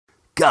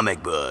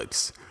comic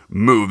books,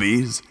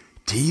 movies,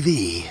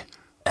 TV,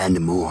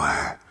 and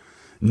more.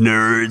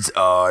 Nerds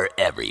are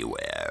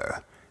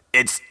everywhere.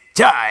 It's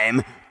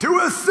time to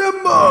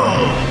assemble!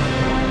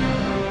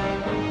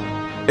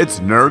 It's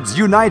Nerds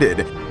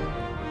United.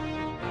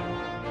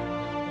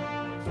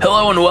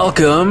 Hello and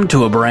welcome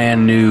to a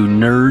brand new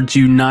Nerds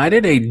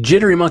United, a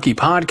Jittery Monkey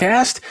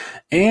podcast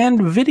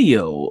and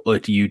video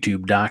at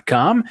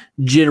youtube.com,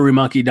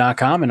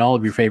 jitterymonkey.com, and all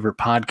of your favorite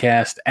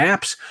podcast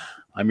apps.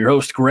 I'm your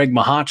host, Greg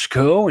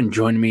Mahochko, and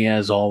joining me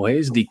as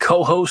always, the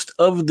co-host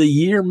of the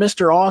year,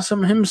 Mr.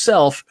 Awesome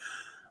himself,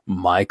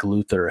 Mike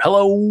Luther.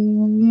 Hello,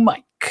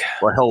 Mike.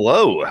 Well,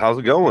 hello. How's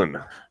it going?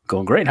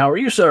 Going great. How are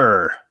you,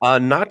 sir?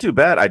 Not too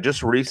bad. I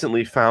just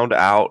recently found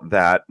out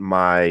that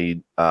my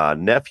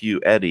nephew,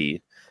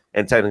 Eddie,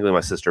 and technically my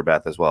sister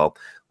Beth as well,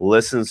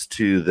 listens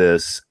to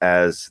this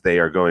as they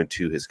are going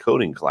to his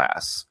coding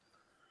class.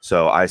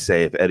 So I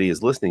say if Eddie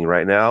is listening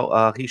right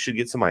now, he should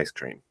get some ice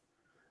cream.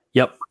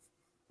 Yep.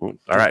 All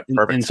right,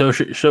 perfect. And so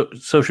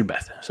should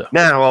Beth. So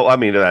well, I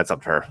mean, that's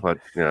up to her. But,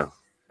 you know,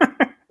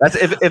 that's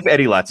if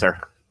Eddie lets her.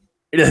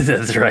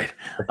 That's right.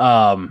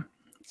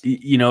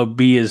 You know,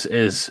 be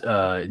as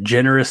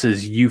generous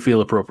as you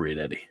feel appropriate,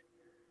 Eddie.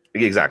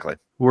 Exactly.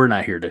 We're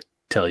not here to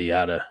tell you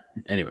how to.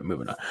 Anyway,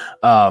 moving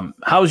on.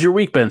 How's your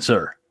week been,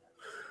 sir?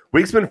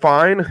 Week's been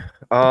fine.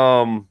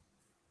 I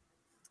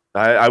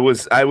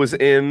was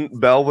in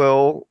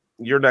Belleville,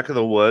 your neck of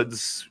the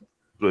woods,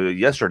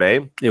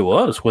 yesterday. It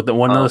was with the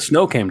one of the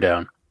snow came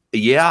down.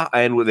 Yeah,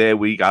 and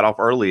we got off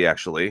early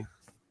actually.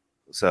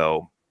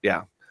 So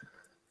yeah,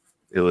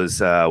 it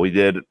was. We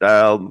did.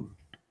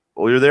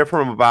 We were there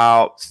from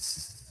about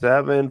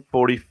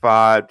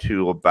 7:45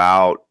 to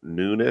about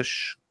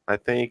noonish, I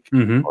think,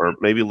 or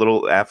maybe a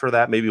little after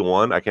that, maybe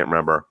 1. I can't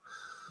remember.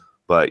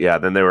 But yeah,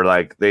 then they were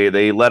like,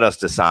 they let us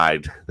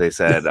decide. They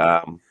said,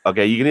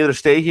 okay, you can either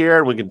stay here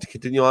and we can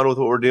continue on with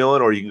what we're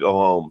doing, or you can go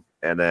home.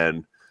 And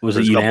then was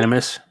it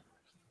unanimous?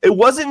 It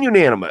wasn't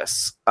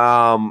unanimous.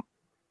 But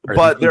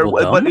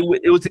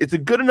it's a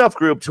good enough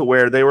group to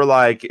where they were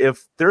like,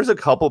 if there's a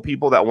couple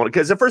people that want,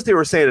 because at first they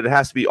were saying it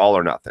has to be all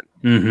or nothing.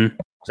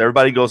 So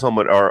everybody goes home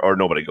or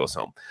nobody goes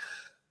home.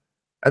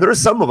 And there are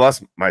some of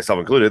us,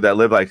 myself included, that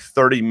live like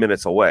 30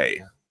 minutes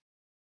away.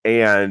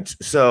 And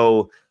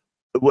so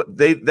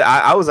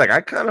I was like,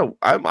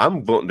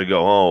 I'm voting to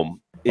go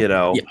home,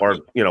 or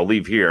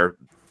leave here.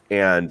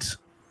 And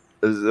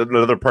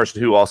another person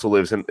who also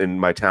lives in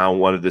my town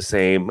wanted the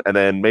same. And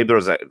then maybe there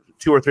was like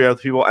 2 or 3 other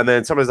people. And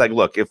then somebody's like,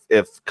 look, if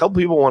a couple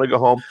people want to go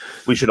home,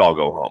 we should all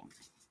go home.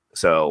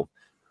 So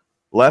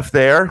left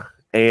there,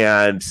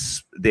 and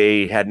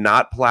they had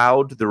not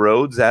plowed the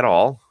roads at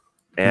all,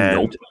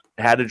 and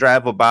had to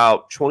drive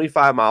about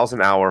 25 miles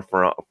an hour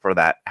for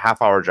that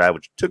half-hour drive,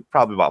 which took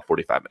probably about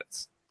 45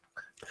 minutes.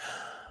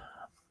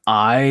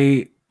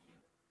 I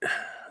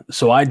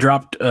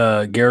dropped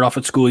Garrett off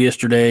at school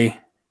yesterday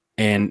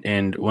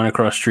and went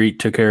across the street,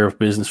 took care of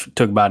business,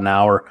 took about an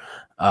hour.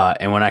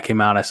 And when I came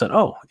out, I said,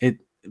 oh, it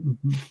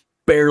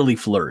barely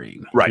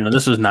flurrying. Right.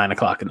 This was 9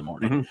 o'clock in the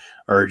morning,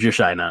 or just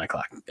shy of 9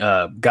 o'clock.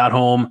 Got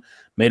home,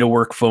 made a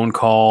work phone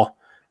call.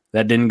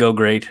 That didn't go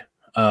great,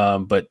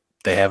 but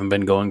they haven't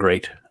been going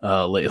great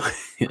lately,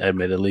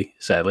 admittedly,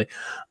 sadly.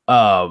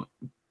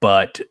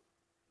 But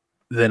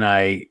then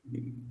I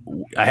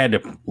had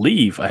to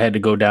leave. I had to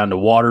go down to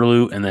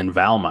Waterloo and then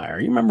Valmeyer.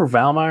 You remember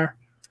Valmeyer?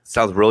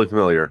 Sounds really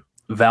familiar.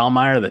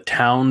 Valmeyer, the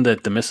town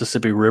that the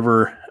Mississippi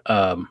River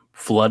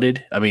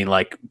flooded. I mean,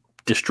 like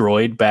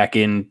destroyed back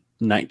in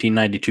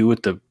 1992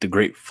 with the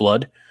Great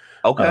Flood.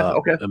 Okay.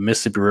 The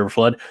Mississippi River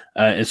flood.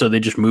 And so they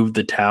just moved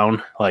the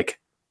town like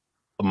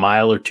a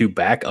mile or 2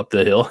 back up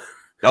the hill.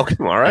 Okay,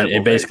 all right.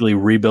 And basically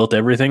rebuilt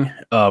everything.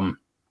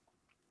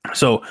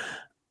 So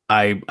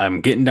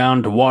I'm getting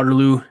down to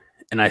Waterloo,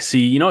 and I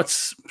see,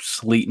 it's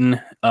sleeting,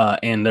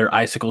 and there are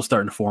icicles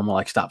starting to form,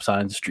 like stop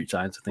signs, street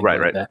signs, and things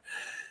like that.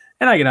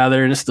 And I get out of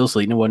there, and it's still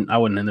sleeting. I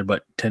wasn't in there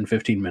but 10,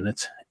 15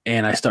 minutes.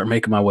 And I start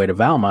making my way to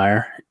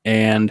Valmeyer,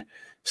 and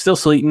still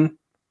sleeting,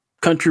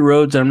 country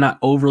roads that I'm not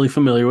overly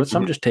familiar with. So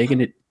I'm just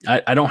taking it.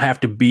 I don't have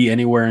to be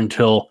anywhere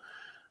until,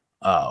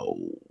 what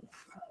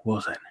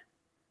was it?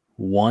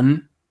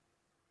 1?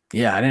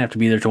 Yeah, I didn't have to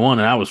be there till 1,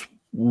 and I was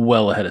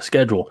well ahead of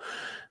schedule.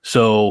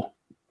 So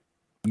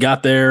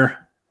got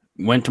there,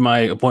 went to my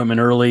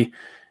appointment early,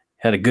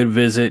 had a good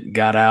visit,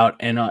 got out,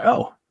 and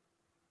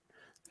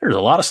there's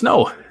a lot of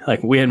snow.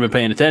 Like, we hadn't been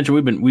paying attention.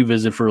 We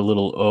visited for a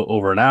little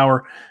over an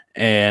hour,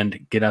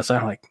 and get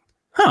outside. I'm like,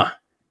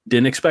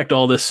 didn't expect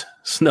all this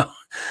snow.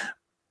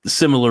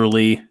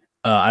 Similarly,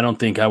 I don't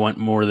think I went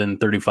more than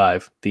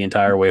 35 the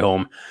entire way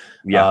home.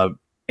 Yeah.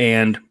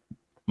 And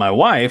my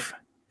wife,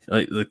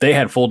 they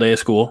had full day of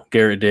school.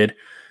 Garrett did.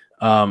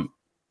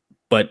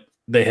 But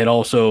they had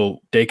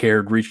also, daycare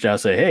had reached out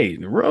and say, hey,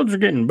 the roads are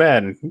getting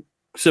bad. And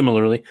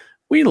similarly,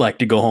 we like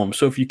to go home.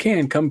 So if you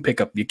can, come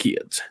pick up your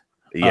kids.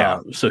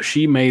 Yeah. So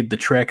she made the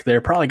trek there,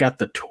 probably got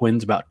the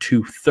twins about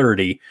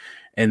 2:30.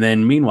 And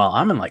then meanwhile,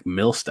 I'm in like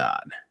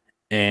Millstadt.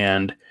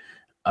 And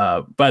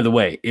by the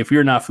way, if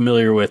you're not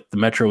familiar with the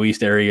Metro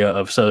East area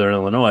of Southern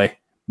Illinois,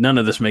 none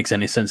of this makes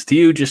any sense to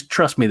you. Just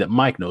trust me that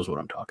Mike knows what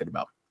I'm talking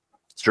about.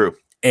 It's true.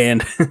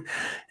 And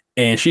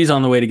she's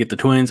on the way to get the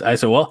twins. I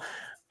said,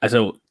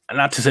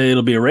 not to say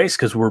it'll be a race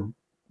because we're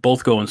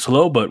both going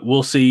slow, but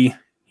we'll see.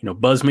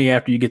 Buzz me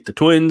after you get the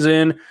twins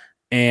in,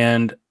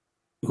 and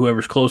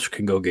whoever's closer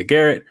can go get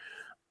Garrett.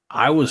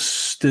 I was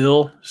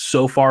still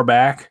so far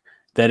back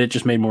that it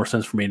just made more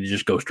sense for me to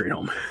just go straight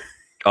home.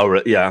 Oh,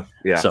 really? Yeah.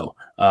 So,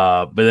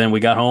 but then we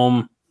got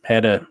home,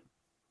 had a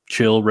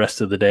chill rest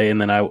of the day, and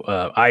then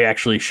I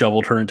actually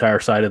shoveled her entire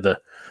side of the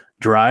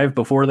drive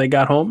before they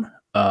got home.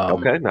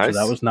 Okay, nice.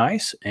 So that was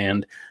nice,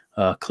 and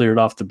cleared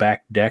off the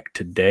back deck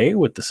today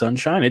with the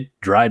sunshine. It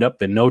dried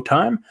up in no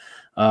time.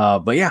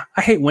 But yeah,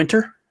 I hate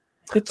winter.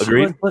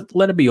 Agreed.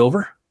 Let it be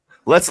over.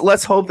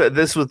 Let's hope that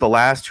this was the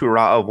last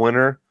hurrah of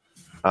winter.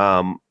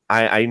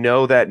 I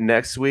know that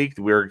next week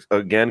we're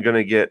again going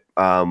to get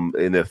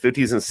in the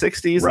 50s and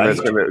 60s, right.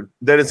 And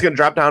then it's going to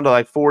drop down to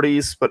like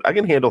 40s. But I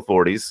can handle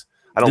 40s.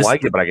 I don't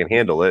like it, but I can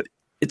handle it.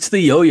 It's the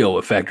yo-yo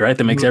effect, right?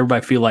 That makes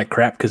everybody feel like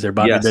crap because their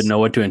body doesn't know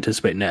what to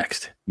anticipate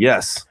next.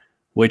 Yes,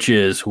 which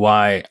is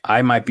why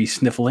I might be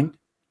sniffling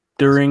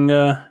during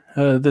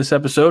this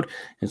episode.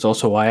 It's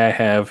also why I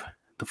have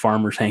the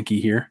farmer's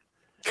hanky here.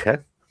 Okay.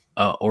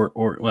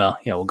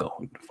 We'll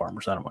go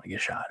farmers. I don't want to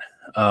get shot.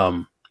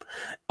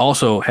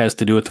 Also has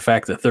to do with the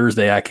fact that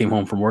Thursday I came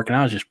home from work and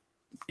I was just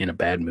in a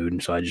bad mood,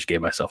 and so I just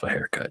gave myself a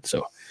haircut.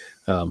 So,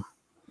 all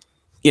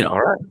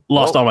right.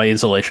 Lost all my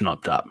insulation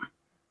up top.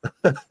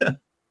 Do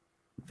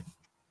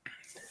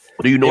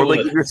you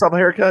normally give yourself a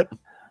haircut?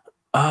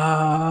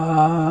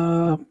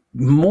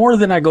 More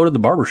than I go to the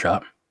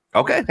barbershop.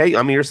 Okay. Hey,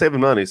 I mean, you're saving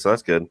money, so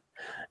that's good.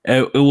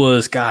 It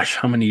was, gosh,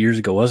 how many years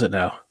ago was it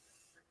now?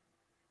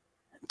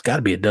 It's got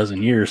to be a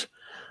dozen years.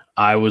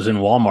 I was in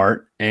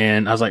Walmart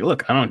and I was like,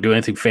 look, I don't do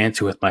anything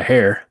fancy with my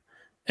hair.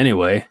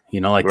 Anyway,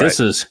 right. This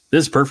is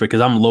perfect because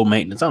I'm low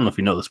maintenance. I don't know if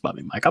you know this about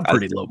me, Mike. I'm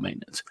pretty low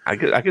maintenance. I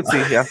could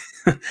see, yeah.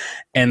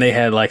 And they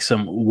had like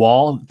some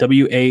Wahl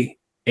WAHL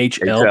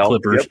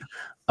clippers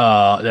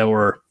that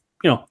were,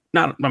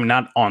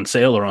 not on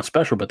sale or on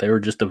special, but they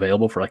were just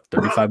available for like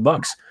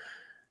 $35.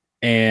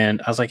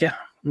 And I was like, yeah,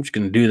 I'm just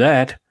going to do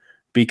that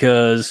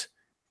because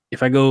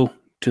if I go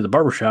to the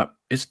barbershop,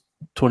 it's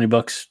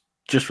 $20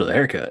 just for the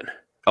haircut.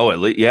 Oh, at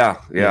least,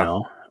 yeah.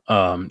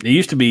 It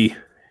used to be,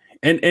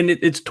 and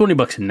it's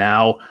 $20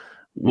 now.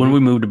 When we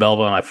moved to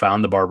Belleville and I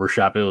found the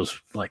barbershop, it was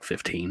like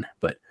 15.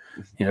 But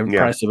the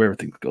price of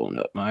everything's going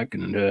up, Mike.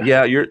 And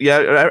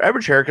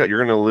average haircut,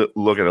 you're going to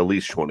look at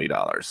least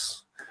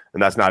 $20,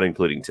 and that's not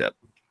including tip.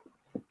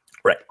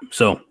 Right.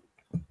 So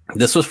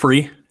this was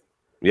free.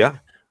 Yeah.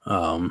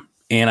 And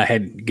I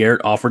had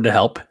Garrett offered to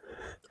help.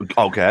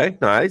 Okay,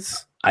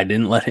 nice. I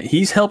didn't let him.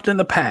 He's helped in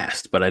the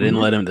past, but I didn't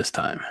let him this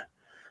time.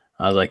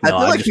 I was like, no.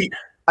 I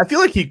feel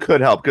like he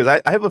could help because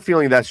I have a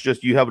feeling that's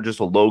just you have just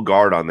a low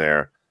guard on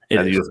there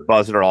and you just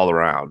buzz it all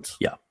around.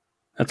 Yeah,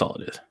 that's all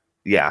it is.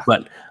 Yeah,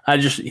 but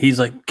he's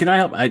like, can I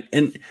help?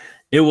 And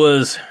it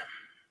was,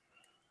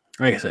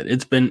 like I said,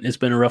 it's been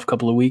a rough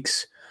couple of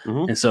weeks,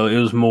 and so it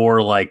was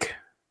more like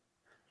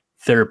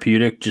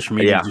therapeutic just for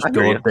me to just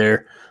go up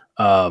there.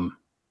 I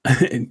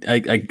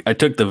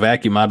took the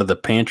vacuum out of the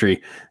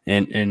pantry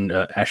and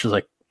Ash was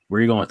like, where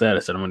are you going with that? I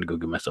said, I'm going to go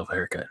give myself a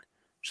haircut.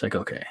 She's like,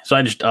 okay. So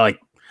I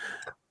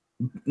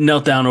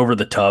knelt down over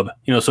the tub,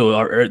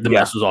 so the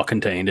mess was all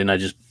contained, and I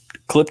just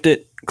clipped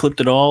it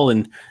all.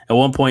 And at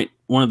one point,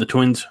 one of the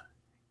twins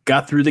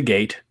got through the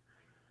gate.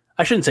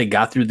 I shouldn't say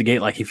got through the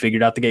gate like he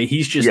figured out the gate.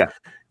 He's just,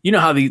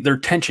 how they're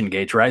tension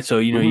gates, right?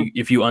 So,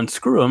 if you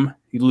unscrew them,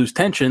 you lose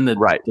tension,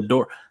 the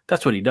door.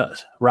 That's what he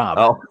does, Rob.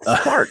 Oh,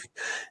 smart.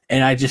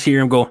 And I just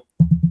hear him go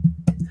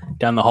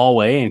down the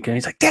hallway, and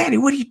he's like, Daddy,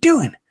 what are you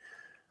doing?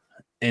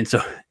 And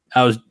so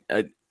I was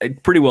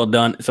pretty well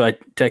done. So I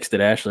texted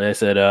Ashley. I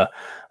said,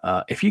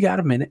 if you got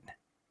a minute,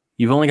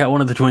 you've only got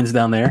one of the twins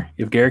down there.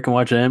 If Garrett can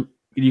watch them,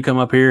 you come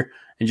up here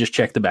and just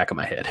check the back of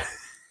my head.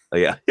 Oh,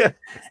 yeah.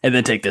 And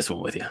then take this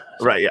one with you.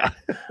 So, right, yeah.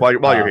 While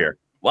you're here.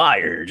 While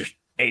you're here, just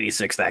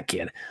 86, that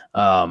kid.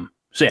 So,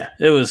 yeah,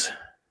 it was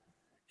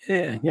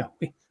it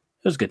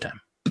was a good time.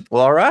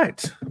 Well, all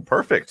right.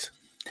 Perfect.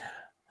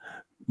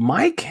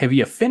 Mike, have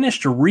you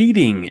finished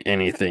reading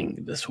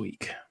anything this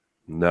week?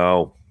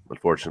 No,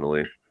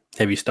 unfortunately.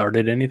 Have you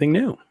started anything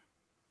new?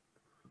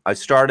 I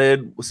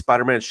started with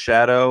Spider-Man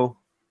Shadow,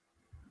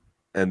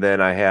 and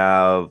then I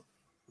have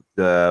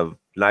the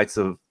Knights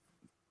of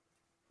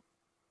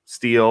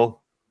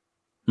Steel,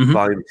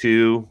 Volume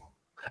 2.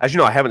 As you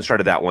know, I haven't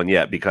started that one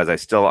yet because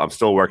I'm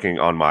still working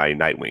on my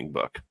Nightwing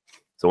book.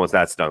 So once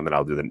that's done, then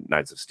I'll do the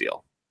Knights of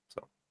Steel.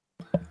 So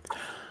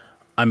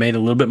I made a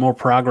little bit more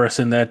progress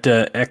in that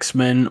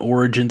X-Men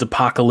Origins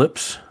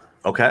Apocalypse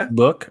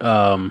book.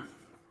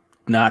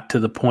 Not to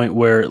the point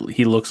where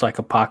he looks like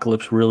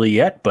Apocalypse really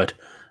yet, but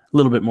a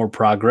little bit more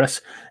progress.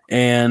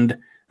 And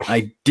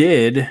I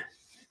did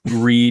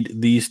read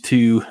these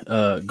two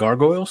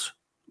Gargoyles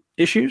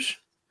issues.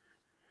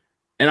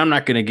 And I'm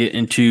not going to get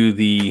into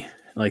the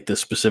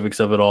specifics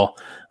of it all.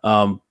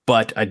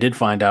 But I did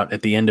find out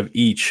at the end of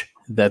each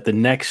that the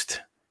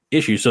next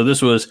issue, so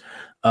this was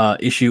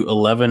issue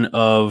 11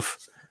 of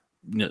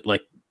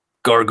like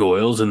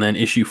Gargoyles, and then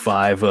issue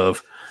 5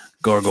 of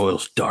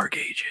Gargoyles Dark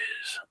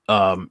Ages.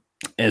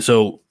 And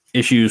so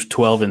issues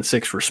 12 and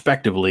 6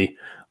 respectively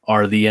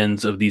are the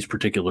ends of these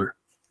particular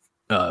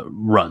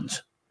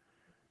runs.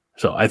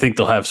 So I think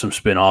they'll have some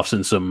spin-offs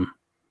and some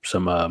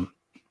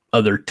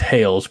other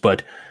tales,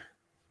 but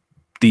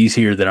these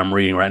here that I'm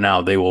reading right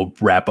now, they will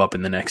wrap up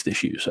in the next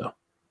issue. So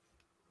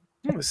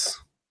nice.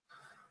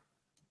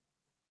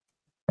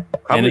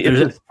 How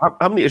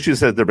many issues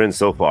has there been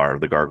so far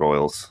of the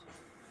Gargoyles?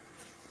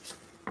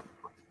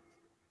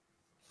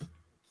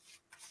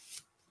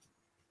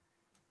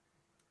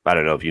 I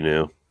don't know if you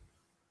knew.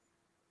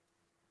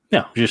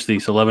 Yeah, just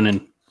these 11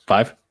 and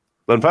 5.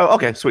 11 5?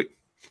 Okay, sweet.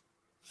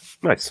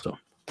 Nice.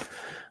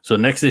 So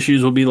next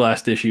issues will be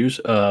last issues.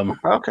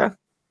 Okay.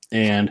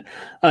 And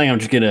I think I'm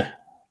just gonna.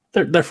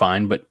 They're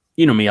fine, but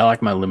you know me, I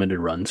like my limited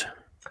runs.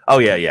 Oh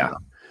yeah. Yeah.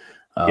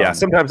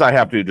 Sometimes I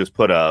have to just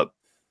put a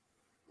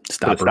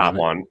stop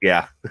on.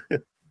 Yeah.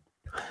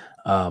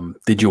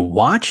 Did you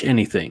watch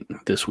anything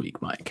this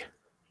week, Mike?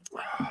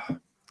 I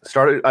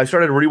started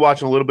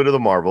rewatching a little bit of the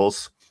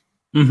Marvels.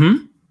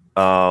 Mm-hmm.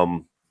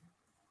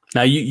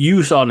 Now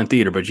you saw it in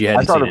theater, but you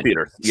hadn't seen it in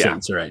theater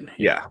since, right?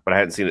 Yeah, but I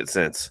hadn't seen it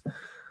since.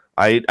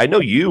 I know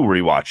you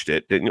rewatched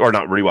it, didn't you? Or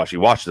not rewatched, you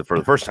watched it for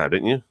the first time,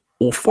 didn't you?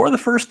 Well, for the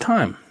first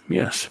time,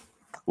 yes.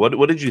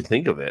 What did you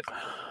think of it?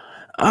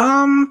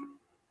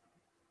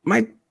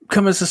 Might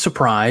come as a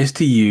surprise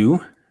to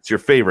you. It's your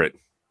favorite.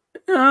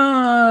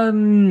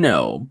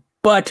 No,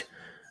 but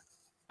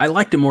I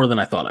liked it more than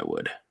I thought I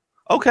would.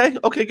 Okay,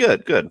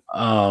 good.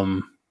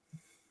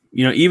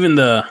 Even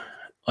the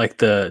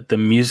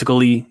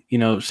musically,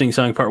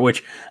 sing-song part,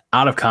 which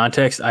out of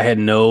context, I had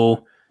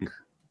no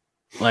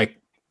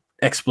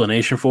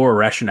explanation for or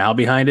rationale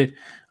behind it.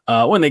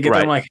 When they get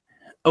there, I'm like,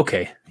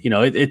 okay,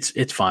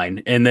 it's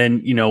fine. And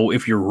then,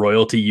 if you're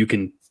royalty, you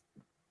can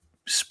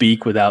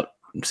speak without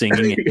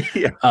singing.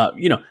 Yeah. I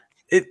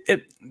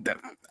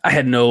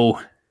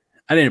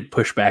didn't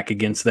push back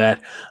against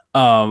that.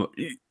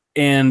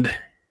 And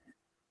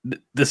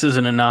this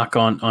isn't a knock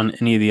on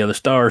any of the other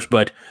stars,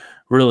 but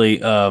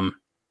really, Iman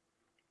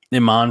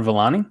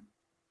Vellani.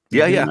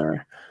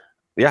 Yeah.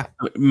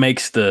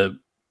 Makes the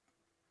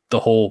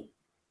whole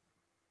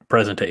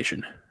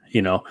presentation.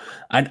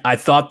 I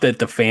thought that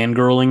the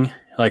fangirling,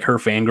 like her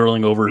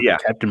fangirling over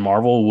Captain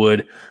Marvel,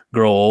 would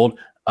grow old.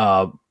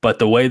 But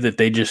the way that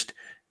they just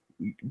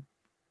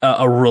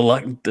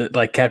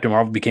Captain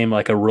Marvel became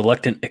like a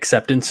reluctant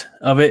acceptance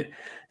of it,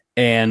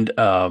 and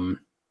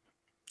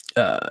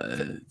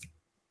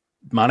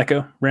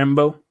Monica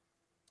Rambeau.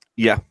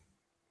 Yeah.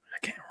 I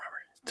can't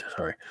remember.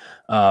 Sorry.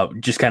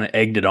 Just kind of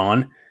egged it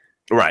on.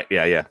 Right.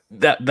 Yeah.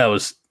 That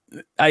was,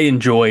 I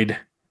enjoyed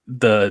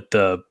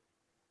the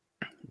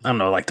I don't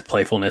know, like the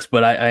playfulness,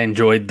 but I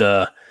enjoyed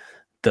the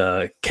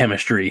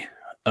chemistry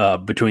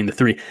between the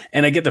three.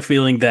 And I get the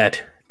feeling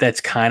that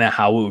that's kind of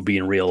how it would be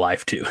in real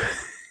life too.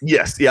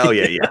 Yes. Yeah. Oh,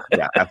 yeah.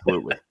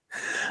 Absolutely.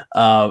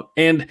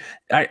 And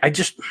I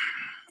just,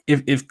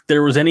 if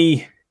there was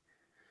any, I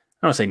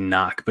don't want to say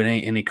knock, but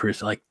any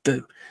criticism, like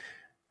the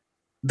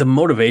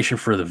motivation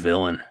for the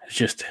villain is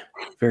just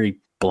very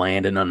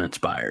bland and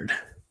uninspired.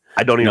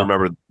 I don't even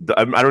remember.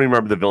 I don't even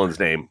remember the villain's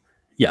name.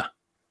 Yeah.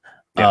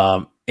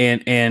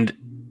 And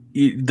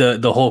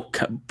the whole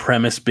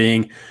premise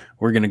being,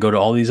 we're going to go to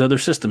all these other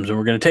systems and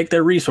we're going to take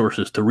their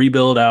resources to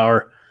rebuild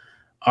our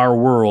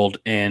world.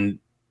 And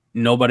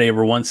nobody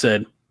ever once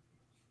said,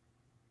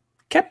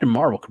 Captain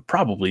Marvel could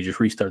probably just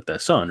restart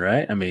that sun,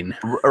 right? I mean,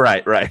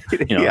 right.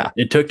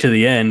 It took to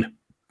the end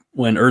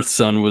when Earth's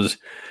sun was,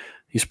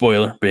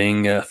 spoiler,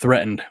 being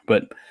threatened.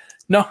 But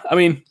no, I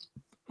mean,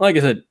 like I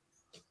said,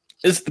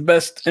 is it the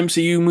best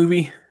MCU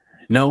movie?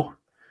 No,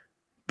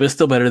 but it's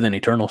still better than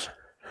Eternals.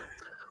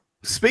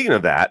 Speaking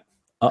of that,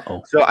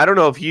 so I don't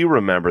know if you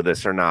remember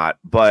this or not,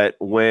 but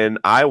when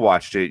I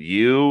watched it,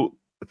 you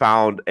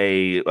found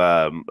a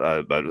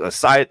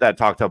site that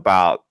talked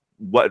about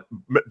what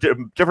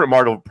different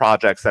Marvel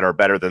projects that are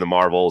better than the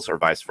Marvels or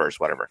vice versa,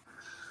 whatever.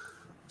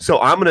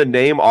 So I'm going to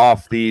name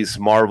off these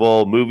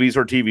Marvel movies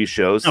or TV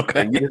shows,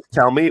 and you just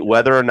tell me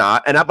whether or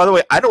not. And by the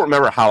way, I don't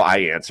remember how I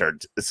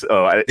answered,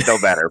 so it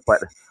don't matter. But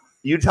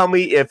you tell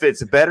me if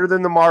it's better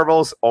than the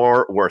Marvels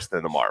or worse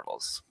than the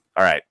Marvels.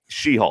 All right,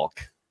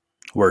 She-Hulk.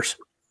 Worse.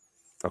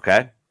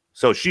 Okay,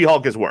 so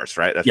She-Hulk is worse,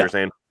 right? That's what you're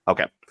saying.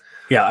 Okay.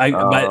 Yeah,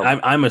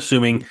 but I'm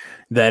assuming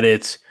that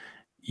it's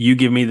you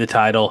give me the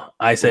title,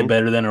 I say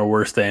better than or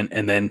worse than,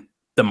 and then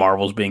the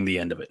Marvels being the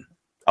end of it.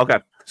 Okay.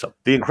 So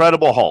The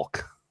Incredible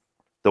Hulk,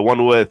 the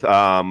one with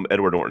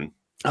Edward Norton.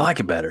 I like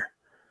it better.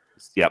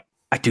 Yep.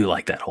 I do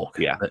like that Hulk.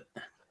 Yeah. But...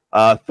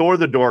 Thor: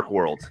 The Dark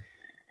World.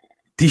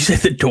 Did you say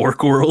the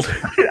Dork World?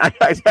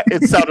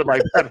 It sounded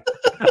like that.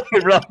 I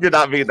really did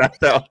not mean that,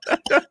 though.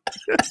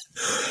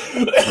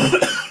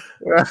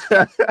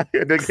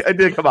 It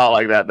did come out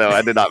like that, though.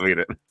 I did not mean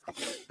it.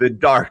 The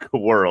Dark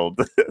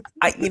World.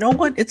 You know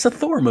what? It's a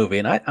Thor movie,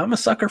 and I'm a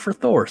sucker for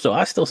Thor, so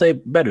I still say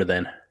better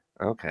than.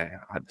 Okay.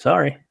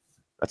 Sorry.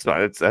 That's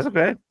fine. That's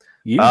okay.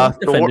 You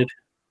defended.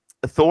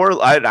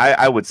 Thor.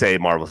 I would say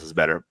Marvel's is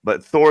better,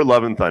 but Thor: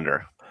 Love and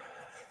Thunder.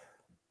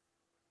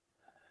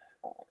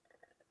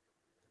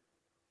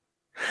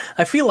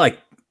 I feel like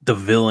the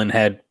villain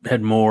had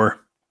more,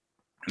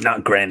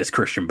 not grand as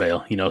Christian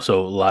Bale,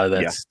 so a lot of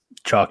that's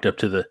chalked up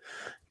to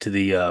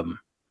the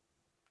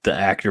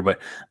actor, but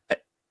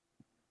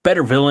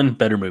better villain,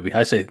 better movie.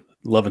 I say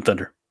Love and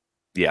Thunder.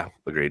 Yeah,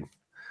 agreed.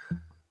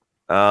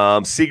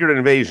 Secret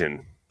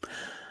Invasion.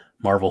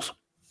 Marvels.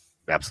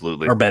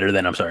 Absolutely. Or better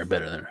than, I'm sorry,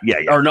 better than. Yeah.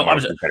 Or no,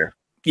 Marvel's better.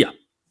 Yeah.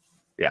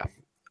 Yeah.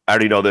 I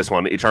already know this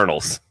one.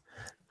 Eternals.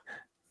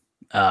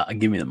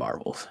 Give me the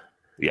Marvels.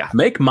 Yeah.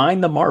 Make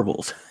mine the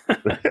Marvels.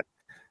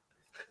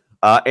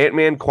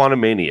 Ant-Man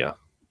Quantumania.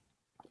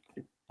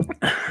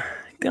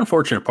 The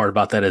unfortunate part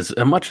about that is,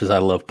 as much as I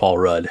love Paul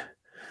Rudd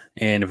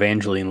and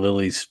Evangeline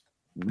Lilly's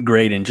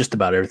great in just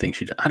about everything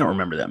she does, I don't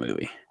remember that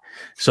movie.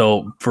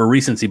 So for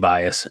recency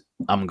bias,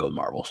 I'm going to go with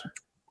Marvels.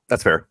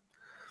 That's fair.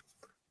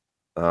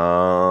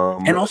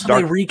 And also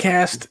they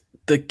recast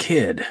the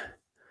kid,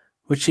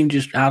 which seemed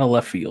just out of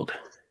left field.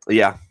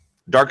 Yeah.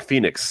 Dark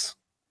Phoenix.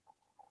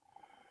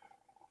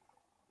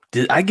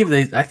 I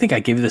think I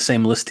gave you the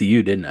same list to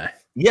you, didn't I?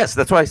 Yes,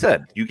 that's what I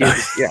said. You gave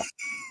yeah.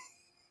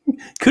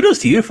 Kudos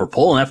to you for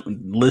pulling that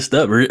list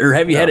up, or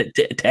have you had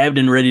it tabbed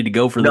and ready to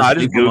go for this? No, I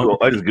just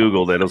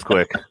Googled it. It was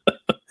quick.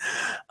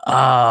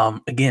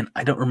 Again,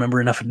 I don't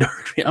remember enough of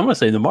Dark Phoenix. I'm gonna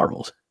say the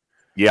Marvels.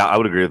 Yeah, I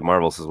would agree with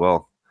Marvels as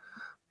well.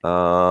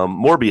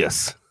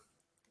 Morbius.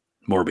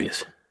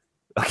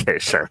 Okay,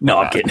 sure. No,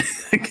 I'm kidding.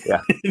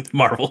 Yeah.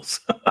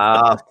 Marvels.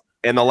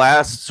 And the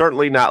last,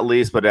 certainly not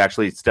least, but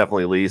actually it's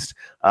definitely least,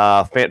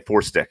 Fant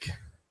Four Stick.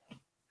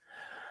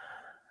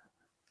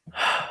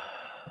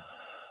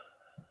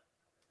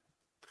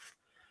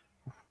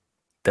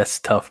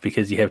 That's tough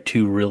because you have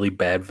two really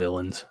bad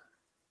villains.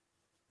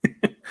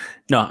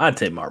 No, I'd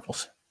say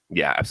Marvels.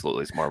 Yeah,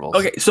 absolutely. It's Marvels.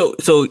 Okay,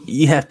 so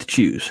you have to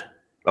choose.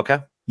 Okay.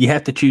 You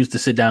have to choose to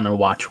sit down and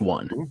watch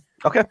one.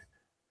 Okay.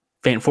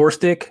 Fant Four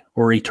Stick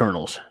or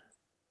Eternals?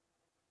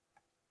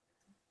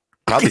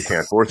 Probably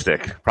Fant Four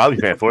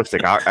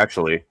Stick.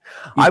 Actually,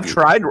 I've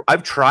tried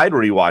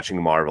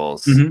rewatching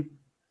Marvels, and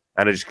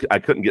I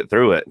couldn't get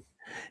through it.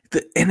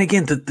 And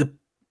again,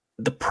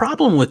 the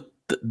problem with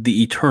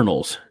the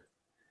Eternals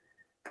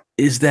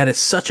is that it's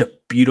such a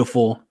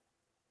beautiful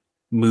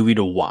movie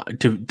to watch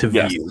to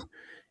view.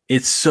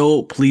 It's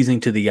so pleasing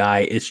to the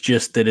eye. It's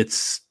just that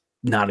it's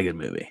not a good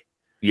movie.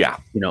 Yeah,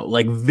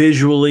 like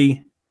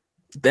visually,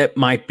 it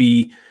might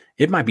be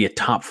a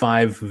top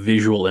 5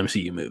 visual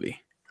MCU movie.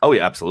 Oh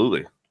yeah,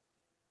 absolutely.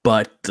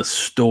 But the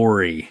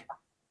story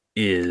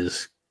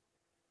is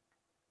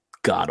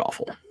god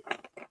awful.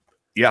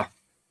 Yeah.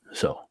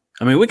 So,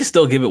 I mean, we can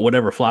still give it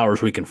whatever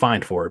flowers we can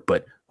find for it,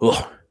 but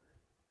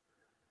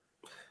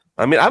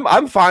I mean,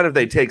 I'm fine if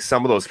they take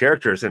some of those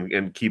characters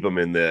and keep them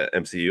in the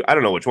MCU. I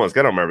don't know which ones.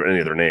 I don't remember any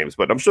of their names,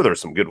 but I'm sure there's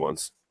some good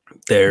ones.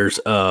 There's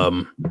I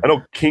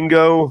know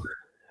Kingo,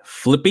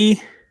 Flippy.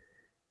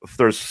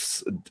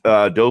 There's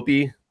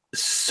Dopey,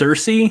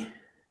 Cersei.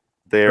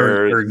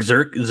 There's or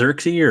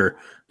Xerxes, or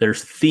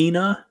there's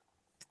Thena.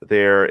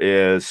 There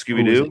is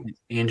Scooby-Doo.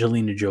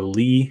 Angelina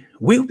Jolie.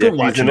 We've been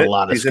watching a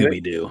lot of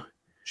Scooby-Doo.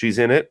 She's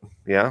in it.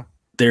 Yeah.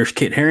 There's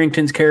Kit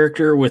Harington's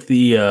character with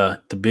the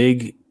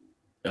big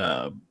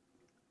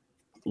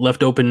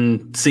left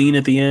open scene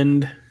at the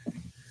end.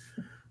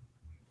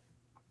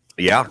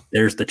 Yeah.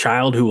 There's the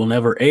child who will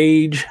never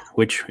age,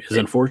 which is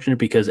unfortunate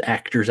because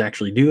actors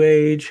actually do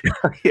age.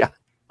 Yeah.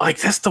 Like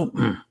that's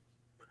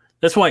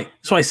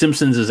why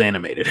Simpsons is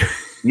animated.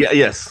 Yeah.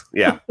 Yes.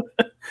 Yeah.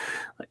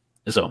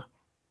 So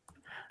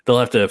they'll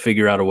have to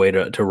figure out a way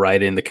to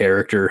write in the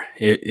character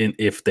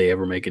if they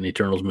ever make an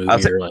Eternals movie.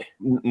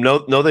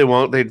 No, they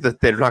won't.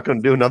 They're not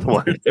going to do another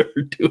one.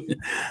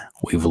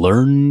 We've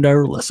learned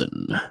our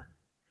lesson.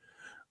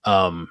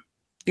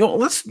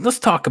 Let's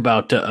talk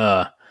about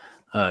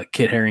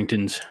Kit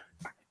Harington's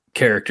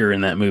character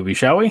in that movie,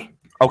 shall we?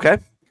 Okay.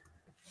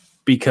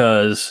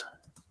 Because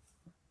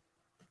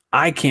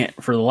I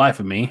can't, for the life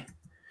of me,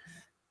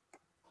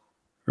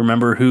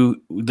 remember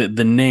who the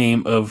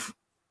name of.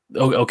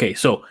 Okay,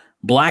 so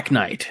Black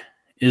Knight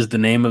is the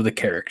name of the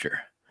character.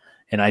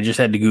 And I just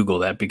had to Google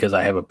that because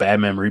I have a bad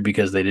memory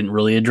because they didn't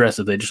really address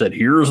it. They just said,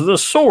 here's the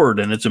sword,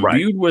 and it's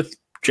imbued with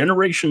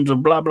generations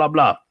of blah, blah,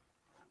 blah.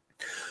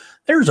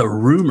 There's a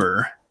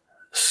rumor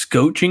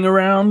scotching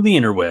around the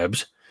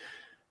interwebs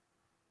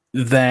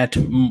that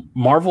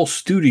Marvel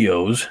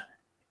Studios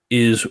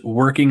is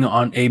working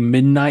on a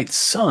Midnight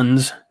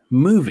Suns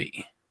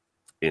movie.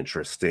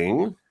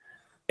 Interesting.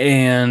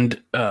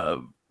 And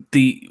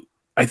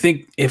I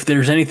think if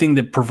there's anything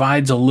that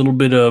provides a little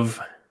bit of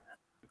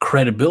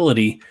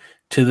credibility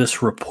to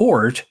this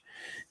report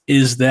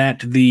is that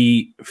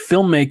the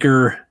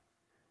filmmaker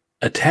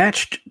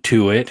attached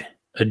to it,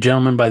 a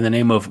gentleman by the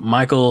name of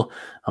Michael,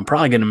 I'm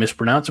probably going to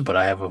mispronounce it, but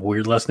I have a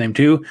weird last name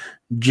too,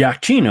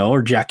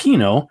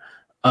 Giacchino,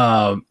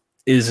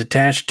 is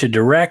attached to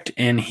direct,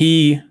 and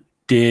he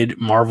did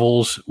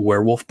Marvel's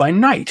Werewolf by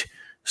Night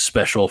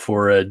special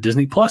for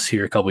Disney Plus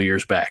here a couple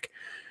years back.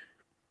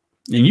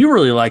 And you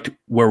really liked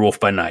Werewolf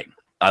by Night.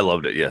 I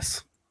loved it,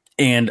 yes.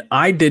 And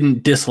I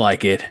didn't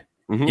dislike it.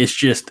 Mm-hmm. It's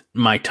just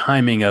my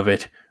timing of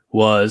it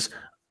was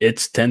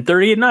it's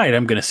 10:30 at night.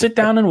 I'm going to sit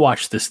down and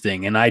watch this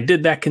thing. And I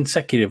did that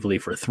consecutively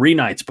for 3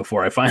 nights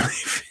before I finally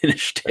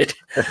finished it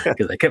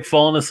because I kept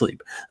falling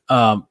asleep.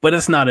 But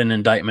it's not an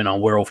indictment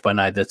on Werewolf by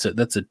Night. That's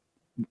a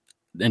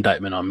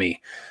indictment on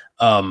me.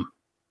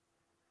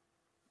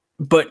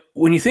 But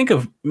when you think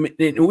of,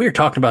 we were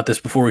talking about this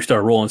before we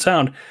started rolling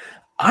sound,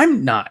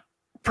 I'm not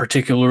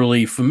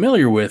particularly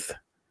familiar with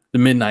the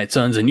Midnight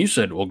Suns. And you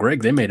said, well,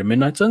 Greg, they made a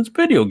Midnight Suns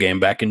video game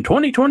back in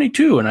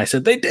 2022. And I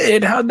said, they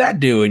did. How'd that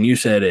do? And you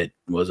said it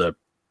was a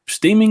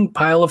steaming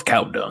pile of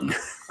cow dung.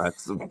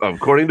 That's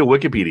according to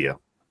Wikipedia.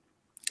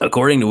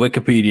 According to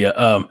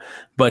Wikipedia.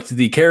 But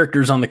the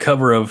characters on the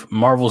cover of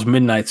Marvel's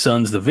Midnight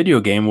Suns, the video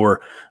game,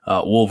 were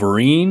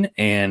Wolverine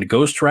and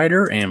Ghost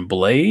Rider and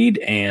Blade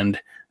and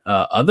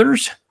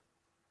others.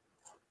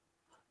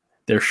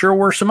 There sure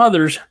were some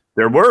others.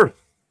 There were.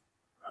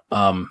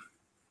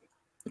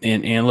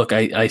 And look,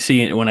 I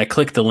see it when I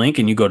click the link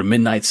and you go to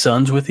Midnight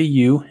Suns with a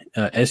U,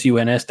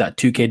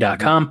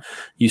 suns.2k.com.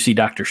 You see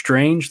Doctor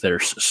Strange.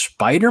 There's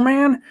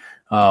Spider-Man.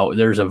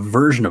 There's a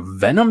version of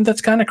Venom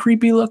that's kind of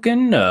creepy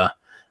looking. I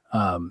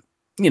don't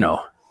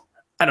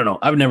know.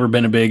 I've never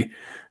been a big.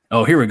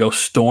 Oh, here we go.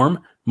 Storm,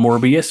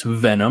 Morbius,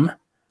 Venom.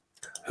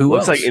 Who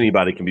Looks else? like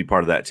anybody can be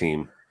part of that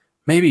team.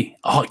 Maybe.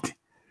 Oh,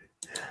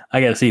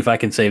 I got to see if I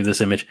can save this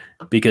image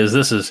because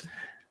this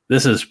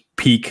is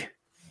peak.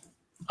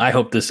 I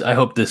hope this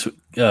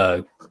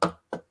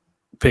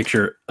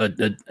picture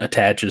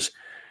attaches.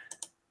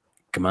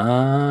 Come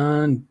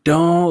on,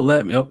 don't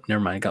let me. Oh,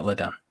 never mind. I got let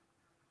down.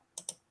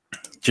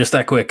 Just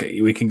that quick.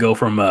 We can go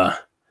from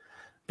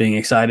being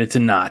excited to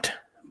not.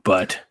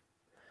 But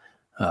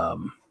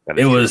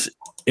it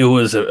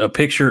was a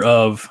picture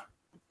of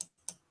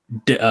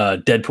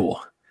Deadpool,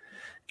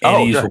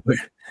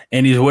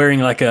 and he's wearing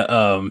like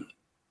a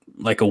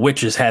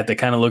witch's hat that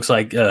kind of looks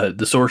like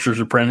the Sorcerer's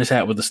Apprentice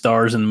hat with the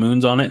stars and the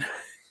moons on it.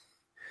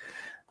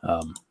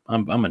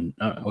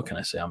 What can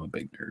I say? I'm a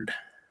big nerd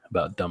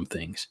about dumb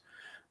things.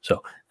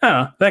 So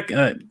I don't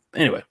know.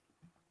 Anyway,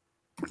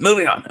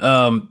 moving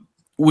on.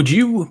 Would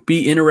you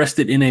be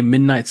interested in a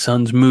Midnight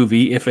Suns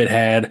movie if it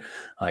had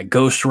like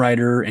Ghost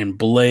Rider and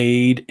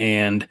Blade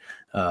and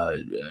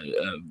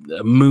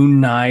Moon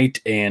Knight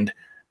and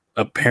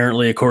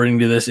apparently, according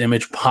to this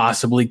image,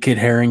 possibly Kit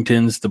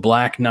Harington's The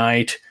Black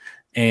Knight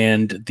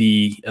and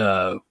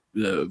the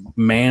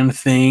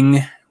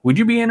Man-Thing? Would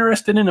you be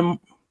interested in a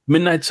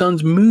Midnight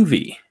Suns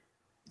movie?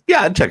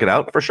 Yeah, I'd check it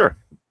out for sure.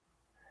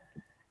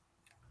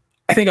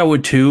 I think I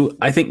would too.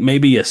 I think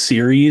maybe a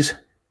series.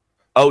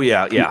 Oh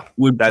yeah.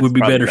 Would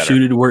be better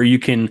suited where you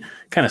can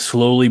kind of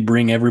slowly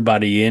bring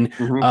everybody in.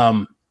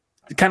 Mm-hmm.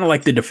 Kind of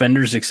like the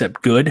Defenders,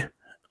 except good.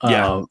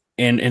 And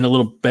a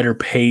little better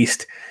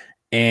paced.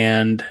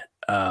 And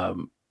I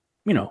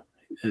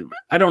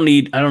don't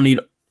need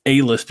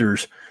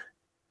A-listers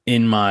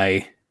in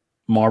my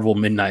Marvel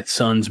Midnight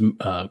Suns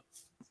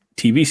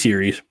TV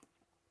series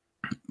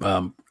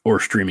or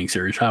streaming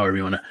series, however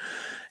you want to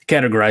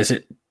categorize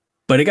it.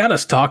 But it got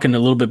us talking a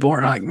little bit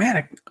more. Like,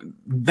 man,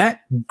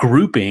 that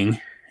grouping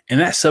and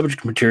that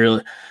subject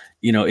material,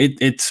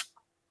 it's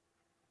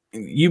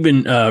you've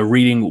been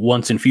reading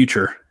Once and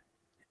Future.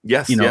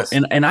 Yes, yes.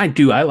 And I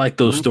do. I like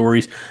those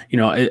stories.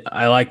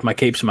 I like my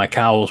capes and my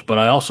cowls, but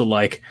I also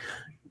like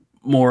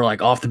more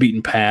like off the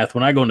beaten path.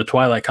 When I go into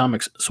Twilight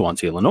Comics,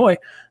 Swansea, Illinois,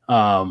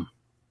 I'm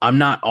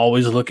not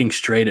always looking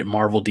straight at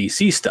Marvel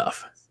DC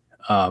stuff.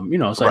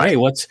 It's like, hey,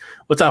 what's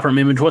out from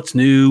Image? What's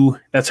new?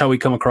 That's how we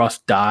come across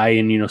Die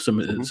and some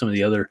of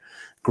the other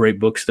great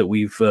books that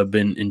we've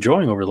been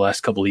enjoying over the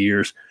last couple of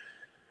years.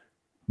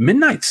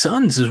 Midnight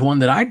Suns is one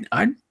that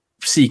I'd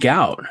seek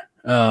out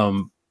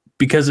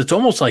because it's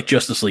almost like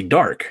Justice League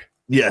Dark.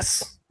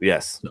 Yes,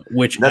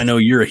 which I know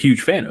you're a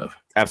huge fan of.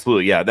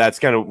 Absolutely, yeah. That's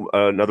kind of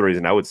another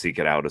reason I would seek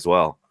it out as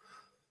well.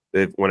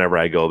 Whenever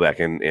I go back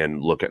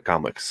and look at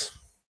comics,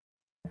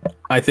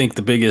 I think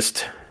the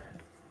biggest,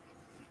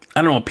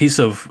 piece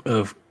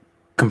of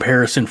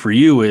comparison for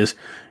you is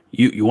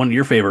you one of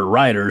your favorite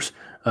writers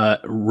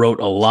wrote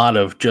a lot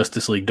of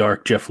Justice League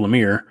Dark, Jeff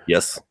Lemire.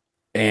 Yes.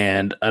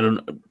 And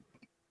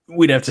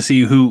we'd have to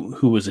see who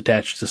was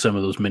attached to some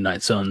of those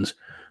Midnight Suns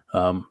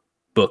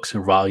books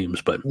or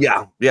volumes, but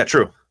yeah,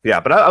 true. Yeah,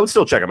 but I would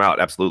still check them out.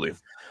 Absolutely.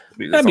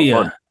 That'd be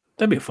a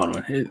fun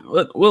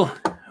one.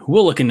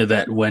 We'll look into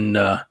that when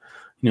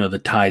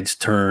the tides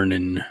turn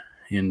and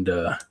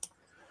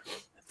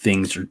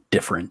things are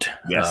different.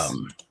 Yes.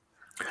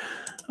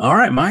 All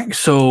right, Mike.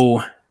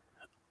 So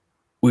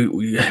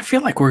we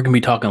feel like we're going to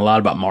be talking a lot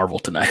about Marvel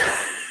tonight.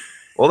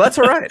 Well, that's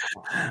all right.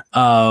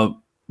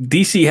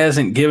 DC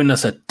hasn't given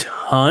us a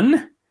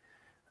ton.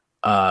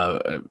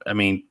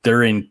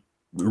 They're in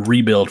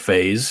rebuild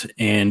phase,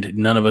 and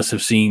none of us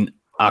have seen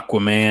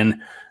Aquaman,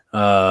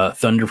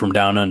 Thunder from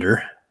Down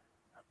Under.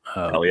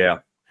 Hell yeah.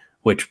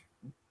 Which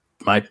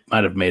might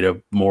have made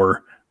a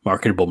more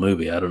marketable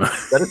movie. I don't know.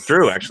 That is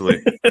true,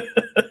 actually.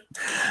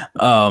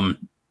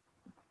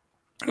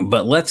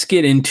 But let's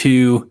get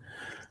into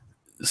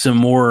some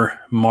more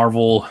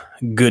Marvel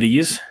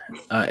goodies.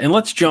 And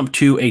let's jump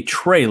to a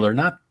trailer,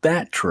 not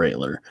that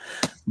trailer,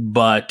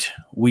 but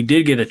we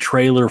did get a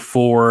trailer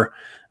for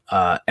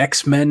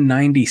X-Men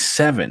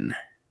 97.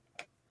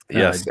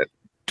 Yes.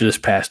 This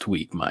past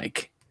week,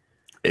 Mike.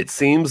 It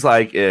seems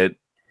like it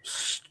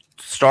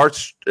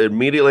starts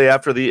immediately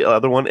after the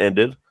other one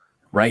ended.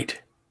 Right.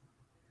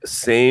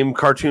 Same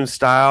cartoon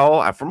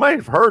style. From what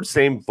I've heard,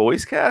 same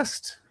voice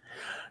cast.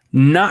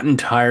 Not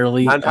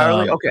entirely. Not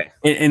entirely? Okay.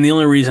 And the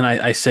only reason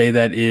I say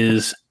that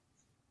is,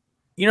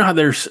 you know how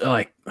there's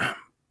like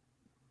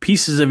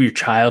pieces of your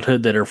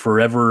childhood that are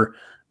forever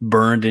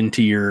burned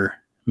into your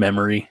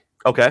memory?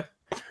 Okay.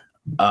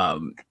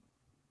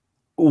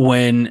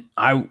 When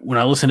I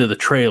listen to the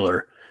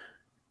trailer,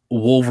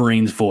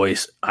 Wolverine's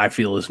voice I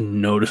feel is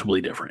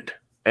noticeably different.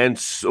 And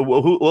so,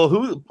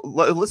 who?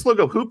 Let's look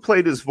up who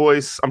played his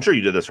voice. I'm sure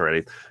you did this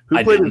already.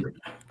 Who played?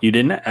 You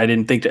didn't? I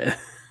didn't think to.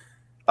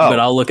 Oh. But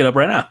I'll look it up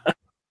right now.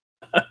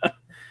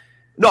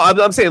 No,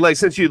 I'm saying like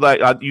since you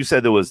you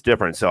said it was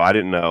different, so I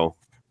didn't know.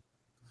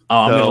 Oh,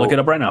 I'm gonna look it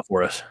up right now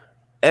for us.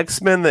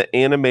 X-Men the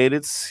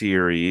animated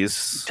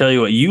series. Tell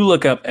you what, you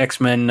look up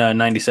X-Men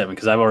 97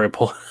 because I've already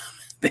pulled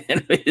the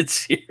animated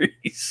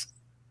series.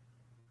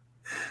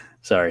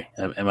 Sorry,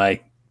 am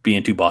I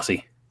being too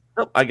bossy?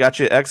 Nope, I got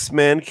you.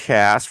 X-Men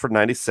cast for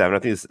 97. I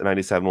think it's the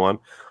 97 one.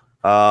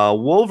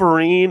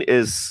 Wolverine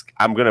is,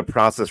 I'm going to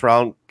pronounce this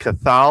wrong,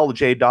 Cathal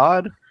J.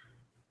 Dodd.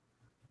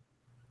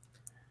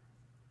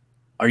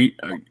 Are you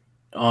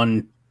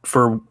on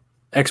for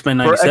X-Men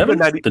 97?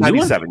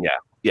 97, yeah.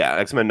 Yeah,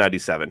 X-Men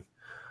 97.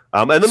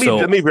 And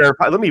let me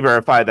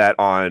verify that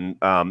on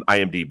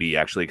IMDb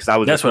actually, because I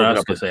was. That's what I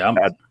was going to say.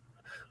 Let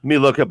me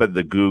look up at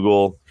the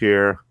Google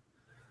here.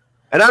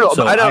 And I don't.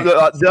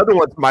 The other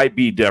ones might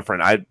be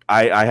different.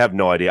 I have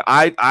no idea.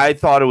 I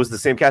thought it was the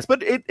same cast,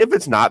 but if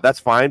it's not, that's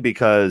fine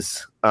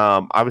because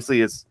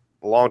obviously it's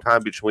a long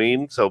time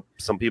between. So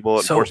some people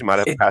unfortunately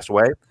might have passed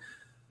away.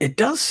 It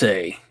does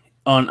say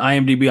on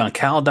IMDb on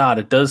Cal Dodd.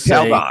 It does say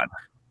Cal Dodd,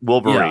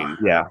 Wolverine.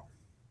 Yeah.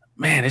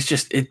 Man, it's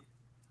just it.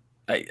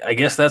 I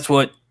guess that's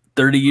what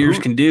 30 years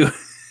can do.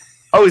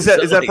 Oh, is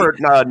that for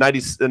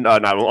 90? No,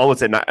 I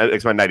almost said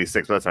X-Men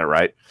 96, but that's not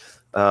right.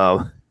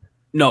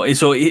 No,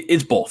 so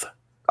it's both.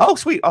 Oh,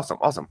 sweet.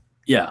 Awesome.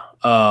 Yeah.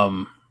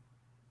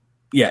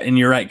 Yeah, and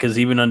you're right, because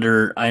even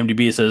under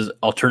IMDb it says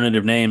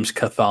alternative names,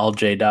 Cathal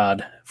J.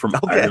 Dodd from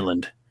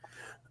Ireland.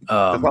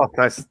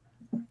 Nice.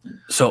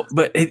 So,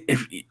 but it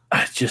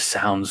just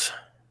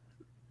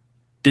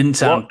didn't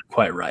sound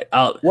quite right.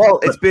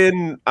 It's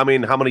been, I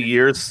mean, how many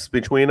years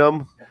between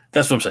them?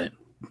 That's what I'm saying.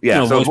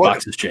 Yeah, so voice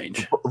boxes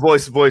change.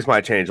 Voice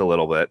might change a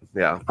little bit.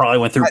 Yeah. Probably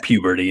went through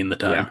puberty in the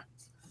time.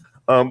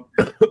 Yeah.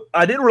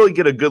 I didn't really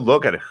get a good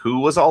look at who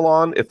was all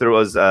on. If there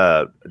was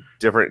a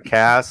different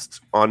cast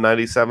on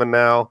 97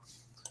 now,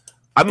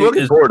 I'm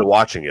looking forward to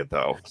watching it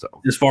though. So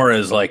as far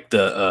as like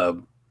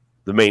the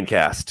main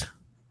cast,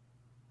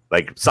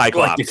 like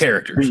Cyclops, like the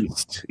characters,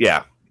 Beast.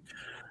 Yeah.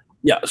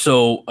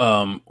 So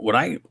what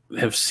I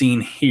have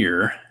seen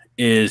here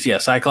is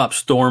Cyclops,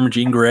 Storm,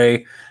 Jean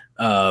Grey,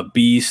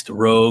 Beast,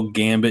 Rogue,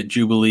 Gambit,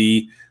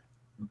 Jubilee,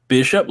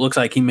 Bishop. Looks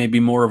like he may be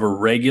more of a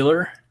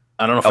regular.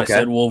 I don't know if I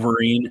said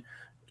Wolverine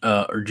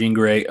or Jean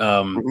Grey.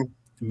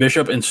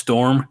 Bishop and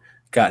Storm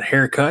got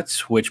haircuts,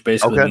 which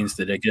basically means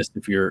that I guess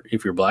if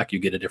you're black, you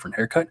get a different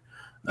haircut.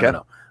 I don't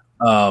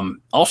know.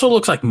 Also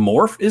looks like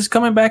Morph is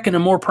coming back in a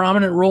more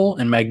prominent role,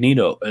 and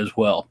Magneto as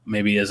well.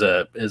 Maybe as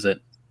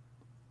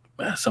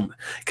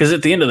because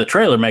at the end of the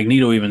trailer,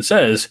 Magneto even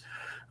says,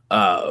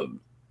 "I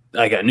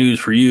got news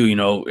for you. You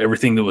know,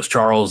 everything that was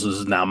Charles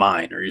is now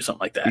mine," or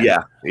something like that.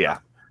 Yeah.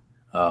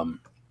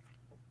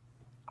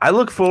 I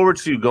look forward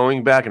to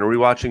going back and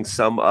rewatching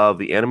some of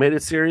the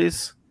animated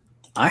series.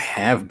 I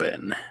have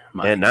been.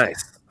 And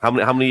nice. How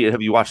many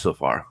have you watched so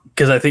far?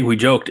 Because I think we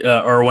joked,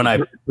 or when I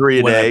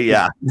 3 a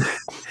day,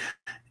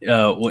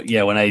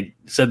 when I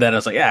said that, I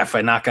was like, if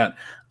I knock out,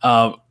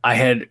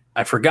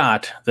 I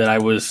forgot that I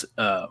was,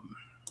 I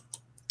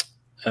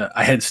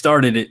had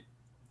started it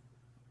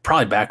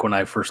probably back when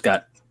I first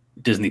got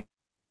Disney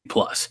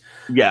Plus.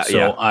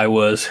 So I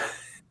was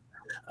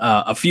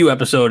a few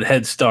episode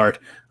head start.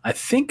 I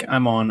think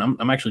I'm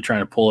actually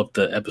trying to pull up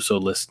the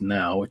episode list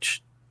now,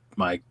 which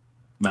my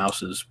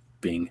mouse is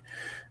being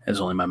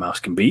as only my mouse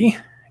can be.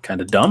 Kind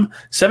of dumb.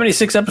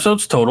 76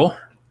 episodes total.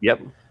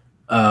 Yep.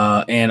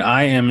 And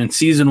I am in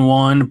season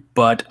 1,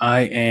 but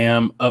I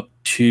am up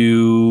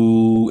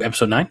to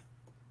episode 9.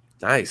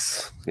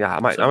 Nice. Yeah,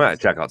 I might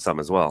check out some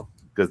as well.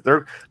 Because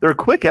they're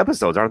quick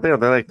episodes, aren't they? Are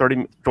they like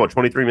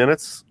 23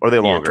 minutes? Or are they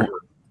longer?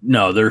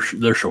 No, they're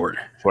short.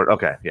 Short.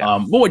 Okay. Yeah.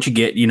 But what you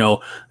get,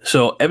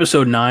 so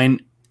episode 9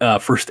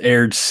 first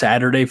aired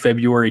Saturday,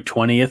 February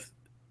 20th,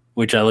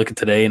 which I look at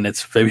today, and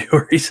it's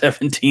February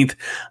 17th,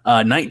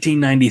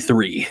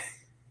 1993.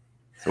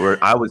 So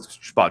I was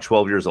about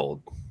 12 years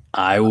old.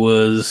 I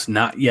was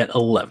not yet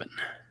 11.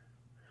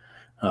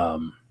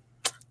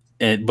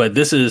 But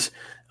this is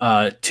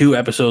 2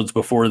 episodes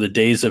before the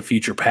Days of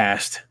Future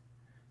Past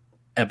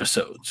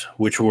episodes,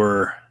 which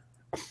were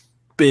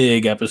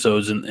big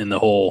episodes in the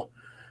whole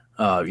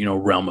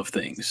realm of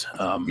things.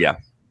 Yeah.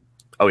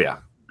 Oh yeah.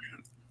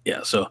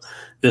 Yeah. So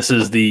this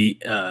is the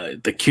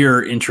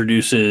Cure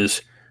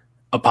introduces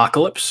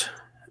Apocalypse.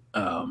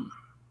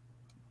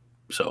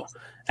 So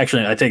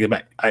actually, I take it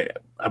back. I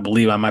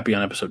believe I might be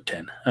on episode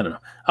 10. I don't know.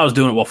 I was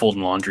doing it while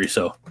folding laundry,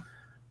 so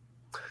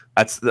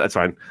that's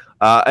fine.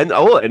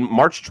 And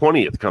March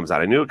 20th comes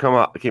out. I knew it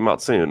came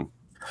out soon.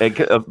 And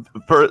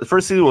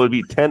first season would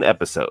be 10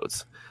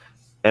 episodes,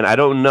 and I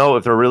don't know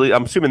if they're really.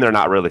 I'm assuming they're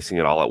not releasing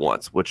it all at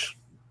once, which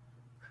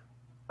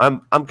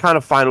I'm kind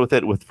of fine with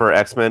it for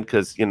X-Men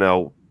because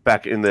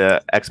back in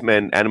the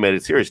X-Men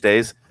animated series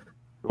days,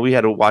 we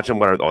had to watch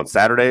them on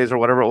Saturdays or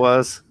whatever it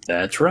was.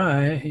 That's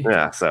right.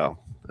 Yeah, so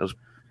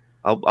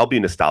I'll be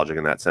nostalgic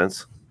in that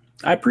sense.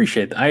 I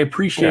appreciate that. I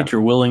appreciate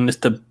your willingness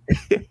to,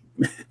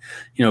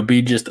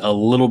 be just a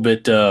little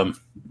bit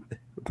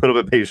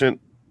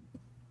patient.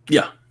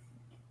 Yeah.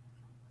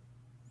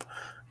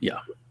 Yeah.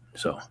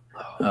 So,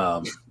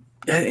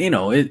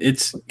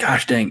 it's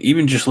gosh dang.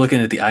 Even just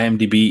looking at the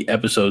IMDb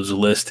episodes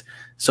list,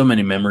 so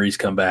many memories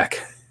come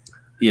back.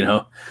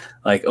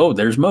 Like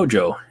there's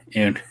Mojo,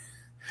 and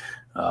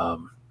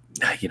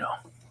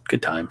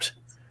good times.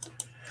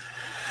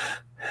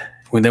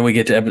 When then we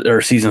get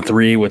to season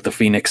 3 with the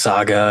Phoenix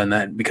Saga, and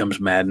that becomes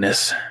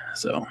madness.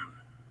 So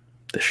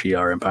the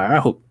Shi'ar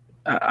Empire.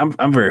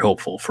 I'm very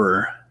hopeful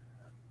for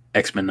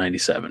X-Men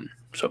 97.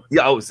 So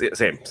yeah,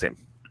 same.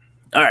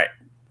 All right.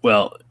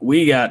 Well,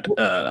 we got.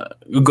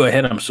 Go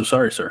ahead. I'm so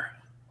sorry, sir.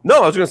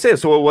 No, I was going to say.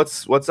 So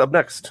what's up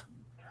next?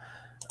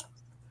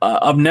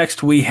 Up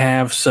next, we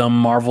have some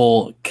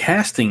Marvel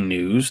casting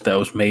news that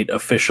was made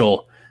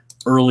official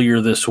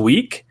earlier this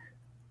week,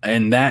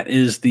 and that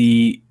is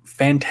the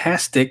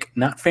Fantastic,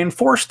 not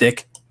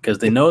Fanforstic, because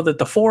they know that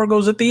the 4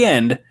 goes at the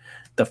end.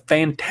 The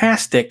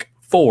Fantastic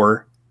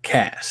Four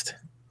cast.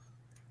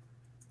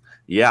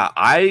 Yeah,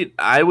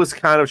 I was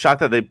kind of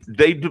shocked that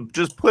they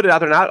just put it out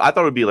there. I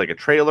thought it would be like a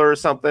trailer or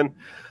something.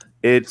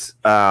 It's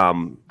I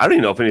don't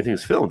even know if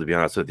anything's filmed, to be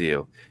honest with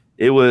you.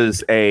 It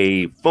was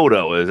a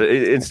photo, it was an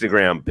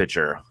Instagram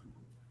picture.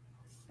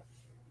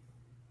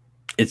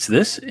 It's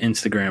this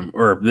Instagram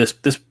or this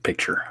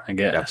picture, I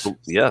guess.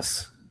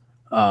 Yes.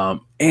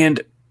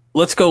 And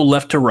let's go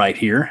left to right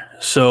here.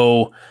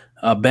 So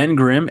Ben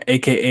Grimm,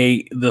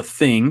 aka The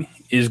Thing,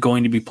 is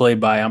going to be played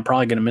by, I'm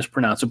probably going to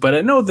mispronounce it, but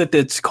I know that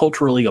it's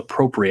culturally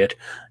appropriate,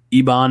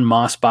 Ebon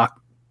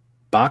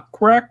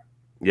Moss-Bachrach.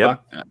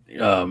 Yep.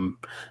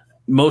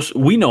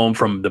 We know him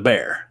from The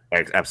Bear.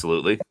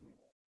 Absolutely.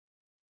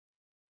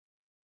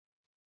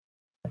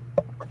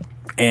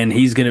 And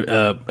he's going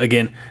to,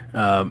 again,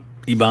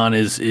 Ebon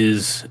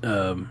is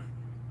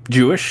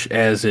Jewish,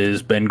 as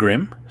is Ben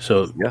Grimm.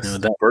 So yes,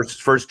 that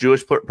first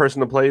Jewish person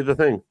to play The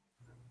Thing.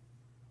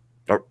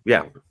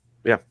 Yeah.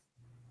 I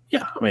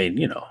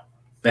mean,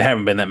 there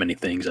haven't been that many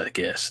things, I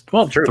guess.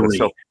 Well, true, 3.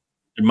 so.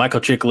 Michael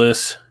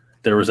Chiklis.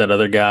 There was that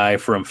other guy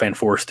from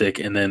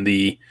Fanforstic, and then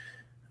the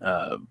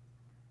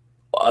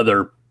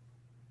other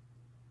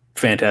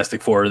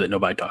Fantastic Four that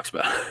nobody talks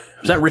about.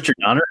 Was that Richard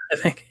Donner? I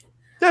think.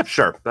 Yeah,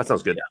 sure. That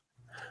sounds good. Yeah.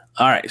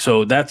 All right,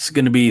 so that's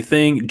going to be a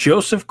thing.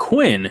 Joseph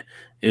Quinn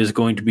is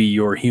going to be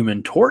your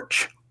Human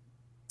Torch,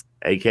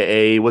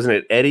 aka wasn't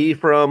it Eddie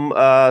from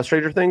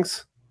Stranger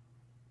Things?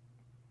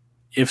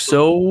 If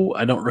so,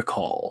 I don't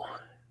recall.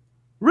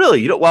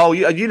 Really? You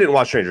didn't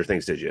watch Stranger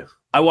Things, did you?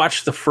 I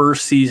watched the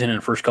first season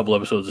and first couple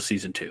episodes of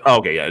season 2. Oh,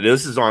 okay, yeah.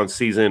 This is on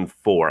season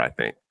 4, I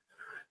think.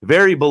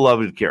 Very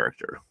beloved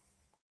character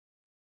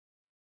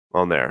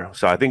on there.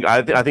 So I think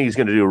he's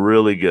going to do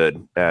really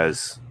good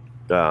as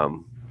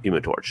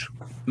Human Torch.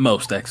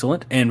 Most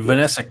excellent. And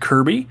Vanessa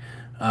Kirby,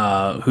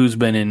 who's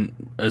been in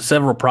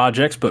several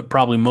projects, but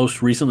probably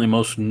most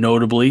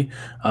notably,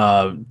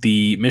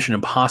 the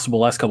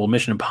last couple of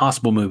Mission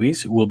Impossible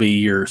movies, will be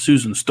your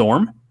Susan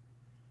Storm.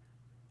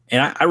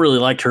 And I really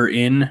liked her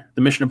in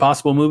the Mission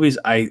Impossible movies.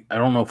 I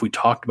don't know if we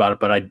talked about it,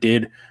 but I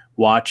did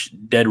watch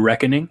Dead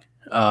Reckoning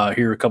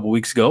here a couple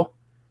weeks ago.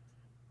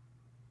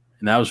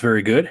 And that was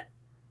very good.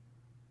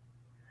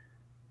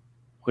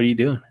 What are you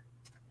doing?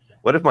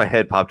 What if my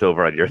head popped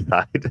over on your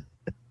side?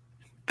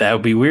 That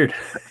would be weird.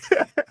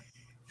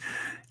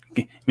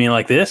 You mean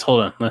like this?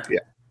 Hold on. Yeah.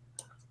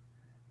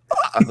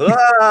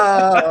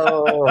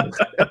 Oh.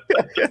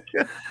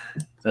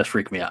 That's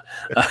freaked me out.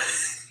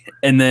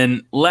 And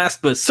then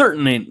last but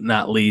certainly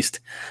not least,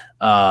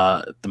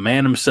 the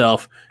man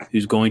himself,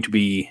 who's going to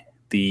be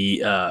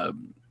the, I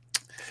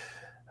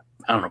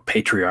don't know,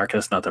 patriarch.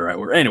 That's not the right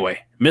word. Anyway,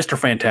 Mr.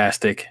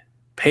 Fantastic,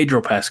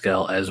 Pedro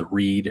Pascal as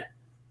Reed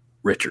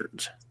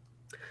Richards.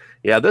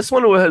 Yeah, this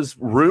one was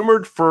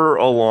rumored for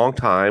a long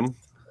time.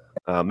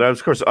 There was,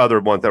 of course, other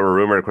ones that were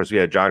rumored. Of course, we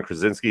had John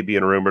Krasinski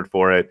being rumored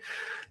for it.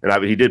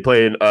 And he did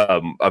play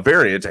a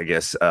variant, I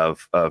guess,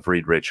 of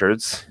Reed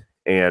Richards.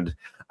 And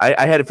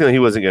I had a feeling he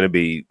wasn't going to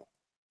be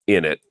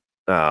in it.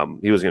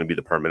 He was going to be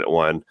the permanent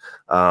one.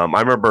 I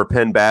remember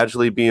Penn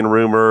Badgley being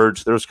rumored.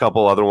 There's a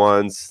couple other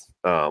ones.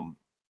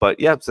 But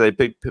yeah, so they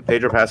picked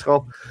Pedro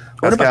Pascal.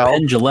 What about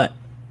Penn Jillette?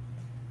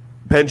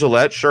 Penn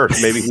Jillette, sure,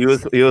 maybe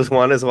he was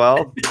one as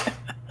well.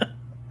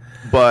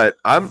 But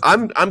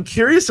I'm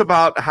curious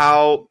about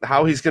how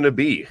he's going to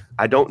be.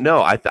 I don't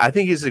know. I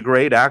think he's a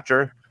great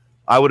actor.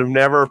 I would have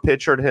never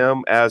pictured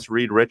him as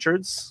Reed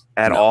Richards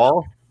at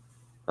all.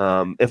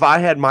 If I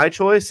had my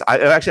choice,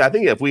 I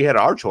think if we had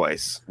our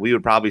choice, we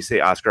would probably say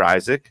Oscar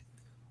Isaac.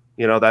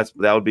 You know, that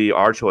would be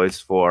our choice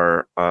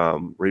for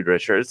Reed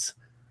Richards.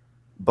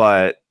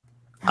 But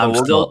I'm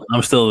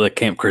still the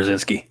Camp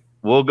Krasinski.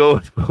 We'll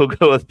go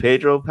with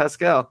Pedro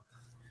Pascal.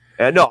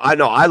 And no, I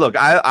know.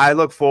 I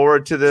look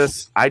forward to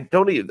this.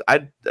 Actually,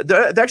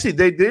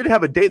 they did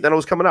have a date that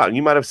was coming out, and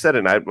you might have said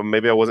it. And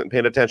maybe I wasn't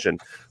paying attention,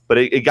 but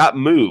it got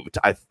moved.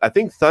 I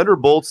think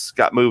Thunderbolts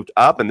got moved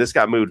up, and this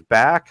got moved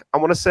back. I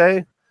want to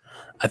say.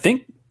 I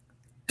think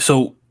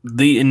so.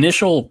 The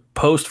initial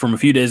post from a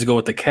few days ago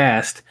with the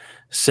cast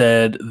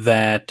said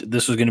that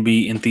this was going to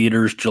be in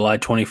theaters July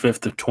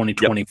 25th of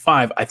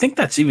 2025. Yep. I think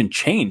that's even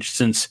changed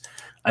since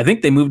I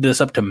think they moved this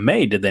up to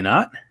May. Did they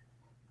not?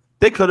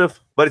 They could have,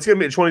 but it's going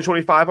to be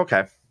 2025.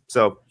 Okay.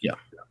 So, yeah.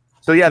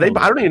 So, yeah, I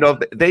don't even know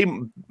if they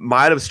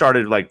might have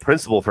started like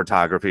principal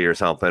photography or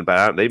something,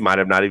 but they might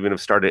have not even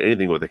have started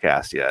anything with the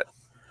cast yet.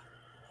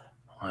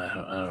 I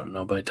don't know.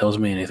 Nobody tells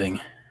me anything.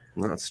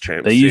 Well, that's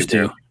true. They used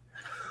to.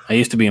 I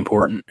used to be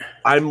important.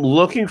 I'm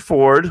looking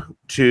forward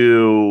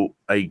to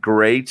a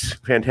great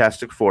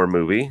Fantastic Four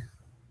movie.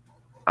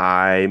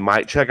 I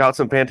might check out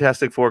some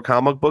Fantastic Four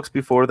comic books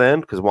before then,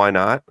 because why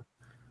not?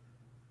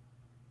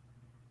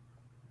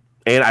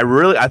 And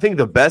I think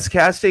the best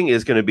casting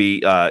is going to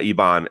be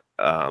Eban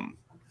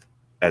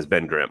as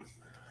Ben Grimm.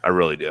 I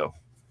really do.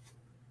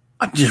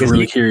 I'm just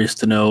really curious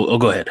to know. Oh,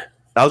 go ahead.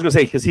 I was going to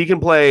say, because he can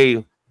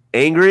play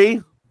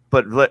angry,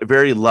 but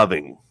very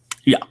loving.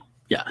 Yeah.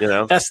 Yeah. You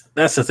know?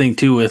 That's the thing,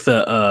 too, with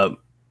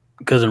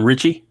Cousin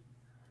Richie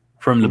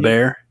from The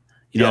Bear.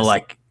 You know,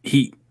 like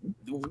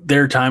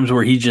there are times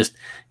where he just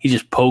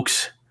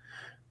pokes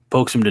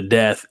him to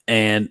death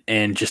and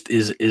just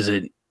is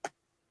an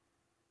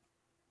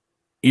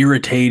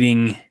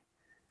irritating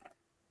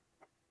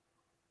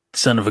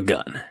son of a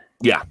gun.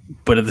 Yeah.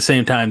 But at the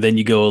same time, then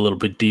you go a little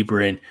bit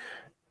deeper in,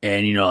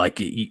 and you know, like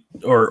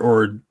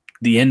or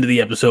the end of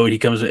the episode, he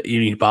comes,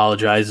 he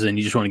apologizes, and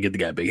you just want to give the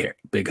guy big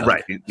hug.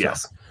 Right.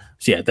 Yes.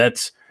 So yeah,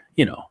 that's,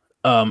 you know,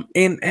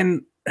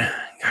 and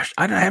gosh,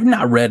 I have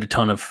not read a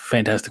ton of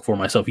Fantastic Four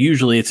myself.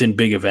 Usually it's in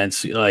big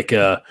events like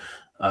gosh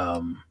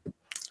darn,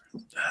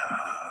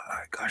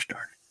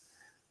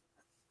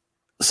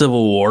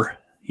 Civil War.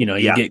 You know,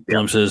 you get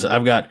glimpses.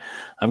 I've got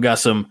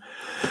some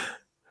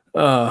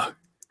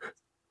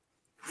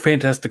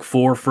Fantastic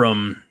Four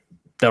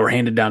that were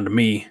handed down to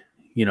me,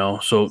 you know,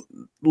 so a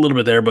little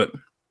bit there, but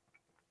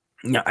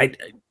yeah, I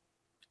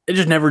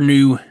just never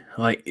knew,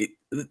 like,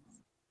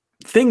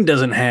 Thing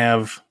doesn't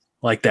have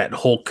like that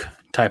Hulk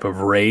type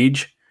of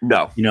rage.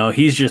 No. You know,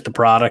 he's just a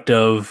product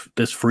of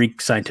this freak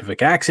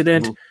scientific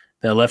accident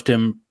that left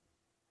him,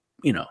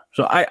 you know.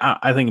 So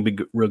I think it'd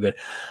be real good.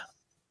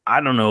 I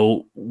don't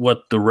know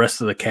what the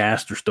rest of the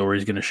cast or story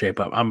is going to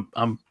shape up.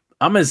 I'm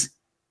as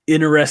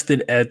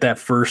interested at that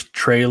first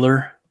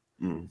trailer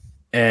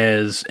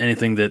as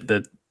anything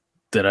that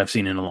I've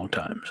seen in a long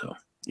time. So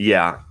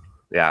yeah.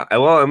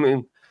 Well, I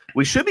mean,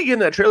 we should be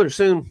getting that trailer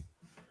soon.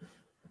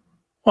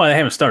 Well, they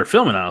haven't started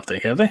filming, I don't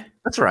think, have they?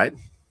 That's right.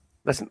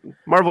 That's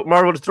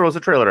Marvel just throws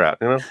a trailer out,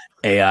 you know.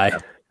 AI.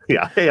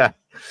 Yeah.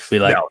 Be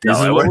like, this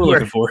is what we're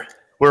looking for.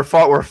 We're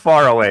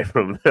far away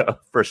from the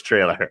first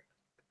trailer.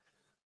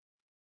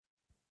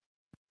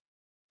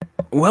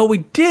 Well, we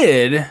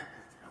did.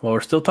 Well,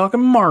 we're still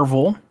talking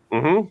Marvel.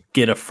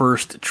 Get a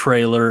first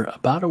trailer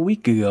about a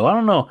week ago. I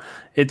don't know.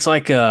 It's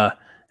like there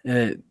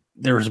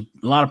was a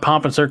lot of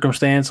pomp and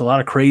circumstance, a lot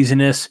of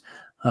craziness,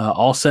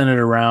 all centered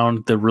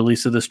around the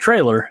release of this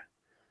trailer.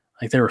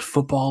 Like there was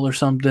football or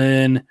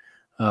something,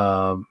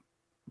 but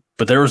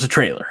there was a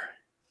trailer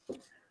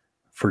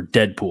for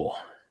Deadpool.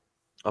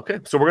 Okay,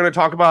 so we're going to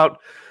talk about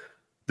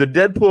the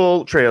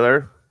Deadpool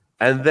trailer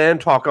and then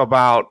talk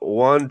about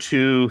 1,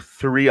 2,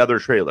 3 other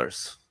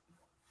trailers.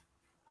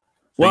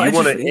 So well, you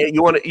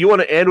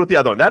want to end with the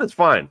other one. That is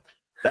fine.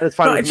 That is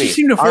fine with me. It just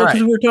seemed to flow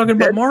because we were talking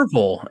about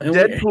Marvel, and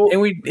Deadpool,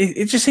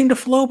 it just seemed to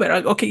flow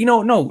better. Okay,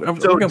 no,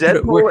 so we're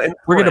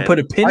going to put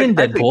a pin in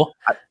Deadpool.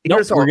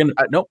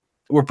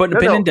 We're putting a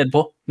pin in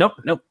Deadpool.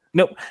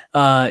 Nope.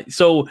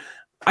 So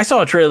I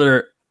saw a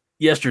trailer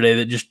yesterday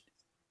that just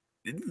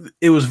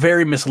it was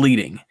very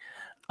misleading.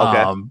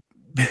 Okay.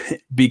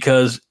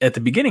 Because at the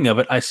beginning of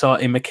it, I saw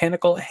a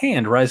mechanical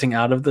hand rising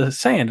out of the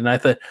sand, and I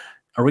thought,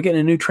 are we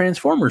getting a new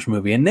Transformers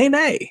movie? And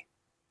nay,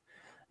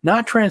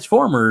 not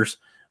Transformers,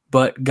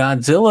 but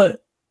Godzilla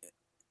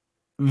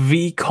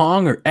v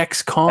Kong or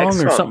X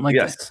Kong or something like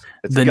that.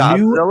 It's the Godzilla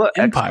new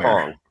Empire.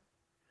 X-Kong.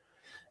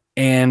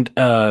 And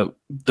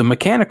the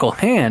mechanical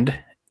hand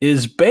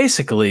is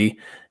basically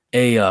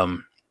a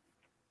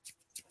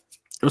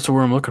what's the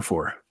word I'm looking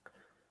for?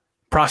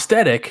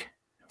 Prosthetic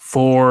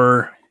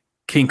for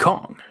King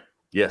Kong.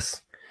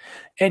 Yes.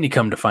 And you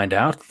come to find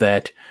out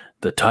that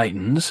the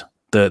Titans,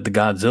 the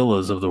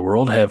Godzillas of the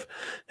world have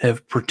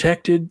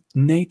protected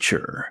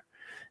nature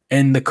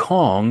and the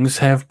Kongs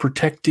have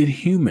protected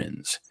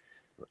humans.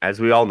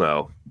 As we all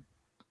know.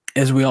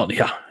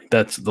 Yeah,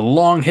 that's the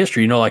long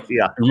history.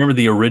 Remember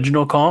the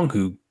original Kong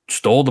who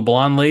stole the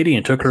blonde lady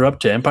and took her up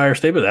to Empire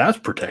State? But that's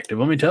protective,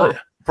 let me tell you.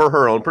 For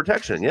her own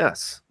protection,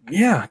 yes.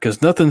 Yeah,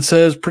 because nothing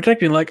says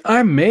protecting like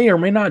I may or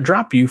may not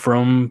drop you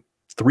from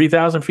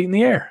 3,000 feet in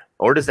the air.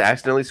 Or just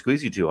accidentally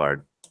squeeze you too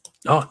hard.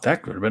 Oh,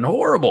 that could have been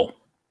horrible.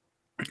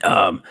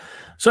 So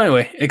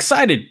anyway,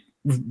 excited,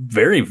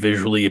 very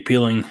visually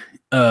appealing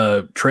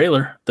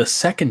trailer, the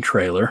second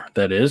trailer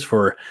that is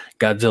for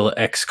Godzilla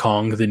X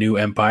Kong, the New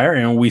Empire,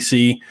 and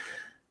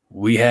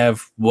we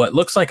have what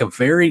looks like a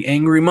very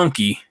angry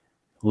monkey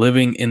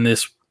living in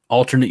this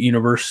alternate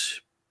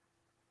universe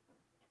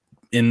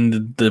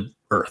in the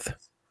Earth.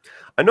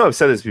 I know I've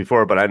said this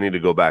before, but I need to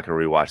go back and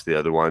rewatch the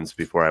other ones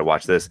before I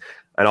watch this.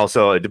 And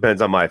also, it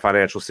depends on my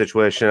financial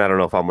situation. I don't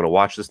know if I'm going to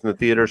watch this in the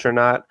theaters or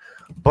not.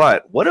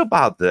 But what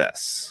about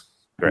this,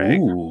 Greg?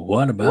 Ooh,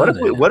 what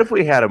if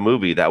we had a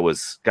movie that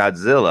was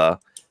Godzilla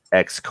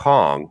X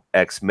Kong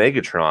X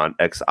Megatron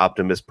X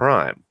Optimus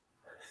Prime?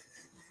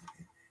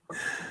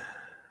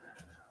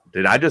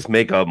 Did I just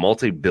make a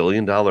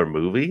multi-billion-dollar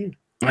movie?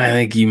 I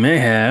think you may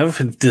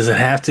have. Does it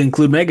have to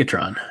include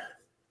Megatron?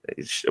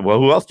 Well,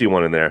 who else do you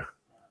want in there?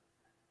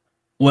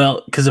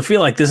 Well, because I feel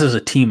like this is a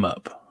team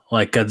up.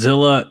 Like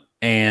Godzilla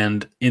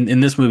and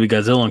in this movie,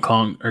 Godzilla and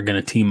Kong are going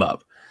to team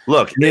up.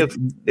 Look, if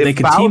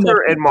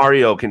Bowser and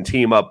Mario can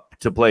team up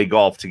to play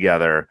golf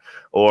together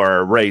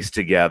or race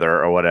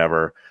together or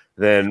whatever,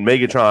 then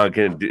Megatron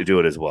can do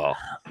it as well.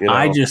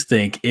 I just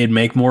think it'd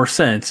make more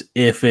sense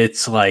if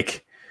it's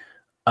like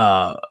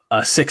a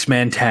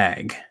 6-man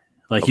tag.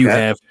 Like you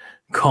have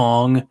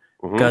Kong,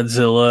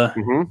 Godzilla,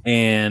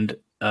 and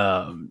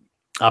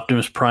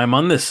Optimus Prime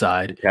on this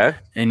side,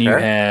 and you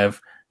have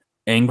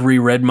Angry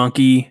Red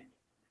Monkey,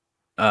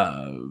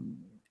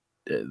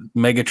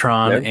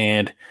 Megatron,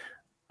 and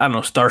I don't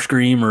know,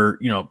 Starscream, or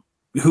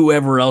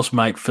whoever else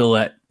might fill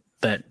that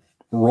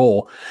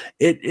role.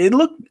 It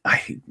looked,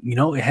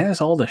 it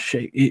has all the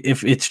shape.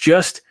 If it's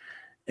just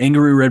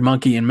Angry Red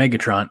Monkey and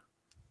Megatron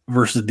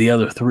versus the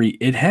other three,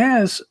 it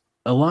has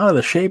a lot of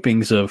the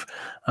shapings of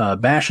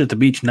Bash at the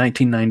Beach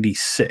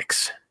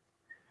 1996.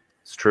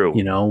 It's true.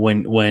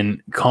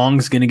 When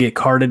Kong's going to get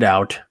carted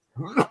out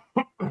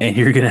and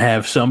you're going to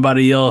have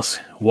somebody else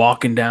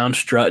walking down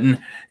strutting,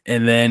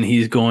 and then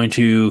he's going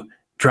to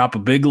drop a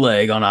big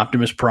leg on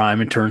Optimus Prime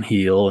and turn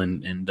heel,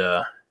 and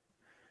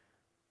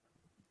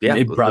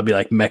it'd probably be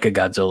like Mecha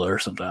Godzilla or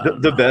something.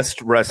 The best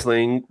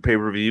wrestling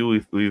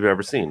pay-per-view we've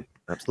ever seen.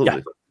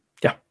 Absolutely.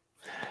 Yeah.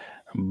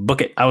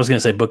 Book it. I was going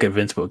to say book it,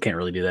 Vince, but we can't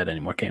really do that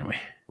anymore, can we?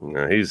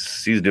 No,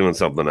 he's doing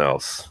something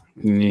else.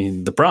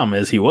 The problem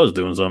is he was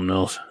doing something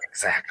else.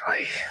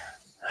 Exactly.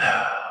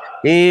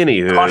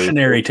 Anywho,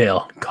 cautionary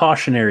tale,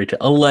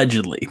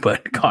 allegedly,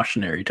 but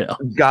cautionary tale.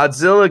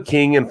 Godzilla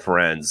King and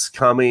Friends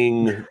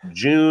coming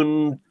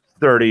June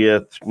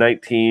 30th,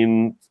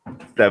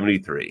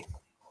 1973.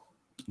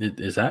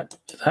 Is that?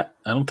 I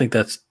don't think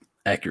that's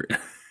accurate.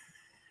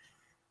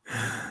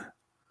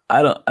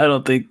 I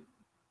don't think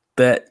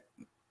that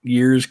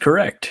year is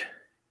correct.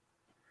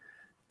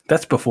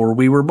 That's before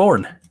we were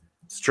born.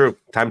 It's true.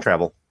 Time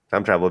travel,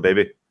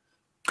 baby.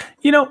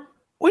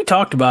 We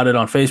talked about it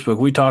on Facebook.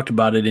 We talked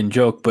about it in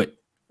joke, but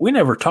we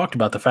never talked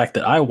about the fact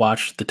that I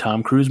watched the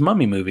Tom Cruise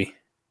Mummy movie.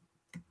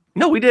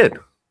 No, we did.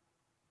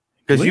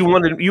 Because you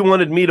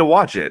wanted me to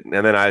watch it,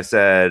 and then I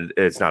said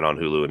it's not on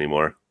Hulu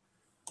anymore.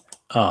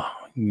 Oh,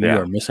 you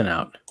are missing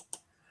out.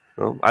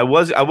 Well, I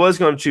was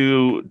going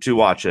to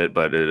watch it,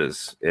 but it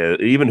is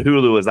even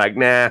Hulu is like,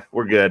 nah,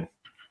 we're good.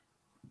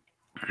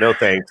 No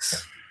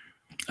thanks.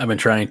 I've been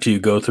trying to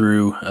go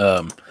through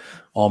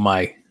all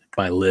my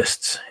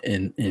lists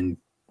and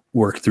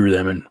work through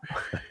them and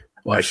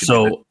watch.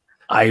 So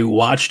I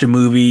watched a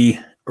movie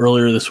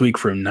earlier this week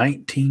from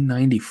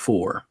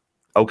 1994.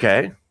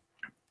 Okay.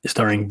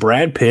 Starring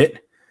Brad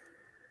Pitt,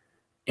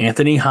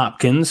 Anthony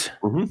Hopkins,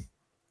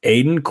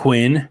 Aidan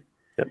Quinn,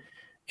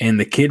 and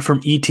the kid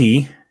from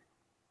E.T.,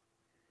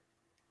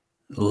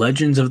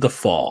 Legends of the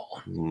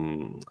Fall.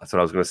 That's what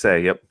I was going to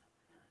say. Yep.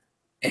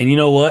 And you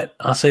know what?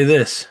 I'll say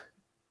this.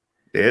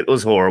 It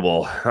was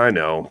horrible. I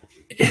know.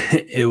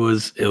 It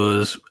was.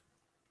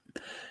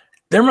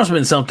 There must have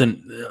been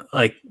something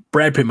like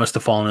Brad Pitt must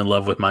have fallen in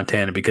love with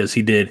Montana, because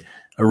he did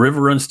A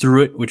River Runs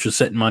Through It, which was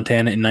set in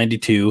Montana in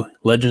 92,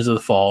 Legends of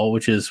the Fall,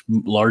 which is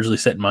largely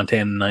set in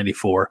Montana in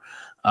 94.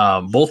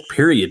 Both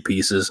period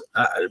pieces.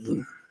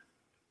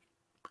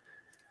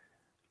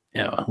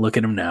 Look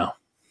at him now.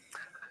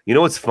 You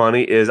know what's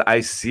funny is I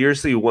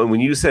seriously,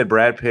 when you said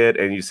Brad Pitt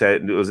and you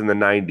said it was in the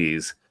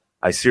 90s,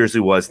 I seriously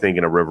was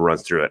thinking A River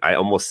Runs Through It. I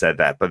almost said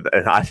that, but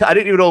I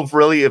didn't even know if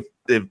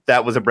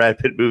that was a Brad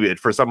Pitt movie.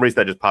 For some reason,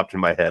 that just popped in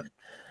my head.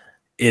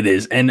 It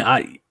is. And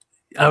I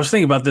was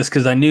thinking about this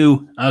because I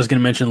knew I was going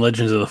to mention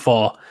Legends of the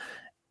Fall.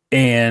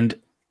 And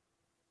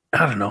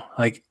I don't know,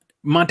 like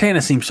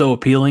Montana seems so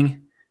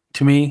appealing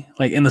to me,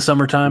 like in the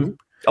summertime.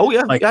 Oh,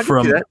 yeah. Like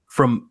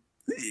from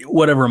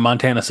whatever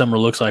Montana summer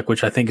looks like,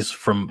 which I think is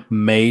from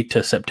May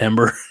to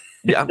September.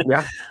 Yeah,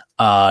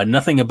 yeah.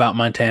 Nothing about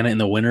Montana in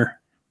the winter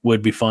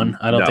would be fun.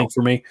 I don't think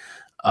for me.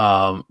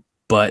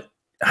 But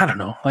I don't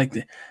know.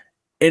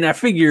 And I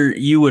figure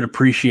you would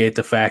appreciate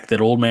the fact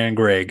that old man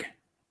Greg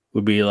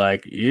would be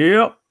like,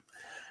 yep,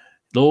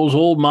 those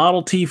old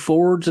Model T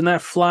Fords and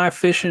that fly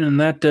fishing and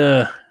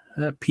that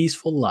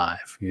peaceful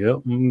life.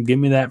 Yep. Give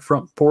me that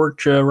front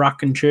porch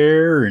rocking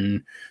chair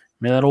and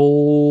that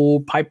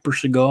old Piper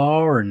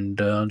cigar and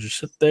just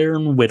sit there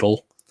and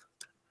whittle.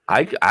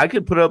 I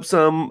could put up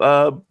some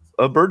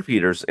bird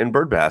feeders and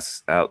bird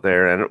baths out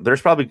there, and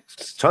there's probably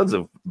tons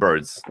of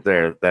birds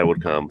there that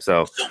would come.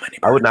 So many birds.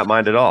 I would not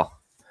mind at all.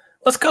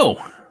 Let's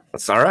go.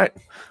 That's all right.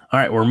 All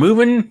right, we're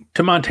moving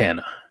to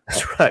Montana.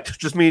 That's right.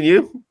 Just me and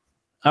you?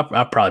 I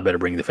probably better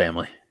bring the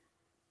family.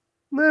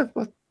 Nah,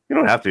 you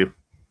don't have to.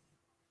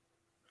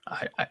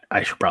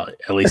 I should probably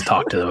at least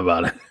talk to them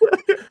about it.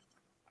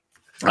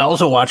 I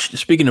also watched,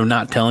 speaking of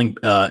not telling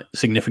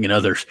significant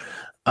others,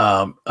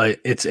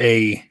 it's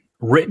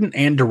written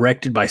and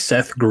directed by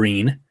Seth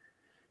Green,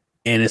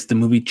 and it's the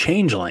movie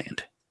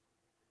Changeland.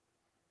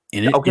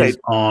 And it is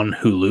on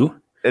Hulu.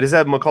 Does it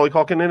have Macaulay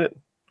Culkin in it?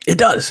 It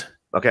does.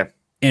 Okay.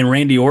 And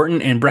Randy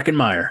Orton and Breckin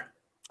Meyer.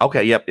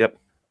 Okay, yep.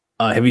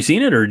 Have you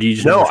seen it, or do you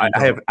just No,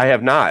 I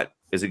have not.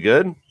 Is it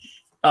good?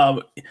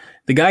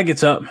 The guy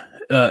gets up,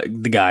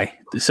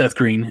 Seth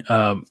Green,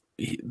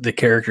 the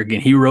character again,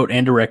 he wrote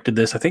and directed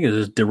this. I think it was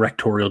his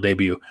directorial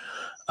debut.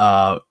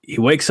 He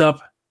wakes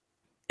up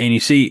and you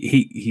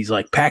see he's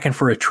like packing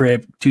for a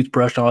trip,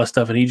 toothbrush, all that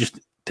stuff, and he just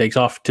takes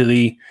off to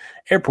the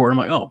airport. I'm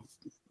like, oh,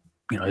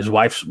 his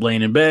wife's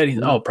laying in bed. He's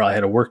probably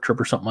had a work trip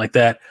or something like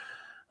that.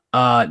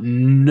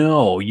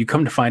 No, you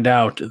come to find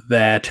out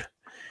that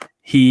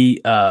he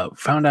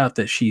found out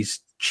that she's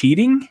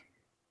cheating,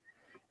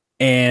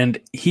 and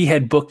he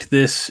had booked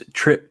this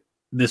trip.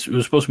 This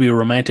was supposed to be a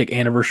romantic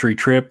anniversary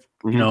trip,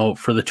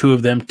 for the two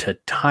of them to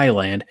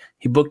Thailand.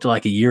 He booked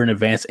like a year in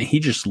advance, and he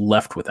just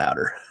left without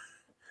her.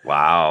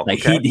 Wow.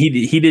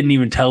 He didn't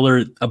even tell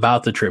her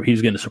about the trip. He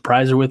was going to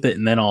surprise her with it,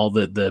 and then all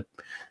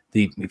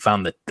he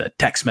found the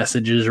text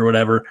messages or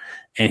whatever,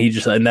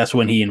 and that's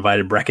when he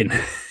invited Brecken,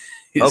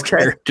 his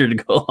character, to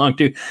go along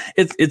too.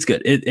 It's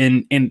good.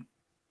 And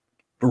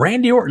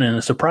Randy Orton in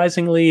a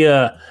surprisingly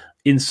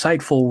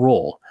insightful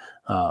role.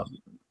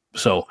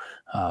 So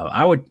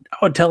I would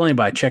tell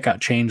anybody, check out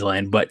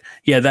Changeland. But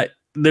yeah, the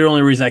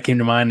only reason that came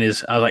to mind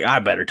is I was like, I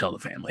better tell the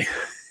family.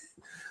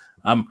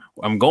 I'm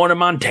going to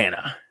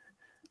Montana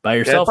by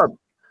yourself. Yeah,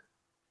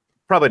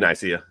 probably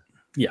nice of you.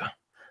 Yeah,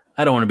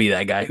 I don't want to be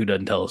that guy who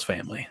doesn't tell his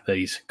family that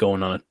he's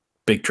going on a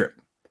big trip.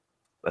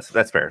 That's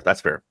fair.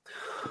 That's fair.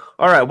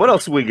 All right, what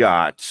else we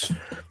got?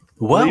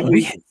 Well,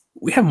 we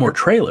have more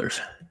trailers.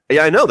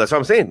 Yeah, I know. That's what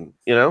I'm saying.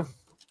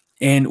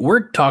 And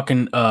we're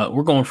talking.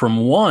 We're going from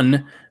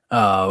one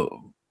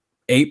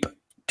ape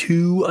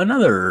to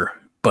another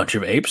bunch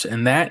of apes,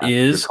 and that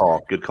is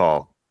good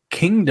call.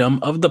 Kingdom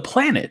of the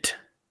Planet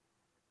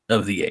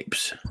of the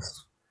Apes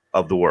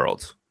of the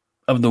world.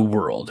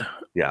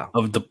 Yeah,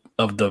 of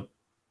the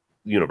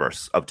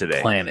universe of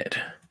today. Planet.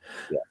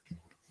 Yeah.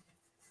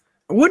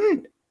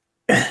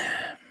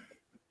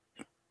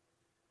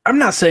 I'm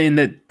not saying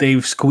that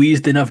they've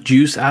squeezed enough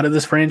juice out of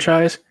this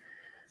franchise.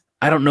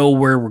 I don't know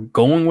where we're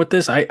going with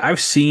this. I'm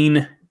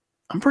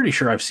pretty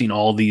sure I've seen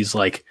all these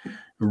like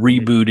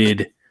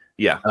rebooted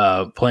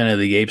Planet of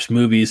the Apes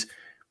movies.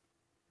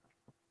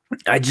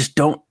 I just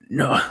don't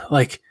know.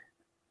 Like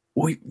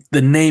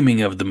the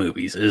naming of the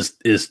movies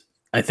is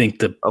I think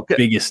the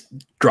biggest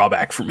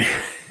drawback for me.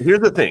 Here's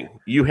the thing.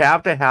 You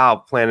have to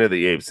have Planet of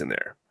the Apes in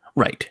there.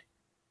 Right.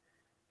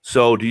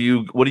 So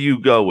what do you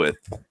go with?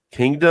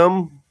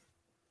 Kingdom?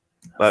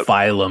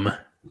 Phylum.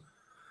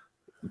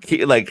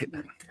 Like,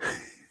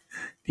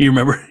 you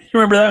remember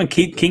that one?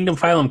 Kingdom,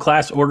 phylum,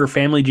 class, order,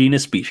 family,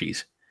 genus,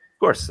 species. Of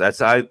course.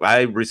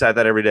 I recite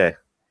that every day.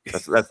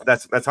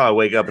 That's how I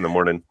wake up in the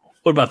morning.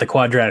 What about the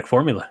quadratic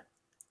formula?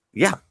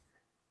 Yeah.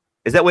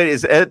 Is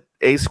it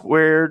a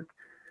squared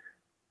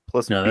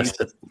plus no, b?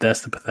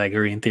 That's the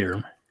Pythagorean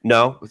theorem.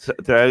 No,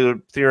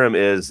 the theorem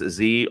is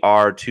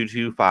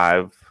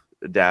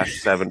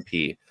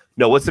ZR225-7P.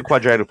 No, what's the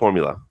quadratic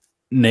formula?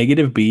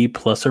 Negative b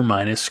plus or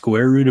minus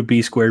square root of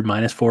b squared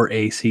minus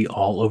 4ac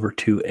all over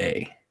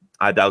 2a.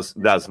 That was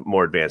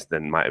more advanced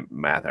than my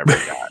math ever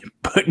got.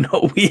 But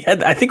no,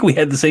 I think we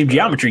had the same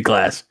geometry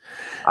class.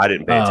 I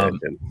didn't pay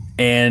attention.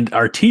 And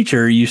our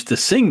teacher used to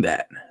sing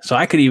that. So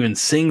I could even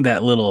sing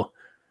that little.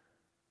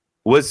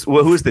 Who's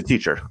the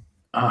teacher?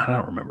 I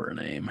don't remember her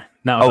name.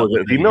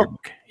 The female?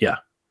 Yeah.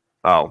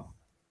 Oh.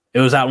 It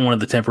was out in one of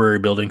the temporary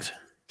buildings.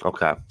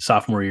 Okay.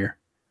 Sophomore year.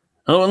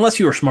 Oh, unless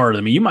you were smarter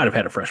than me, you might have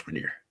had a freshman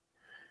year.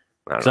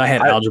 Because I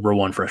had Algebra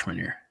 1 freshman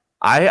year.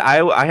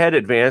 I had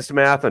advanced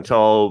math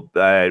until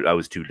I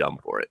was too dumb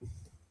for it,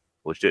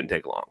 which didn't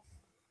take long.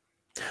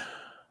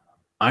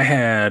 I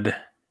had,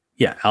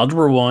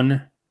 Algebra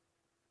 1.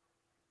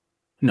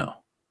 No.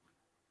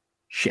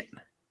 Shit.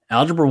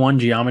 Algebra 1,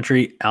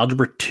 geometry,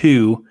 Algebra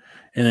 2,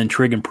 and then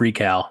trig and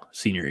pre-cal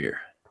senior year.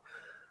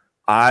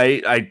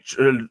 I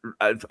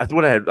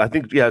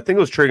think it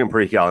was Trig and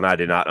Prequel, and I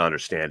did not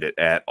understand it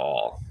at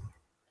all.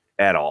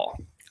 At all.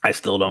 I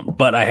still don't.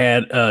 But I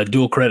had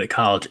dual credit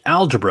college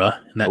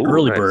algebra in that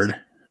early bird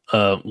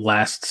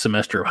last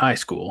semester of high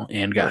school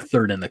and got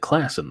third in the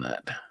class in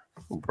that.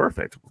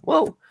 Perfect.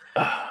 Well,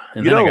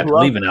 and then I got to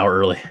leave an hour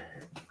early.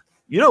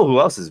 You know who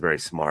else is very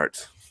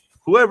smart?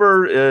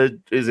 Whoever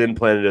is in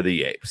Planet of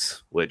the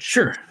Apes, which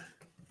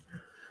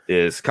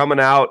is coming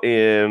out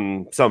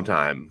in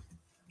sometime.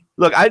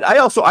 Look,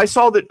 I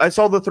saw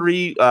the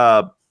three.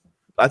 I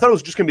thought it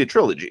was just going to be a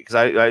trilogy because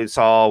I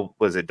saw,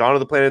 was it Dawn of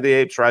the Planet of the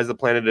Apes, Rise of the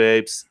Planet of the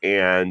Apes,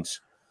 and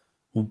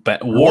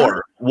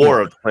War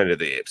of the Planet of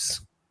the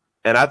Apes.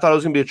 And I thought it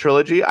was going to be a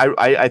trilogy.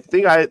 I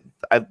think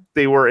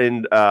they were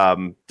in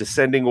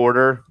descending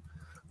order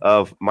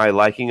of my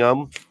liking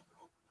them.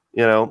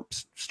 You know,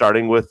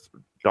 starting with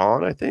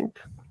Dawn, I think,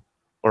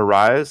 or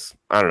Rise.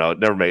 I don't know. It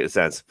never made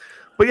sense.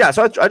 But yeah,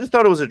 so I just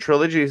thought it was a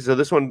trilogy. So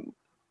this one,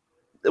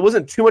 it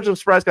wasn't too much of a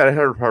surprise. I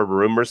heard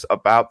rumors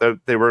about that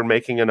they were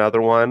making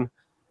another one.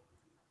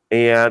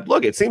 And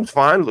look, it seems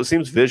fine. It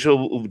seems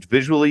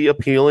visually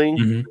appealing.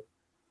 Mm-hmm.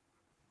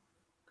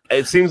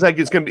 It seems like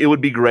it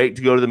would be great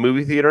to go to the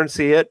movie theater and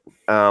see it.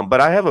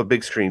 But I have a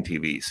big screen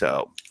TV,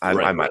 so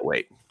I might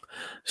wait.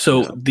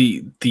 So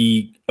the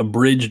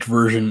abridged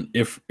version,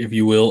 if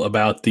you will,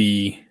 about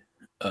the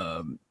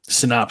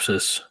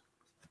synopsis: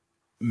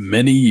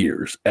 many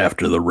years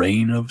after the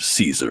reign of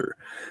Caesar,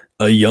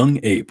 a young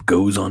ape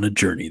goes on a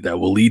journey that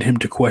will lead him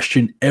to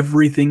question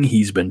everything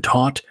he's been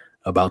taught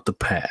about the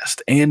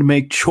past and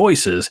make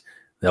choices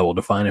that will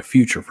define a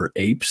future for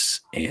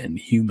apes and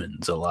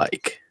humans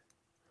alike.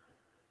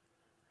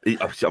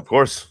 Of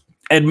course.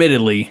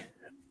 Admittedly,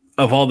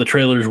 of all the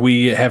trailers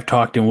we have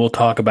talked and will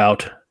talk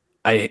about,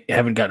 I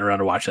haven't gotten around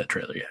to watch that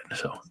trailer yet.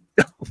 So,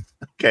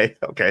 okay,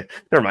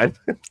 never mind.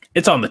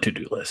 It's on the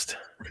to-do list.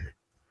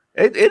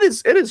 It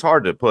is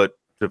hard to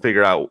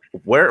figure out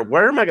where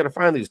am I going to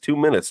find these 2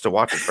 minutes to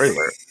watch a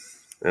trailer.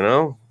 You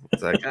know,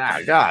 it's like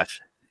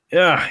gosh,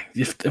 yeah.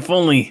 If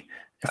only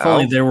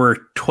there were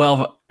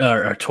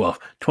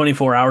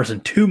 24 hours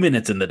and 2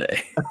 minutes in the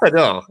day. I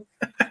know.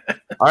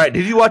 All right,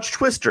 did you watch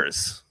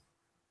Twisters?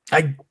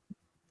 I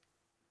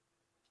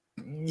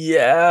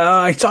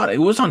saw it. It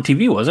was on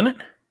TV, wasn't it?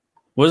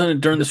 Wasn't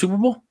it during the Super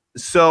Bowl?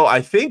 So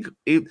I think.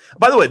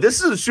 By the way, this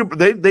is a super.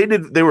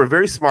 They were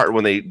very smart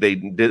when they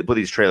did put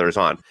these trailers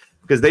on,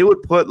 because they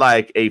would put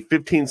like a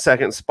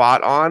 15-second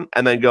spot on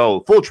and then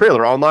go full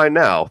trailer online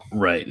now.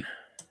 Right.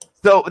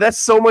 So that's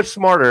so much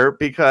smarter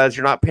because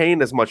you're not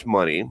paying as much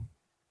money,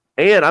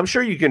 and I'm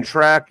sure you can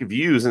track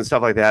views and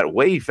stuff like that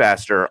way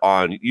faster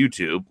on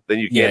YouTube than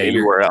you can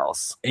anywhere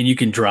else. And you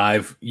can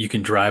drive.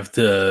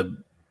 The.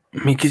 I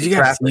mean, because you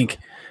got to think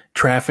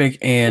traffic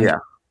and. Yeah.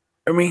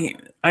 I mean,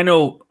 I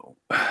know.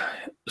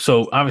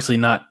 So obviously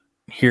not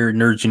here,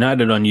 Nerds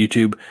United on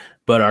YouTube,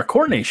 but our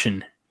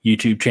Coronation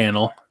YouTube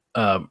channel,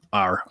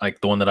 are like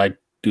the one that I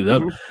do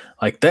that,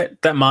 like that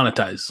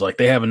monetizes. Like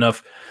they have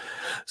enough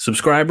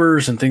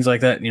subscribers and things like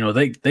that. You know,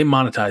 they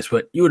monetize.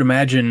 But you would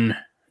imagine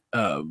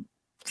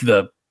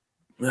the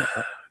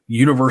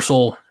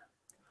Universal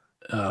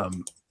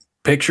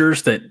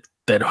pictures that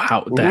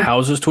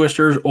houses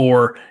Twisters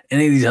or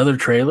any of these other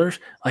trailers,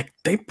 like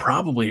they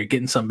probably are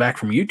getting something back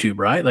from YouTube,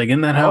 right? Like,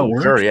 isn't that how it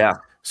works? Sure, yeah.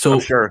 So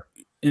sure.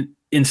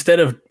 Instead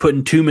of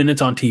putting 2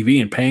 minutes on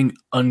TV and paying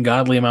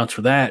ungodly amounts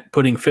for that,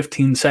 putting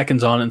 15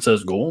 seconds on it and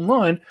says go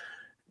online,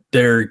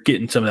 they're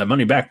getting some of that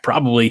money back.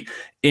 Probably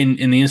in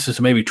the instance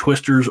of maybe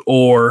Twisters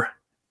or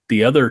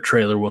the other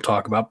trailer we'll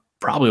talk about,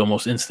 probably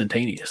almost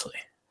instantaneously.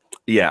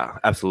 Yeah,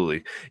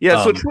 absolutely.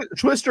 Yeah. So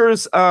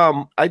Twisters,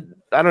 I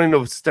don't even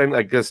know if it's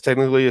I guess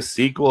technically a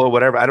sequel or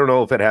whatever. I don't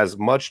know if it has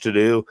much to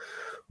do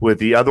with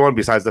the other one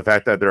besides the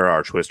fact that there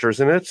are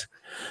Twisters in it.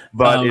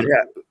 But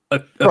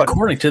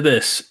according to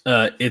this,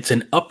 it's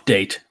an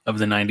update of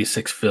the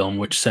 96 film,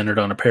 which centered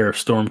on a pair of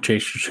storm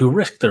chasers who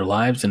risked their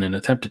lives in an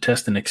attempt to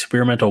test an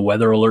experimental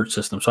weather alert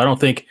system. So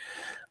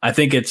I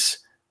think it's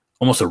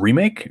almost a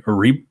remake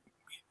or I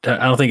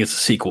don't think it's a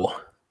sequel.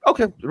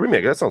 Okay,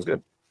 remake. That sounds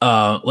good.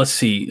 Let's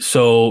see.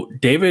 So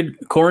David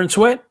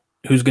Corenswet,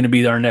 who's going to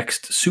be our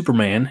next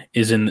Superman,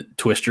 is in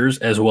Twisters,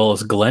 as well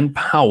as Glenn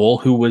Powell,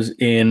 who was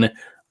in,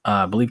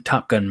 I believe,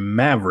 Top Gun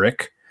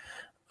Maverick.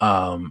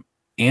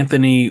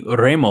 Anthony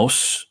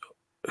Ramos,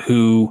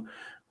 who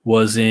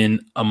was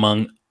in,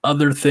 among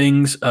other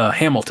things,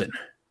 Hamilton,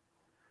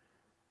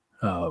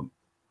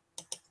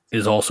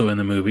 is also in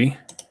the movie,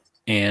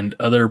 and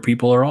other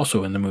people are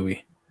also in the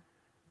movie.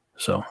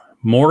 So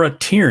Maura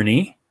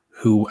Tierney,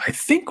 who I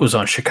think was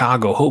on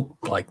Chicago Hope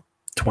like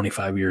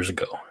 25 years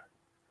ago.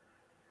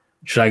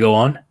 Should I go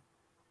on?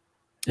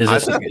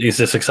 Is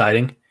this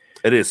exciting?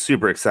 It is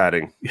super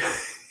exciting.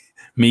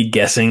 Me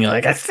guessing,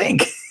 like, I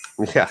think.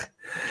 Yeah.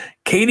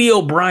 Katie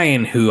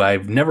O'Brien, who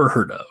I've never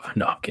heard of.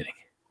 No, I'm kidding.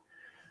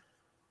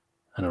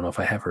 I don't know if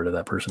I have heard of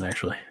that person,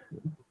 actually.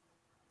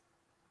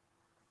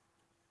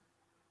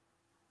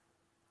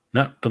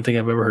 No, don't think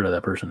I've ever heard of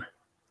that person.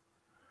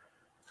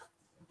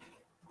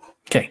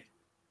 Okay.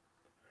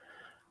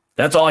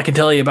 That's all I can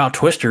tell you about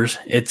Twisters.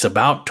 It's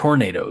about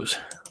tornadoes.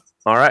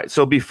 All right.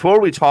 So before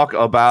we talk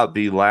about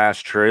the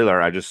last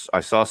trailer,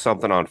 I saw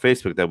something on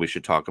Facebook that we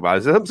should talk about.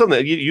 Is something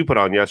that you put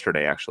on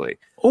yesterday, actually?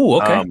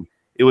 Oh, okay.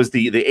 It was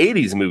the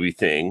 80s movie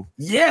thing.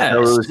 Yeah.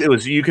 It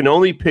was you can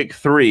only pick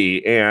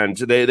 3, and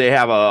they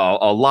have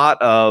a lot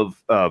of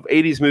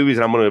 80s movies,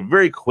 and I'm going to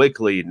very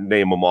quickly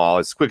name them all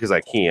as quick as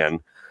I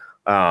can.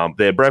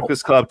 The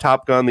Breakfast Club,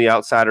 Top Gun, The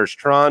Outsiders,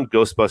 Tron,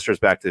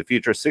 Ghostbusters, Back to the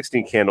Future,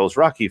 16 Candles,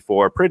 Rocky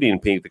IV, Pretty in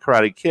Pink, The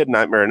Karate Kid,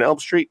 Nightmare on Elm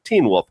Street,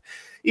 Teen Wolf,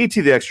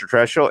 E.T. the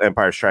Extraterrestrial,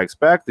 Empire Strikes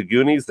Back, The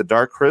Goonies, The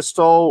Dark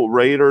Crystal,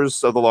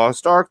 Raiders of the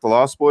Lost Ark, The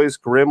Lost Boys,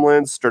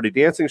 Gremlins, Dirty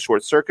Dancing,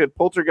 Short Circuit,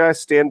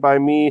 Poltergeist, Stand By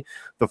Me,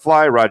 The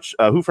Fly,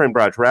 Who Framed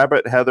Roger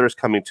Rabbit, Heathers,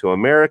 Coming to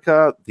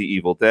America, The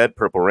Evil Dead,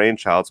 Purple Rain,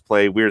 Child's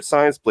Play, Weird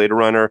Science, Blade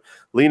Runner,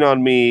 Lean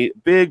on Me,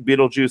 Big,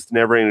 Beetlejuice, The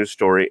Never Ending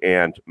Story,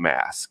 and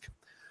Mask.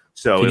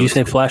 So did you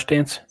say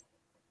Flashdance?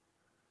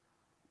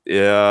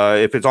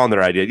 If it's on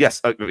there, I did. Yes.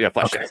 Yeah,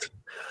 Flashdance.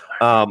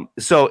 Okay.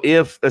 So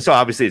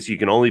obviously you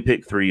can only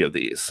pick 3 of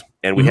these,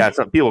 and we had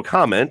some people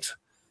comment.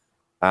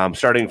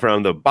 Starting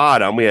from the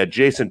bottom, we had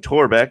Jason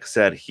Torbeck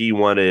said he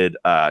wanted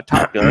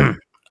Top Gun.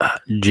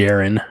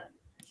 Jaron. Oh,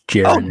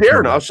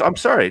 Jaron. I'm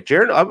sorry,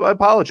 Jaron. I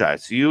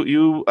apologize.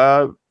 You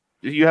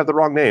have the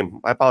wrong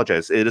name. I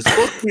apologize. It is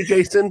supposed to be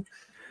Jason.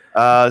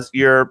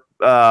 Your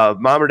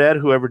mom or dad,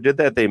 whoever did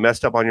that, they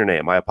messed up on your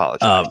name. I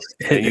apologize.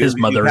 His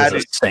mother is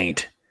a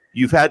saint.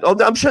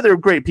 I'm sure they're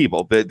great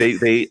people, but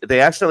they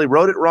accidentally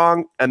wrote it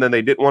wrong, and then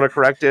they didn't want to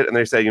correct it, and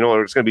they said, you know what,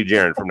 it's going to be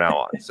Jaron from now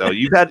on. So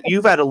you've had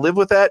to live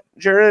with that,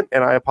 Jaron,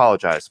 and I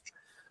apologize.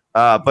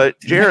 But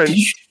Jaron,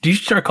 do you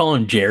start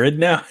calling him Jared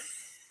now?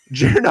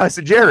 Jaron, I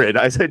said Jared.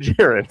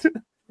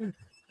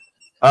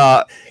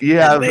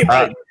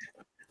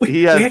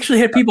 We actually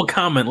had people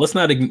comment. Let's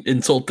not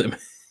insult him.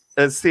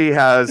 Let's see. He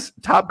has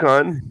Top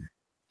Gun,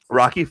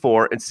 Rocky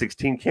IV, and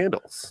 16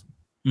 Candles.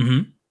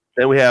 Mm-hmm.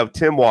 Then we have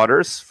Tim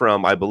Waters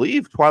from, I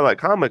believe, Twilight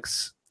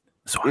Comics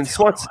in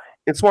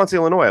Swansea,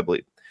 Illinois, I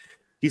believe.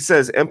 He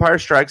says Empire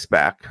Strikes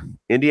Back,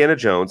 Indiana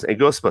Jones, and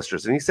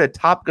Ghostbusters. And he said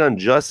Top Gun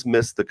just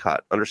missed the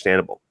cut.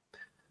 Understandable.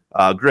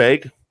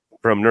 Greg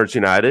from Nerds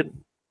United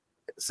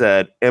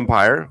said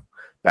Empire,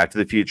 Back to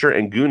the Future,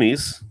 and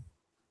Goonies.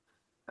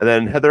 And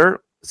then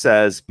Heather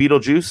says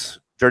Beetlejuice,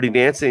 Dirty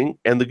Dancing,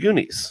 and the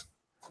Goonies.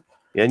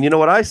 And you know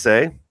what I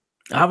say?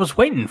 I was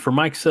waiting for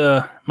Mike's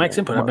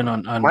input. I've been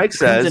on Mike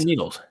says and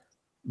needles.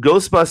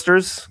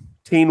 Ghostbusters,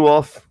 Teen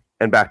Wolf,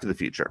 and Back to the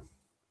Future.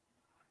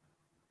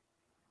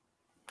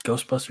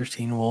 Ghostbusters,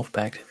 Teen Wolf,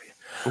 Back to the Future.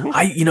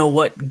 You know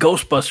what?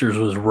 Ghostbusters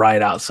was right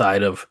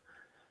outside of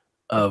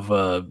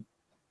look,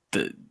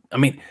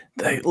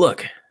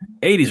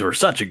 80s were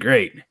such a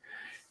great.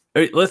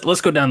 Let's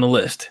go down the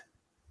list.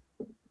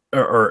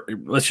 Or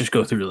let's just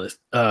go through the list.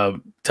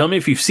 Tell me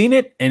if you've seen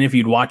it and if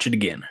you'd watch it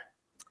again.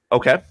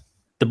 Okay.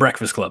 The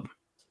Breakfast Club.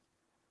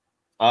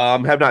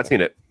 Have not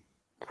seen it.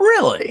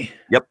 Really?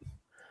 Yep.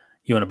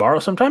 You want to borrow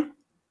sometime?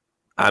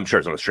 I'm sure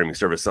it's on a streaming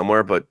service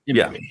somewhere, but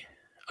yeah. Maybe.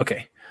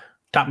 Okay.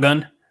 Top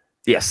Gun.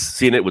 Yes.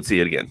 Seen it. Would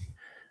see it again.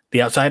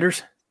 The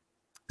Outsiders.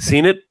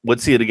 Seen it.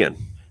 Would see it again.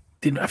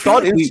 Saw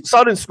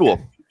it in school.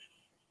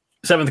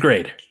 7th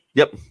grade.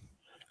 Yep.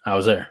 I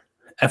was there.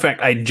 In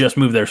fact, I just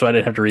moved there, so I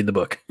didn't have to read the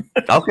book.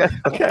 Okay.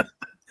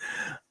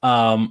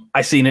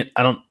 I seen it.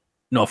 I don't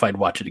know if I'd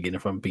watch it again,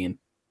 if I'm being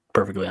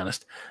perfectly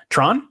honest.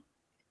 Tron?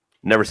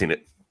 Never seen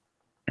it.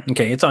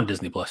 Okay, it's on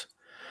Disney Plus.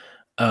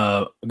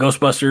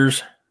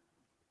 Ghostbusters.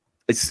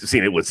 It's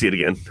seen it. Would see it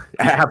again.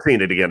 I have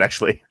seen it again,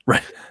 actually.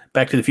 Right.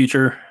 Back to the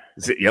Future.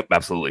 Yep,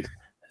 absolutely.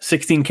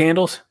 16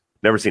 Candles.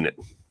 Never seen it.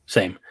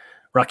 Same.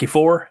 Rocky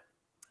IV.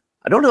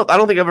 I don't know. I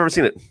don't think I've ever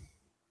seen it.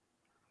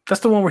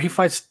 That's the one where he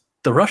fights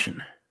the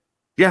Russian.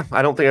 Yeah,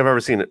 I don't think I've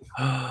ever seen it.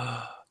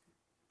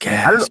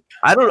 Gasp.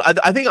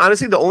 I think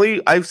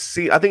honestly I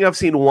think I've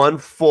seen one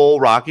full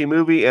Rocky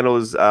movie, and it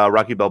was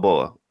Rocky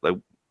Balboa. Like,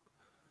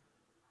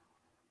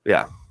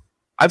 yeah,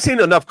 I've seen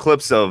enough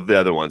clips of the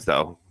other ones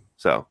though.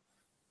 So,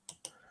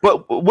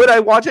 but would I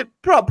watch it?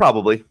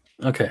 Probably.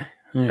 Okay.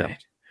 All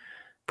right.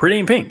 Pretty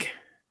in Pink.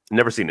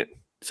 Never seen it.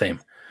 Same.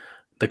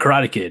 The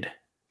Karate Kid.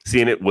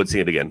 Seen it. Would see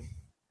it again.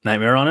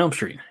 Nightmare on Elm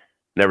Street.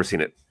 Never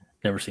seen it.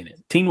 Never seen it.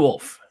 Teen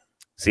Wolf.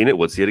 Seen it.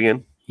 Would see it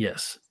again.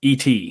 Yes.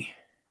 E.T.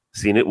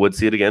 Seen it. Would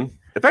see it again.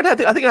 In fact,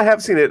 I think I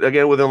have seen it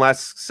again within the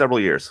last several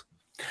years.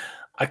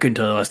 I couldn't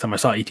tell you the last time I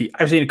saw E.T.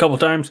 I've seen it a couple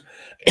times.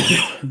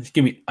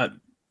 Give me.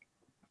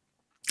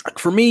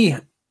 For me,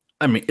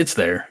 I mean, it's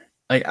there.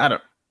 Like,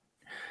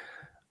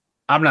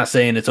 I'm not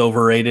saying it's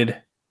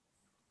overrated.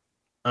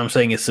 I'm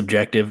saying it's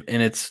subjective,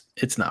 and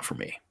it's not for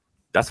me.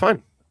 That's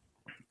fine.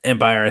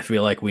 Empire, I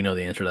feel like we know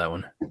the answer to that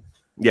one.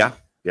 Yeah.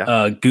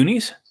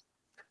 Goonies?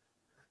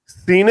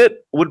 Seen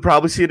it. Would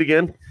probably see it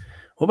again.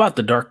 What about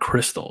The Dark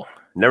Crystal?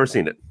 Never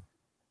seen it.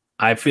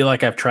 I feel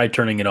like I've tried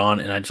turning it on,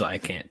 and I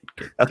can't.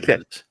 Okay.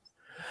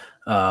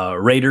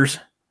 Raiders?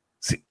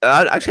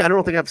 Actually, I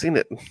don't think I've seen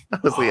it.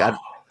 Honestly, I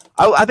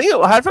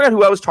forgot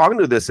who I was talking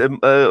to this.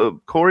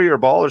 Corey or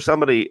Ball or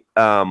somebody.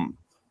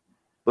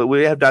 But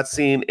we have not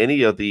seen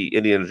any of the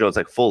Indiana Jones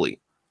like fully.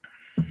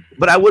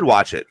 but I would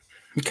watch it.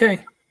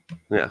 Okay.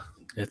 Yeah.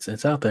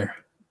 It's out there.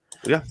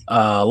 Yeah.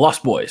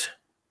 Lost Boys.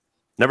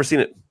 Never seen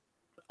it.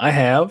 I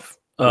have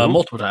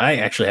multiple times. I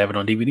actually have it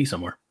on DVD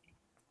somewhere.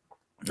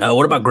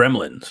 What about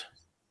Gremlins?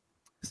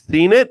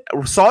 Seen it.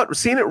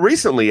 Seen it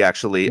recently,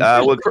 actually.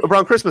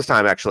 Around Christmas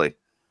time, actually.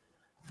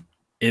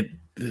 It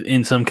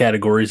in some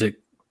categories it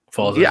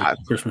falls under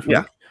Christmas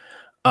movie.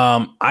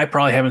 Yeah. I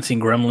probably haven't seen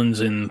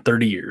Gremlins in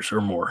 30 years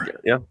or more.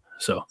 Yeah.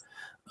 So,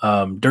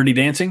 Dirty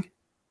Dancing.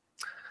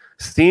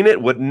 Seen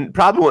it.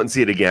 Probably wouldn't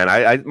see it again.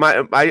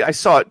 I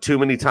saw it too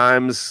many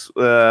times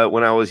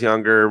when I was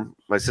younger.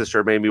 My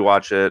sister made me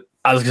watch it.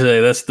 I was gonna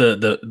say that's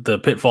the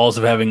pitfalls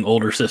of having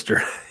older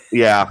sister.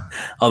 Yeah.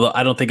 Although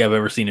I don't think I've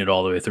ever seen it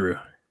all the way through.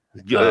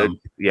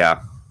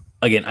 Yeah.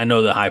 Again, I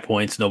know the high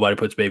points. Nobody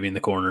puts baby in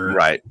the corner.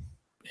 Right.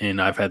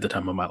 And I've had the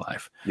time of my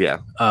life. Yeah.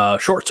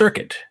 Short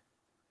Circuit.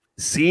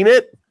 Seen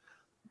it.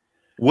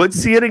 Would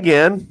see it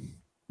again.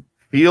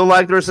 Feel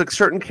like there's a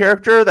certain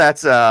character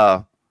that's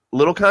a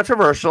little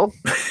controversial.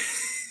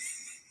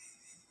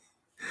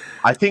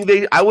 I think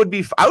I would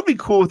be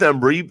cool with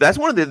them. That's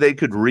one that they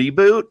could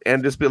reboot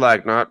and just be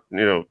like, not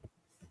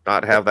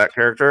have that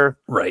character.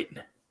 Right.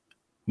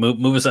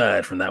 Move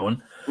aside from that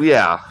one.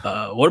 Yeah.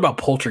 What about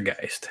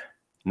Poltergeist?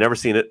 Never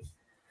seen it.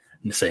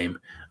 The same.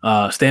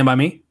 Stand By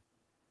Me?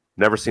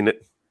 Never seen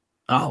it.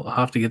 I'll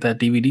have to get that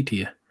DVD to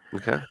you.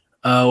 Okay.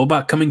 What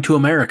about Coming to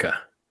America?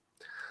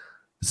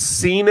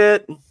 Seen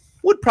it.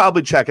 Would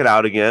probably check it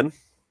out again.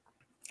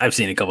 I've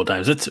seen it a couple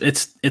times.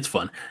 It's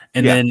fun.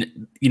 And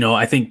then,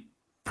 I think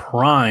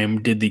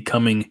Prime did the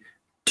Coming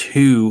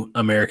to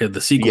America,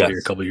 the sequel here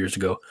a couple years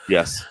ago.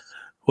 Yes.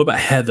 What about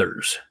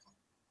Heathers?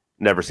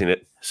 Never seen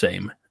it.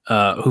 Same.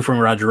 Who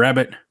Framed Roger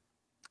Rabbit?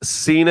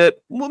 Seen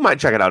it. We might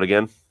check it out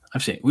again.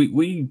 I've seen it.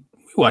 We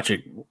watch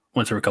it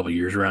once every couple of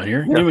years around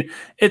here. Yeah. I mean,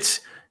 it's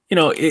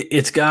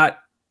got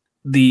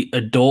the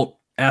adult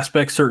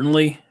aspect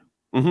certainly.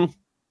 Mm-hmm.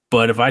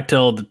 But if I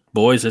tell the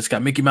boys it's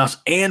got Mickey Mouse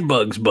and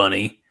Bugs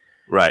Bunny,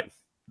 right?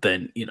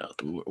 Then there.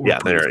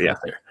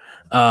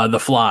 The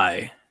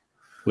Fly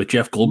with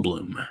Jeff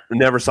Goldblum.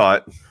 Never saw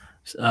it.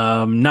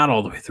 Not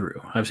all the way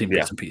through. I've seen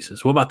bits and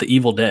pieces. What about The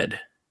Evil Dead?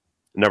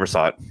 Never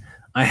saw it.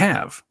 I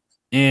have,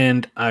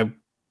 and I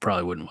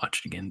probably wouldn't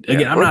watch it again.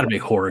 Again, I'm not a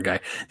big horror guy.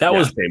 That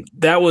was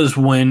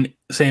when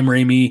Sam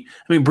Raimi.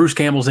 I mean, Bruce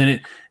Campbell's in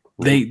it.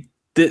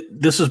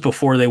 This was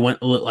before they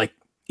went like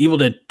Evil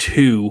Dead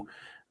 2.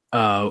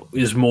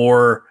 Is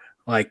more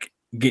like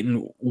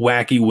getting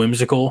wacky,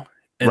 whimsical,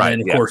 and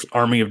then of course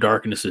Army of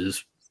Darkness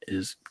is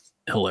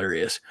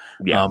hilarious.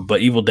 Yeah.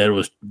 But Evil Dead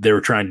they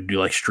were trying to do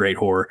like straight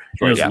horror.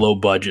 It was low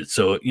budget,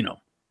 so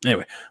anyway.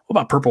 What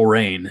about Purple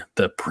Rain,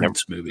 the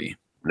Prince movie?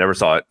 Never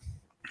saw it.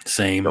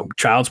 Same. Nope.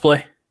 Child's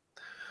Play.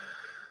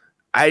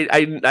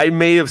 I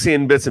may have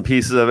seen bits and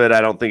pieces of it.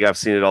 I don't think I've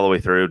seen it all the way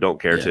through.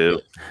 Don't care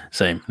to.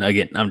 Same.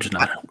 Again, I'm just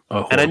not.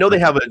 And I know they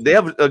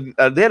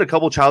had a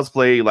couple Child's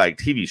Play like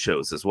TV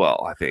shows as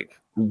well. I think.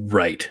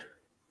 Right.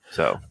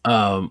 So,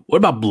 what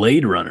about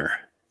Blade Runner?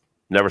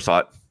 Never saw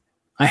it.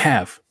 I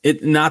have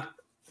it not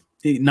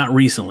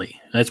recently.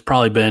 It's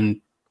probably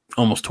been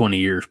almost 20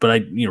 years, but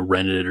I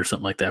rented it or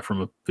something like that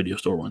from a video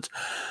store once.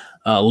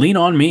 Lean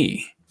on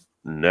Me.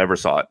 Never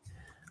saw it.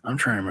 I'm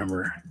trying to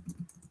remember.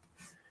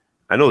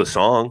 I know the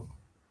song.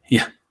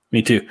 Yeah,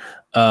 me too.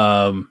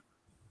 I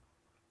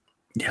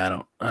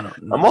don't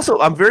know.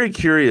 I'm very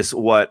curious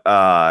what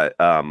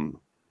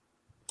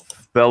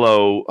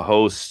fellow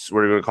hosts, what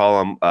are we going to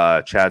call them,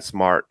 Chad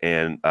Smart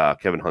and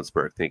Kevin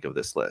Huntsberg think of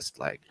this list.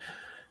 Like,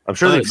 I'm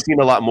sure they've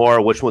seen a lot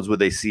more. Which ones would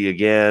they see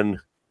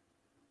again?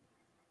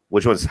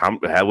 Which ones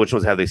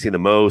have they seen the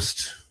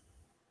most?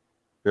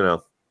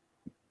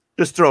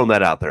 Just throwing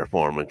that out there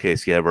for them in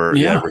case you ever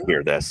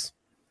hear this.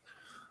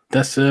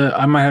 That's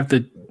I might have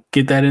to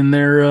get that in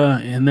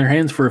their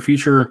hands for a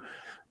future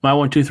My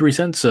 1 2 3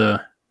 Cents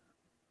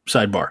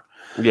sidebar.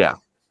 Yeah.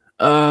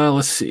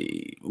 Let's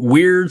see.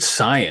 Weird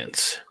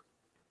Science.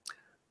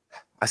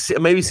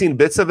 Maybe seen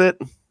bits of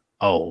it.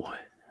 Oh,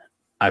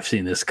 I've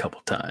seen this a couple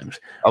times.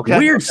 Okay.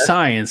 Weird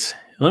Science.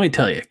 Let me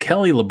tell you,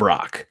 Kelly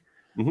LeBrock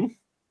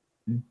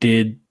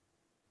did.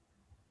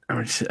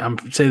 I'm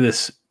say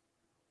this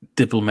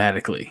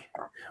diplomatically.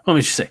 Let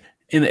me just say,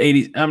 in the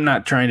 80s, I'm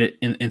not trying to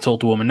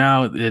insult a woman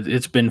now.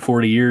 It's been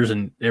 40 years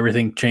and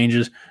everything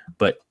changes.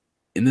 But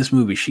in this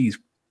movie, she's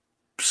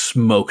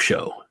smoke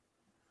show.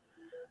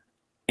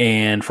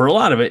 And for a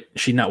lot of it,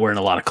 she's not wearing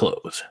a lot of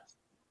clothes.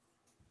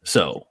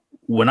 So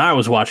when I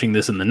was watching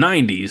this in the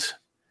 90s,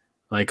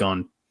 like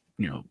on,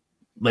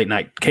 late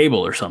night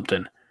cable or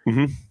something,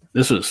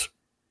 this was,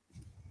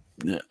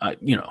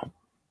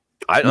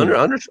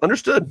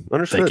 understood.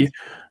 Thank you.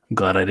 I'm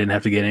glad I didn't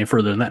have to get any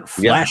further than that.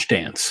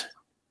 Flashdance.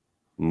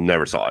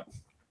 Never saw it.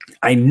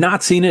 I've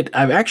not seen it.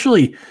 I've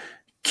actually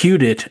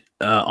queued it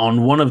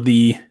on one of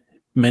the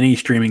many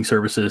streaming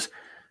services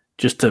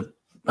just to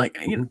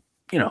anyway.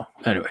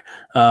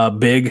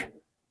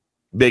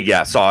 Big.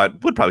 Yeah, saw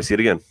it. Would probably see it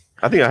again.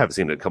 I think I have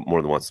seen it a couple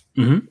more than once.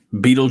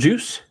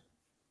 Beetlejuice.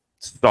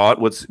 Saw it.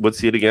 Would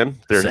see it again.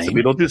 There's a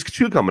Beetlejuice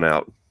 2 coming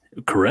out.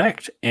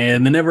 Correct.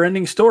 And The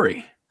Never-Ending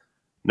Story.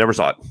 Never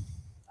saw it.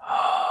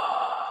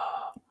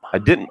 I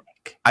didn't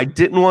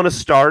want to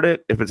start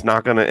it if it's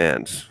not going to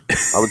end.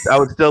 I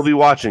would still be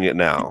watching it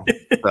now.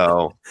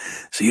 So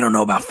you don't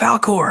know about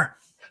Falcor?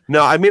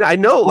 No, I mean I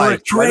know or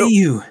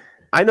Atreyu.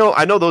 I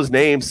know those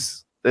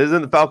names.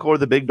 Isn't Falcor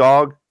the big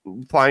dog,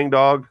 flying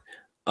dog?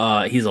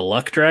 He's a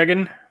luck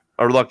dragon.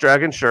 Or luck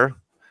dragon, sure.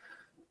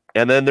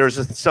 And then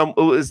there's some.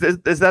 Is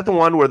that the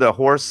one where the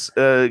horse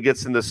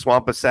gets in the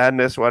swamp of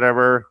sadness,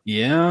 whatever?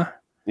 Yeah.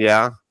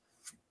 Yeah.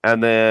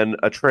 And then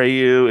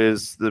Atreyu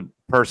is the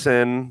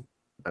person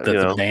that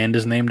the band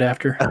is named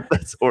after.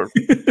 or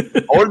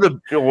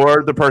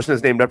the person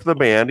is named after the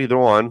band, either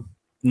one.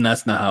 And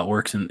that's not how it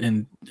works.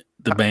 And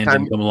the band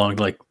didn't come along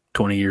like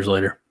 20 years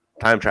later.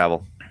 Time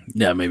travel.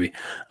 Yeah, maybe.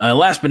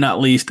 Last but not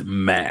least,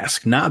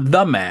 Mask. Not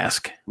The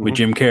Mask with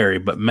Jim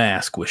Carrey, but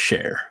Mask with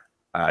Cher.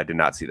 I did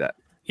not see that.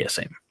 Yeah,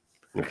 same.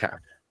 Okay.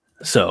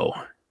 So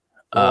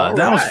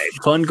that was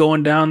fun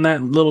going down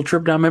that little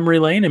trip down memory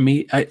lane.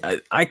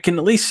 And I can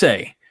at least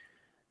say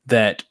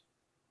that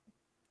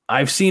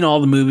I've seen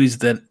all the movies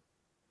that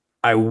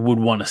I would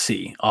want to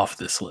see off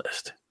this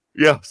list.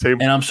 Yeah,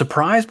 same. And I'm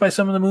surprised by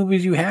some of the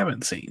movies you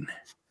haven't seen.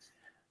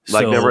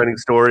 Like Never-Ending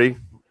Story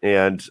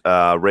and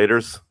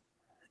Raiders.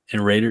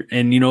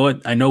 And you know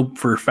what? I know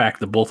for a fact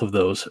that both of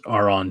those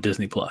are on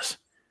Disney Plus.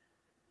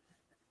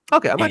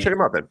 Okay, I might check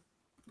them out then.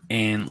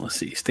 And let's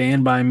see,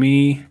 Stand By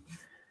Me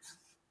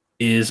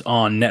is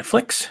on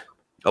Netflix.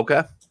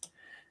 Okay.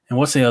 And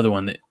what's the other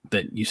one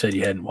that you said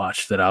you hadn't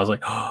watched that I was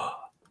like, oh,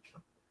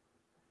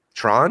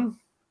 Tron?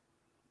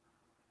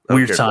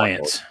 Weird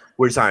Science.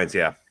 Weird Science,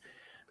 yeah.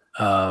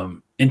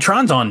 And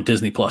Tron's on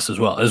Disney Plus as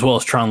well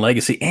as Tron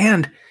Legacy.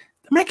 And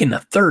they're making a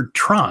third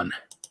Tron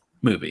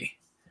movie.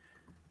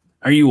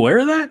 Are you aware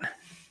of that?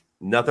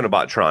 Nothing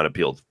about Tron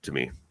appealed to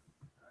me.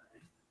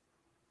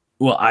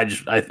 Well, I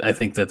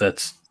think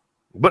that's...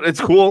 But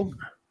it's cool.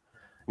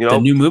 You know,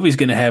 the new movie's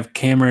going to have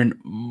Cameron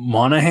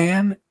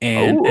Monaghan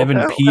and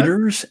Evan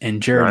Peters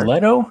and Jared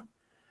Leto.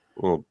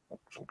 Well,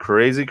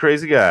 crazy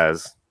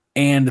guys.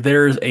 And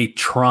there's a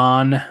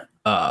Tron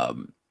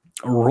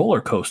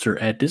roller coaster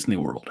at Disney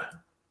World.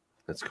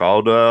 It's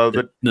called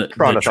the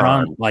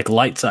Tron, like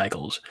light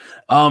cycles.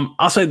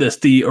 I'll say this: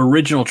 the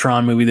original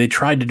Tron movie, they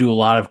tried to do a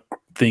lot of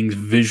things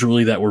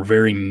visually that were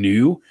very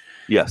new.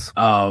 Yes.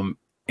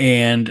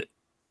 And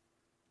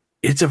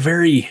it's a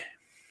very,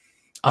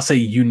 I'll say,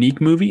 unique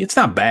movie. It's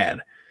not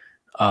bad,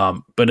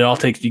 but it all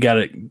takes, you got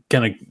to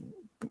kind of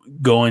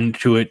go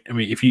into it. I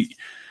mean, if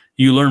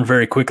you learn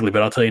very quickly,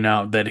 but I'll tell you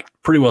now that it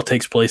pretty well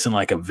takes place in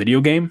like a video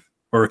game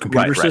or a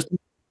computer system.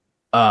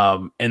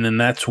 And then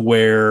that's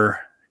where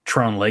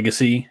Tron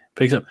Legacy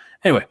picks up.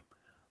 Anyway,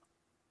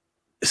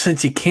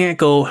 since you can't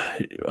go,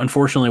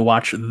 unfortunately,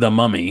 watch The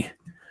Mummy,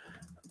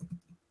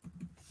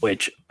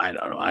 which I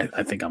don't know.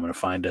 I think I'm going to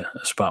find a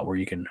spot where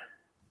you can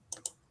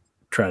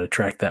try to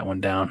track that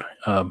one down.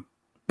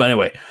 But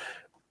anyway,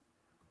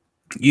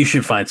 you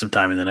should find some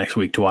time in the next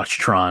week to watch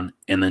Tron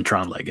and then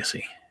Tron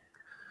Legacy.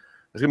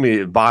 It's going to be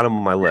at the bottom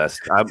of my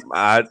list.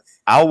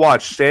 I'll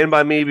watch Stand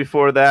By Me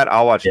before that.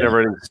 I'll watch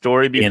Never-Ending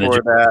Story before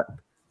that.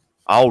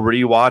 I'll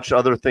rewatch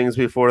other things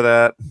before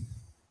that.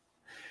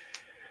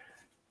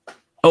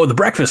 Oh, The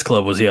Breakfast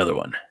Club was the other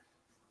one.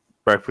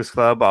 Breakfast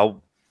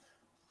Club.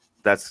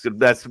 That's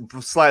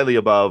slightly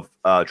above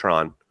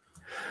Tron.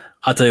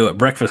 I'll tell you what,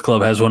 Breakfast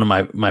Club has one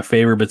of my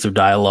favorite bits of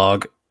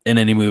dialogue in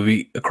any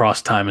movie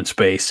across time and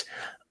space.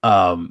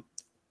 The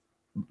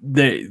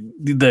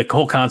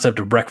whole concept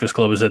of Breakfast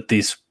Club is that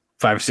these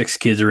 5 or 6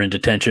 kids are in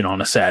detention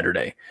on a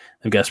Saturday.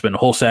 They've got to spend a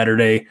whole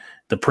Saturday.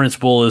 The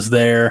principal is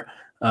there,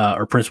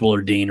 or principal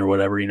or dean or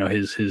whatever,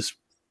 his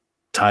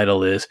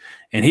title is.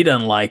 And he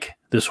doesn't like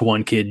this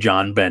one kid,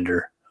 John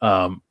Bender.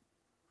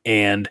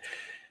 And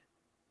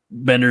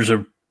Bender's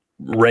a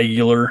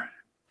regular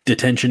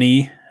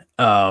detentionee.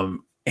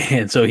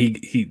 And so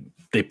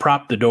they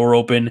prop the door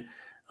open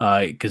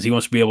because he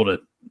wants to be able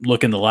to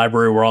look in the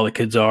library where all the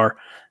kids are.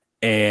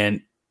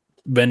 And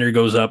Bender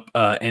goes up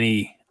and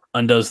he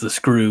undoes the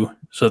screw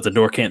so that the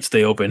door can't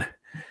stay open.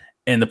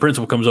 And the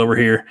principal comes over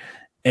here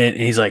and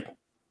he's like,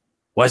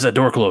 "Why is that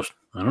door closed?"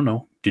 "I don't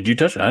know. Did you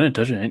touch it?" "I didn't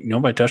touch it.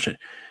 Nobody touched it."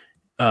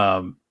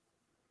 And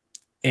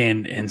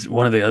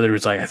one of the others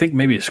was like, "I think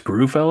maybe a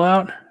screw fell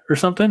out or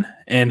something."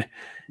 And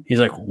he's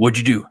like, "What'd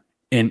you do?"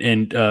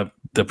 And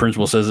the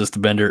principal says this to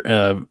Bender,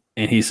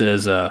 and he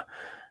says, one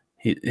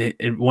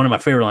of my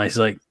favorite lines, he's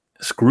like,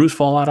 "Screws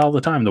fall out all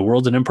the time. The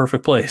world's an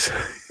imperfect place."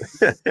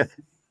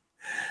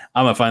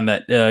 I'm going to find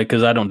that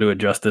because I don't do it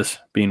justice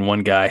being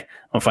one guy. I'm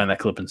going to find that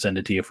clip and send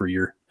it to you for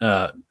your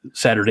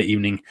Saturday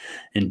evening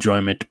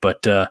enjoyment.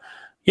 But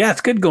yeah,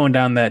 it's good going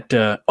down that.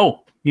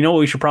 You know what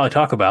we should probably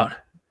talk about?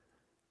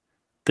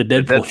 The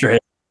Deadpool trailer.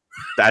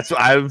 That's what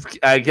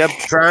I kept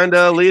trying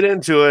to lead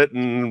into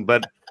it,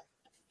 but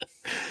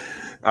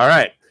all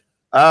right.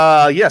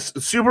 Yes,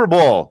 Super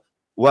Bowl.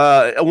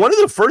 Well, one of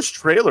the first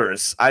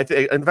trailers, I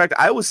think. In fact,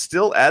 I was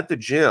still at the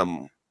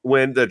gym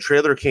when the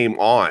trailer came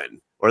on,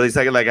 or at least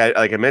like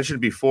I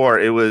mentioned before.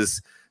 It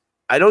was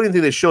I don't even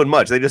think they showed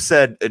much. They just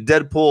said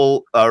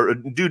Deadpool,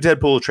 do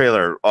Deadpool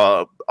trailer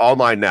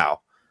online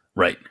now.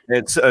 Right.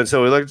 And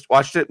so we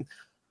watched it.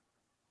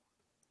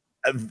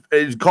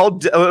 It's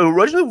called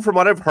originally, from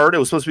what I've heard, it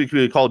was supposed to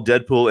be called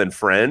Deadpool and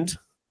Friend,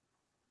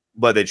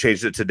 but they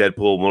changed it to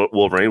Deadpool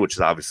Wolverine, which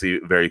is obviously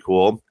very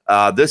cool.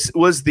 This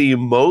was the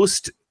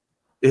most.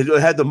 It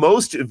had the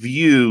most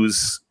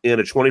views in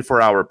a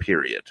 24-hour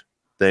period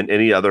than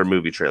any other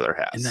movie trailer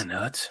has. Isn't that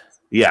nuts?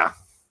 Yeah.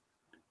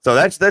 So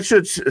that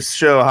should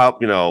show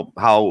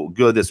how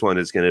good this one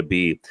is going to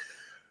be.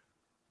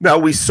 Now,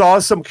 we saw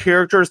some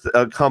characters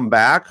come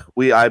back.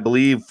 I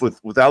believe,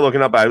 without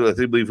looking up, I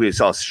believe we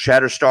saw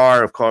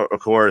Shatterstar, of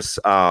course,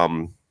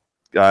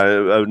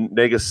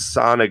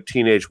 Negasonic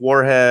Teenage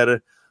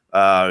Warhead,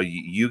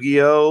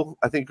 Yu-Gi-Oh!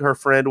 I think her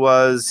friend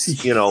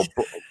was,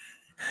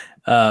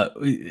 I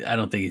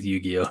don't think it's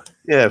Yu-Gi-Oh!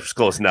 Yeah, it's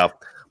close enough.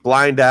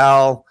 Blind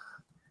Owl.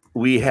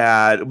 We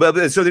had,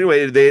 but so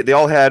anyway, they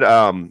all had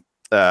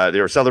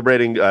they were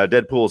celebrating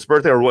Deadpool's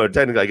birthday, or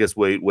technically, I guess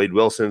Wade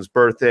Wilson's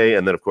birthday,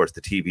 and then of course the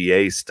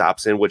TVA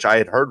stops in, which I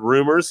had heard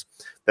rumors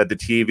that the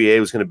TVA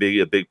was going to be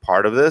a big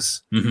part of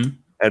this,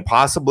 and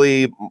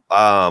possibly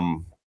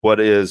what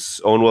is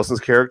Owen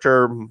Wilson's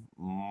character,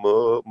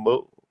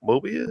 Mobius?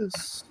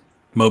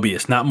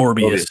 Mobius, not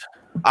Morbius.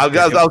 I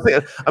was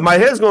thinking, my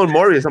head's going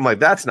Morbius. I'm like,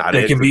 that's not it.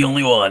 There can be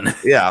only one.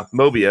 Yeah,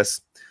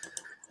 Mobius.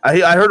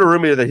 I heard a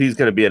rumor that he's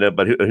going to be in it,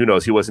 but who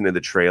knows? He wasn't in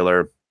the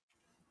trailer.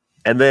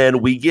 And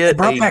then we get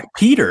brought back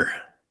Peter.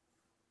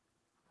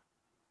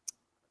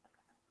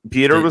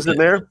 Peter was in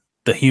there.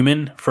 The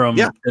human from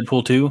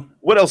Deadpool 2.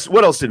 What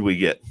else did we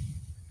get?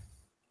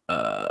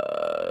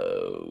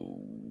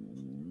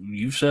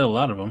 You've said a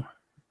lot of them.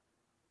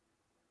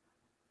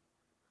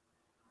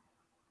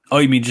 Oh,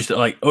 you mean just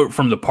like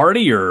from the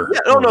party, or? Yeah,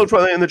 no,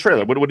 in the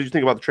trailer. What did you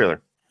think about the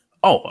trailer?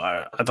 Oh,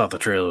 I thought the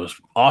trailer was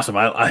awesome.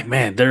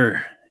 Man,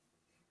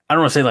 I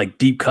don't want to say like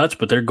deep cuts,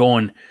 but they're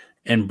going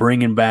and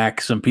bringing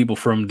back some people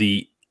from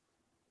the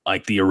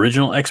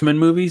original X-Men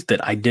movies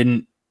that I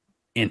didn't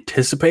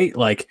anticipate.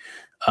 Like,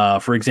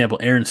 for example,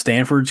 Aaron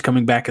Stanford's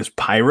coming back as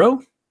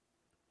Pyro.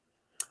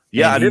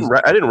 Yeah, I didn't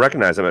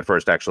recognize him at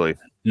first, actually.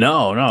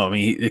 No. I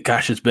mean,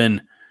 gosh, it's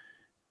been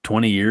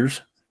 20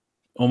 years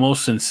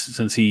almost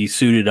since he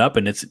suited up,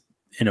 and it's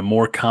in a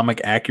more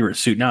comic accurate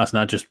suit now. It's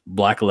not just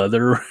black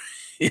leather,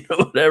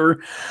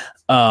 whatever.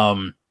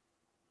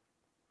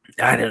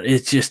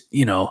 It's just,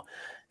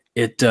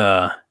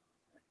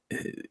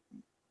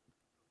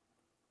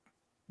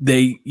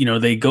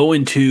 they go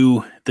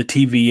into the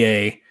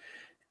TVA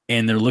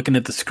and they're looking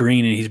at the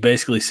screen, and he's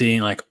basically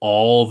seeing like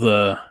all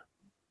the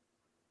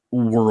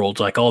worlds,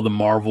 like all the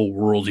Marvel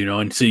worlds,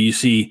 and so you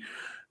see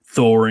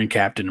Thor and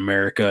Captain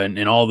America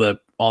and all the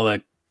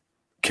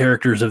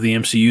characters of the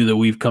MCU that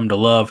we've come to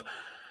love.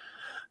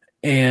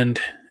 And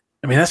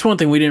I mean, that's one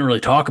thing we didn't really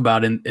talk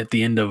about at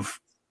the end of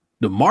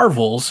the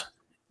Marvels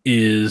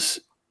is,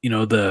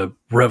 the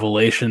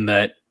revelation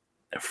that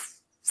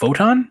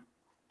Photon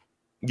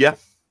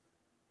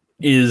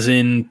is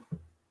in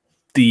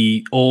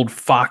the old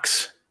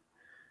Fox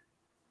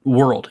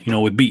world,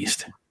 with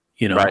Beast,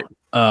 right.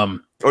 Or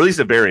at least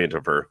a variant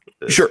of her.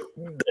 Sure.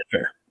 That's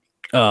fair.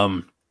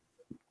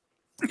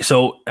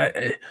 So,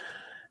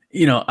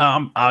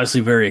 I'm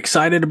obviously very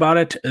excited about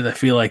it. And I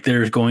feel like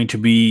there's going to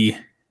be,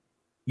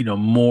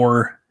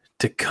 more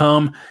to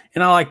come.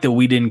 And I like that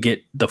we didn't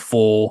get the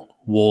full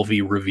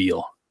Wolvie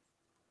reveal.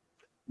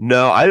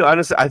 No, I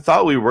honestly, I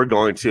thought we were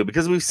going to,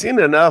 because we've seen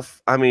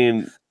enough. I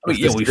mean, we've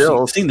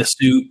seen the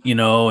suit,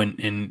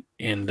 and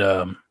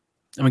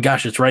I mean,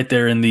 gosh, it's right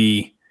there in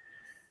the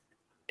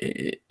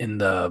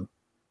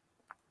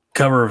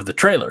cover of the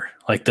trailer,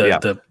 like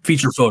the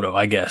feature photo,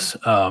 I guess,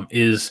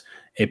 is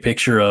a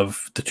picture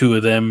of the two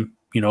of them,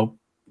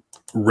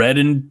 red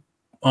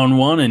on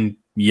one and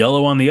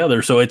yellow on the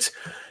other. So it's,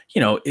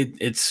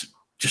 it's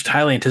just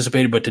highly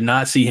anticipated, but to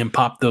not see him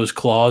pop those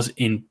claws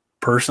in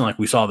person, like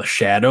we saw the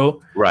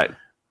Shadow, right?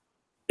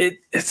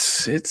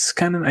 It's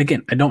kind of,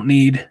 again, I don't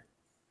need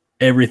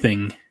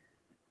everything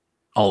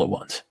all at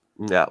once.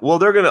 Yeah, well,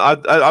 they're gonna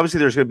obviously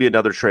there's gonna be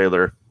another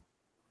trailer,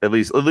 at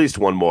least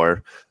one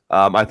more.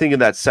 I think in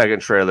that second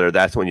trailer,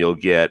 that's when you'll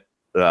get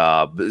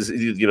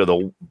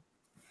the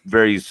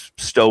very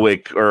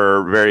stoic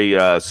or very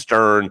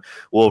stern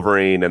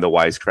Wolverine and the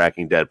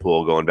wisecracking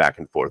Deadpool going back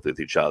and forth with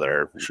each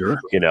other. Sure.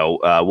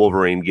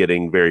 Wolverine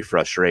getting very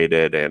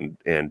frustrated and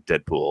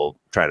Deadpool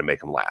trying to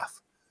make him laugh.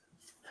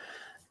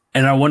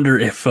 And I wonder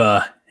if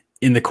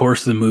in the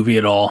course of the movie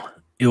at all,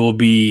 it will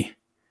be,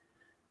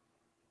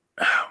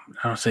 I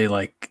don't say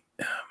like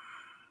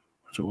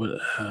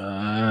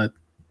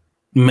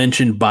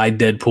mentioned by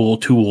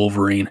Deadpool to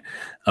Wolverine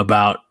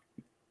about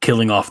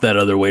killing off that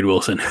other Wade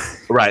Wilson.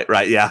 Right.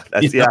 Yeah.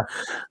 That's, yeah.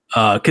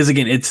 Because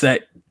again, it's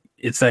that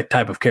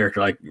type of character,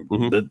 like,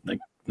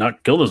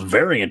 not kill this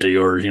variant of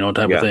yours,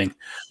 type of thing.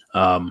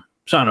 So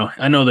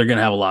I know they're going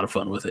to have a lot of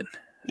fun with it.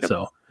 Yep.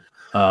 So,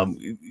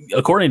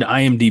 according to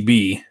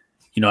IMDb,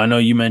 I know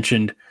you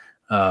mentioned,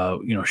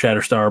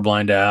 Shatterstar,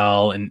 Blind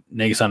Owl, and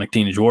Negasonic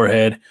Teenage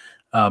Warhead.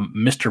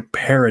 Mr.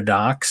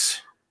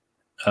 Paradox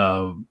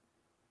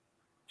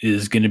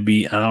is going to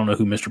be, I don't know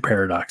who Mr.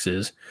 Paradox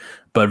is,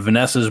 but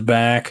Vanessa's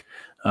back.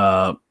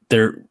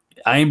 Their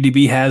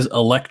IMDb has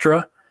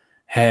Elektra,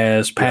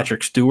 has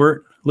Patrick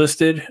Stewart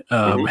listed,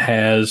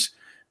 has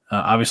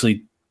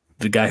obviously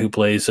the guy who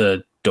plays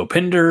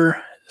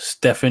Dopinder,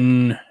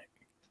 Stefan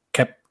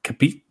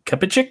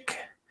Kapicic,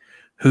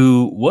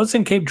 who was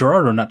in Cape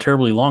Girardeau not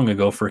terribly long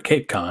ago for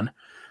Cape Con,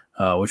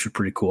 which was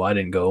pretty cool. I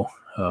didn't go.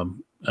 I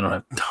don't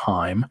have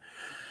time.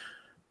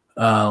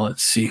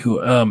 Let's see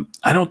who.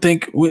 I don't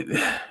think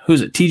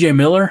who's it. TJ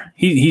Miller.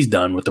 He's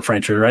done with the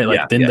franchise, right?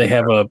 Like, didn't they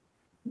have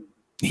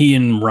he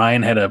and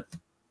Ryan had a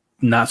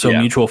not so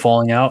mutual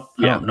falling out?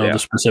 I don't know the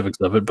specifics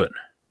of it, but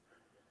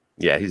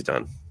yeah, he's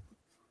done.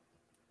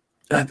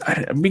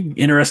 It'd be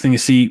interesting to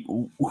see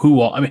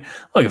who all. I mean,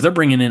 look, if they're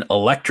bringing in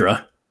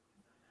Elektra,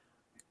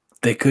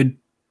 they could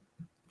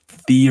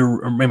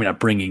or maybe not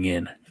bringing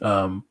in.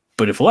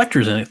 But if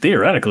Elektra's in it,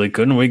 theoretically,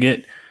 couldn't we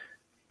get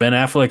Ben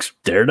Affleck's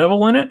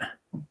Daredevil in it?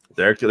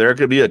 There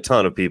could be a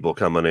ton of people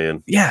coming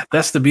in. Yeah,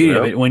 that's the beauty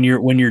of it when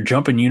you're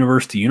jumping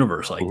universe to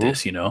universe like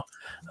this, and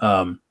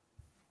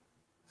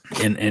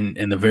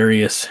the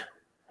various.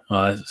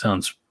 That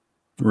sounds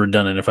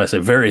redundant if I say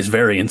various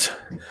variants.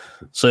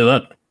 Say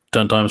that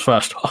 10 times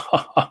fast.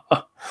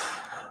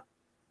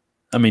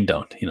 I mean,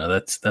 don't.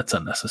 That's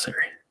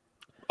unnecessary.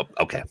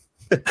 Okay.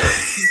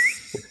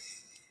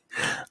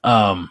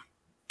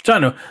 So I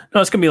know.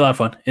 No, it's gonna be a lot of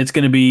fun. It's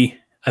gonna be,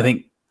 I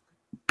think,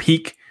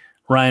 peak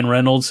Ryan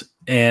Reynolds.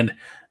 And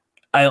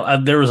I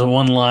there was a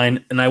one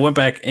line, and I went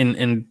back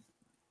and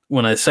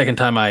when I second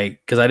time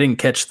because I didn't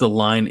catch the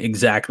line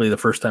exactly the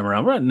first time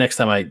around. But next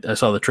time I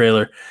saw the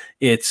trailer,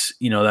 it's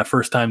that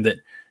first time that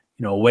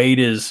Wade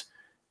is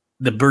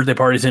the birthday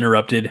party's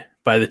interrupted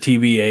by the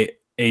TV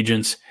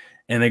agents,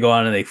 and they go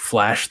on and they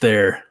flash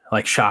their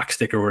like shock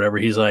stick or whatever.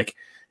 He's like,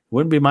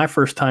 wouldn't be my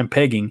first time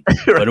pegging,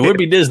 but it would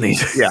be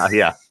Disney's.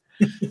 Yeah.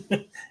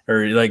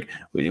 Or like,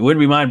 it wouldn't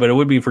be mine, but it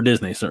would be for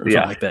Disney or something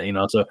like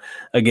that, So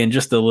again,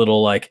 just a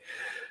little like,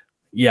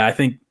 I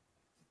think,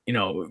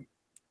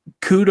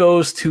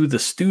 kudos to the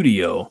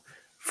studio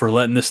for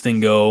letting this thing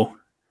go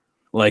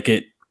like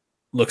it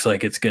looks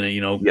like it's going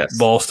to,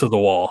 balls to the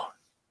wall.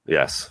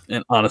 Yes.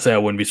 And honestly, I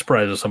wouldn't be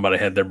surprised if somebody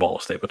had their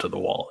balls stapled to the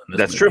wall.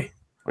 That's movie.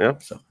 True. Yeah.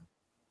 So.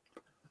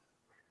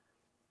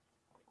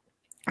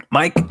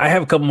 Mike, I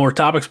have a couple more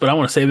topics, but I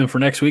want to save them for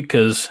next week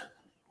because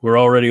we're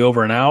already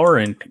over an hour,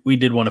 and we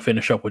did want to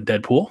finish up with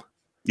Deadpool.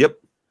 Yep.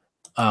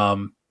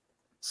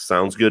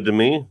 Sounds good to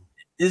me.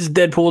 Is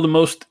Deadpool the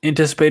most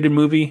anticipated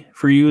movie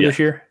for you this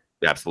year?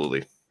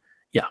 Absolutely.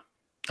 Yeah.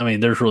 I mean,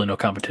 there's really no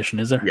competition,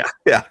 is there?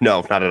 Yeah.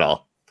 No, not at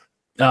all.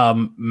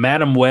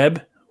 Madam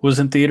Web was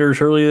in theaters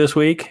earlier this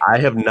week. I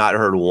have not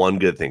heard one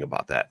good thing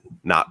about that.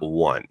 Not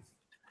one.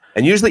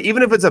 And usually,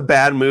 even if it's a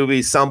bad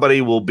movie,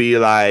 somebody will be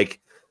like,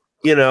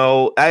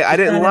 I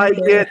didn't like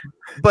it,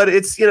 but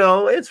it's,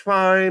 it's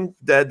fine.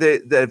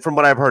 That from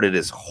what I've heard, it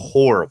is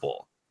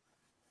horrible.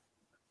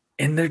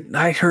 And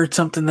I heard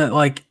something that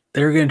like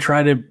they're going to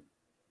try to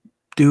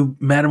do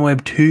Madam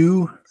Web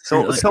 2.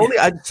 So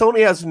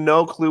Sony has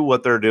no clue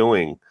what they're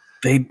doing.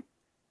 They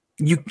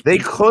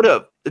could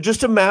have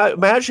just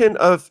imagine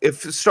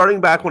if starting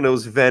back when it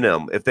was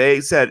Venom, if they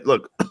said,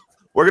 look,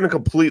 we're going to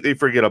completely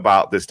forget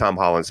about this Tom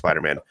Holland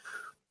Spider-Man.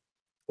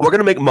 We're going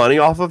to make money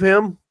off of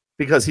him.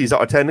 Because he's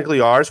technically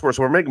ours, so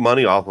we're making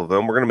money off of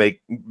him. We're going to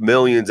make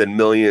millions and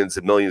millions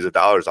and millions of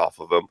dollars off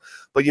of him.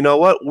 But you know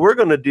what? We're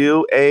going to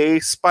do a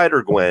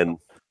Spider-Gwen,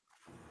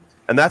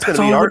 and that's going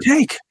to be our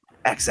take.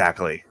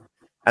 Exactly.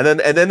 And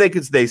then they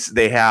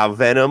have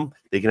Venom.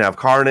 They can have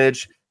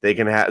Carnage. They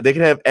can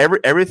have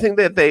everything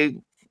that they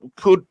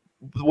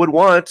would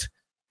want.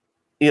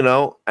 And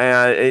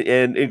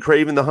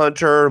Kraven the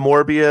Hunter,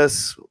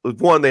 Morbius.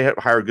 One, they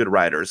hire good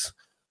writers.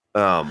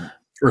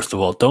 First of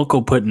all, don't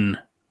go putting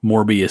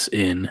Morbius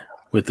in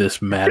with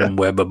this Madam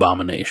Web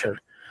abomination.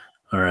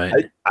 All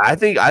right. I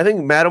think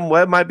Madam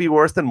Web might be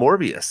worse than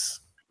Morbius.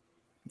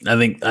 I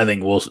think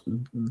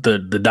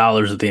the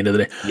dollars at the end of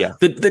the day. Yeah.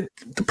 The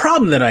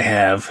problem that I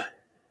have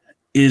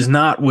is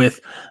not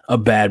with a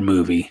bad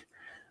movie,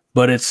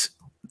 but it's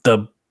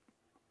who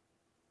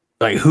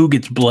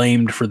gets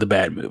blamed for the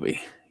bad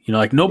movie.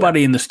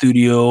 Nobody in the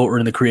studio or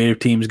in the creative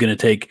team is going to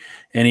take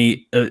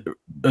any of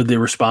the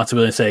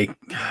responsibility and say,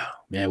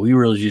 man, we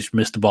really just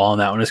missed the ball on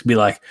that one. It's going to be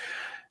like,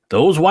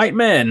 those white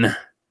men,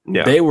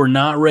 they were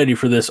not ready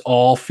for this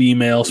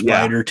all-female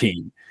spider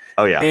team.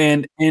 Oh, yeah.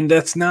 And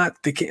that's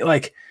not the case.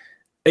 Like,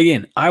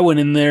 again, I went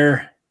in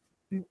there.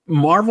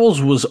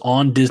 Marvel's was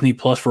on Disney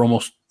Plus for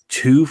almost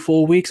 2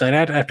 full weeks.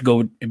 I'd have to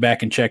go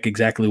back and check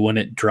exactly when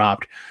it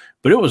dropped.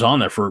 But it was on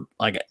there for,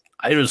 like,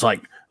 I was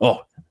like,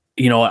 oh,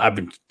 I've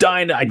been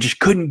dying. I just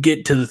couldn't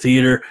get to the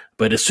theater.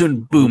 But as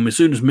soon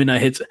as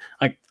midnight hits,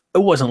 like, it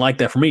wasn't like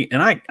that for me.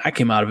 And I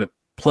came out of it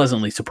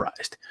pleasantly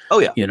surprised. Oh,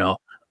 yeah.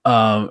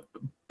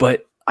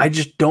 But I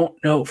just don't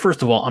know.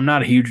 First of all, I'm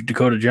not a huge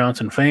Dakota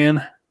Johnson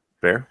fan.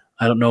 Fair.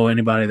 I don't know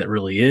anybody that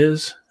really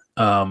is.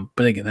 But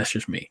again, that's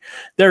just me.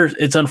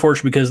 It's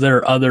unfortunate because there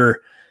are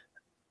other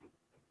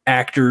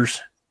actors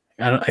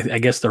I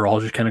guess they're all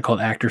just kind of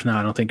called actors now.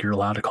 I don't think you're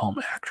allowed to call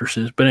them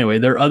actresses. But anyway,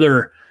 there are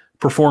other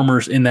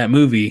performers in that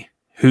movie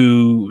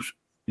who,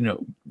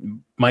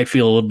 might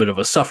feel a little bit of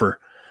a suffer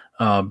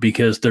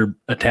because they're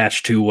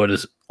attached to what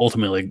is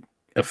ultimately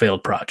a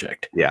failed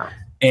project. Yeah.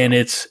 And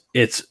it's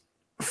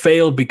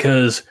failed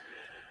because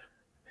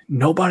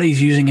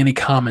nobody's using any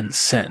common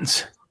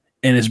sense.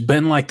 And it's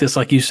been like this,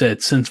 like you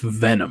said, since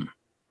Venom.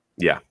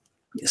 Yeah.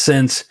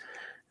 Since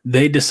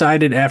they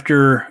decided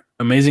after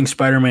Amazing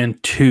Spider-Man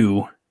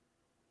 2,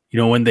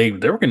 when they were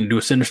going to do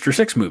a Sinister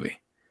Six movie.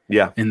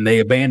 Yeah. And they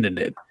abandoned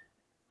it.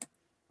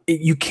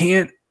 You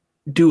can't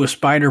do a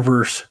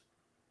Spider-Verse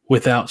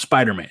without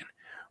Spider-Man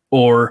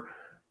or,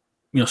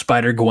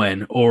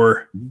 Spider-Gwen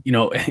or,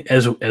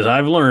 as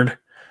I've learned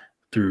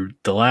through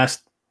the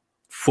last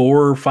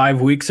 4 or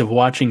 5 weeks of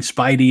watching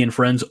Spidey and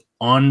Friends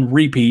on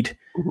repeat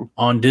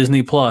on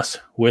Disney Plus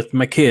with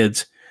my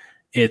kids,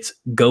 it's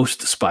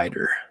Ghost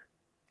Spider.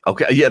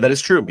 Okay. Yeah, that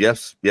is true.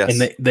 Yes.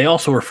 And they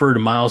also refer to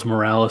Miles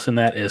Morales in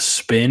that as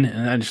Spin.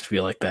 And I just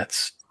feel like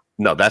that's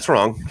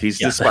wrong. He's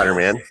just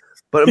Spider-Man.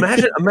 But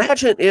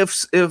imagine if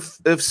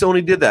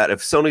Sony did that.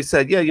 If Sony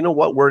said, yeah, you know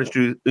what? We're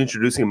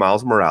introducing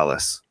Miles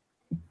Morales.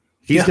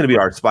 He's going to be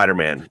our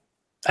Spider-Man.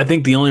 I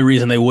think the only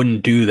reason they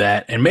wouldn't do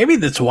that, and maybe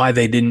that's why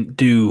they didn't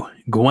do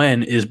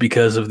Gwen, is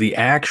because of the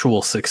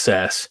actual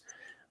success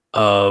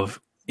of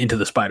Into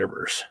the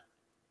Spider-Verse.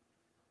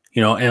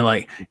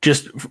 I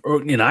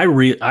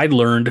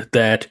learned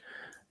that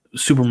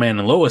Superman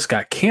and Lois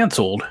got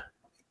canceled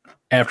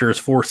after his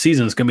 4th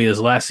season. It's going to be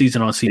his last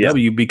season on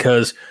CW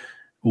because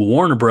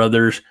Warner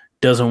Brothers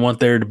doesn't want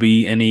there to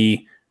be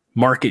any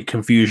market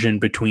confusion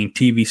between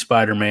TV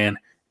Spider-Man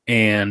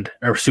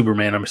or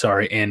Superman,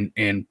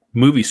 and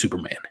movie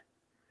Superman.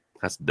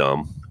 That's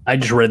dumb. I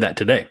just read that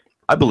today.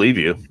 I believe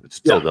you. It's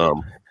still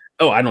dumb.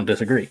 Oh, I don't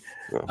disagree.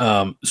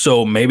 No.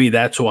 So maybe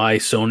that's why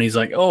Sony's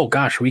like, oh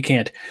gosh, we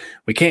can't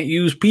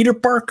use Peter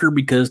Parker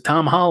because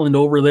Tom Holland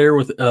over there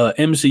with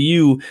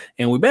MCU,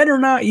 and we better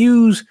not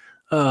use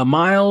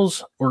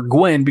Miles or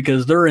Gwen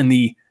because they're in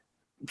the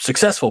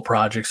successful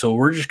project. So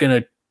we're just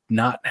gonna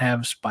not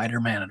have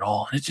Spider-Man at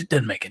all. It just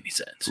didn't make any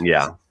sense.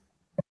 Yeah.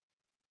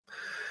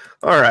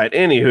 All right.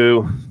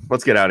 Anywho,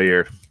 let's get out of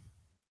here.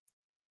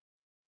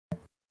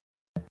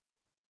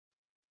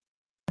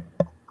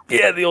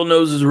 Yeah, the old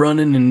nose is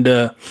running, and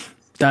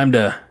time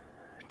to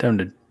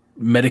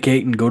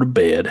medicate and go to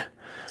bed.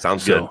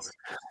 Sounds good.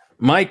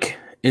 Mike,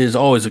 it is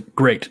always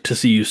great to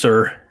see you,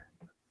 sir.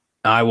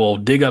 I will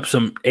dig up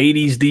some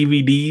 80s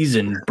DVDs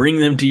and bring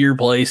them to your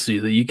place so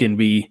that you can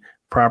be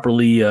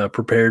properly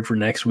prepared for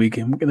next week,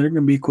 and there's going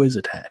to be a quiz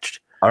attached.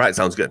 All right,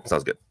 sounds good. There's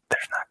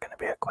not going to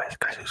be a quiz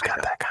because who's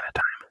got that kind of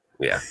time?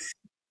 Yeah.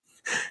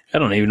 I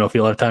don't even know if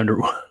you'll have time to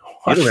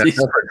watch these.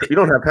 You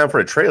don't have time for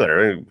a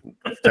trailer.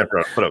 Time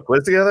to put a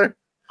quiz together?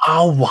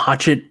 I'll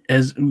watch it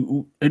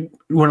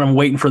when I'm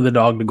waiting for the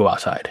dog to go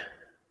outside.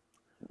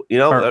 When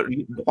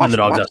the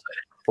dog's outside.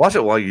 Watch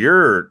it while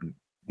you're,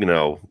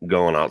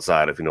 going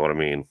outside, if you know what I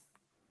mean.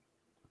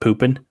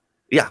 Pooping?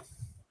 Yeah.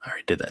 I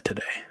already did that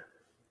today.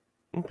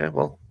 Okay,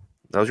 well,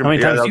 that was your. How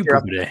many times do you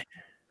poop today?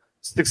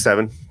 6,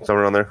 7,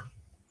 somewhere around there.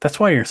 That's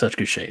why you're in such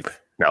good shape.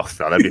 No,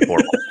 that'd be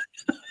horrible.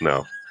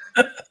 No.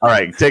 All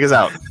right, take us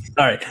out.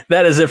 All right,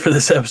 that is it for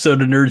this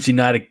episode of Nerds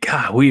United.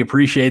 God, we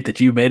appreciate that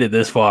you made it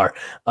this far.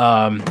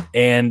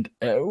 And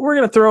we're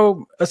going to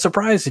throw a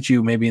surprise at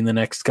you maybe in the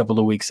next couple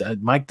of weeks.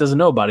 Mike doesn't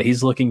know about it.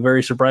 He's looking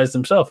very surprised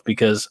himself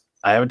because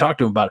I haven't talked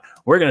to him about it.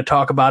 We're going to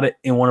talk about it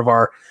in one of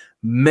our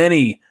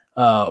many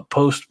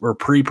post or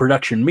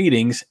pre-production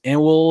meetings,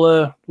 and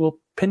we'll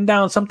pin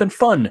down something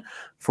fun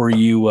for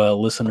you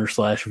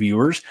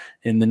listeners/viewers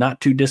in the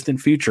not too distant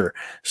future.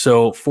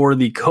 So for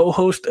the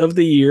co-host of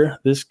the year,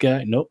 this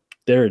guy, nope,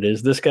 there it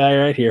is. This guy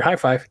right here. High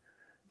five.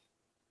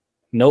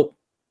 Nope.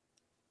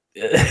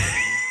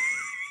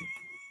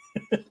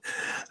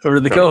 For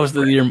the co-host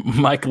of the year,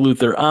 Mike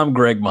Luther, I'm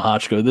Greg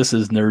Mahochko. This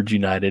is Nerds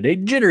United, a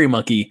Jittery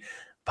Monkey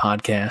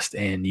podcast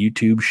and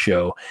YouTube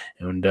show.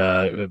 And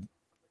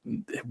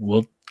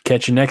we'll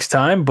catch you next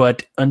time.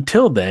 But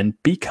until then,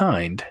 be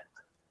kind.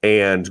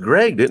 And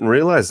Greg didn't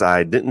realize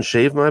I didn't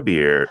shave my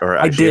beard, or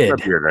I shaved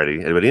my beard already,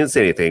 but he didn't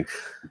say anything.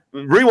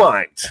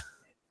 Rewind.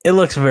 It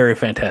looks very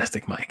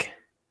fantastic, Mike.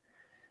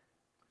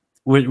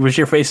 Was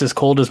your face as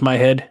cold as my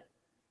head?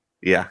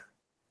 Yeah.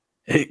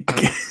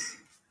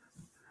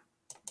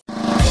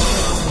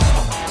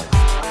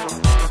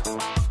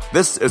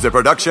 This is a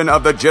production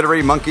of the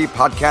Jittery Monkey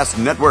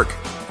Podcast Network.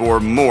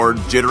 For more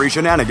jittery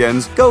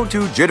shenanigans, go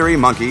to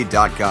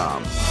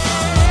jitterymonkey.com.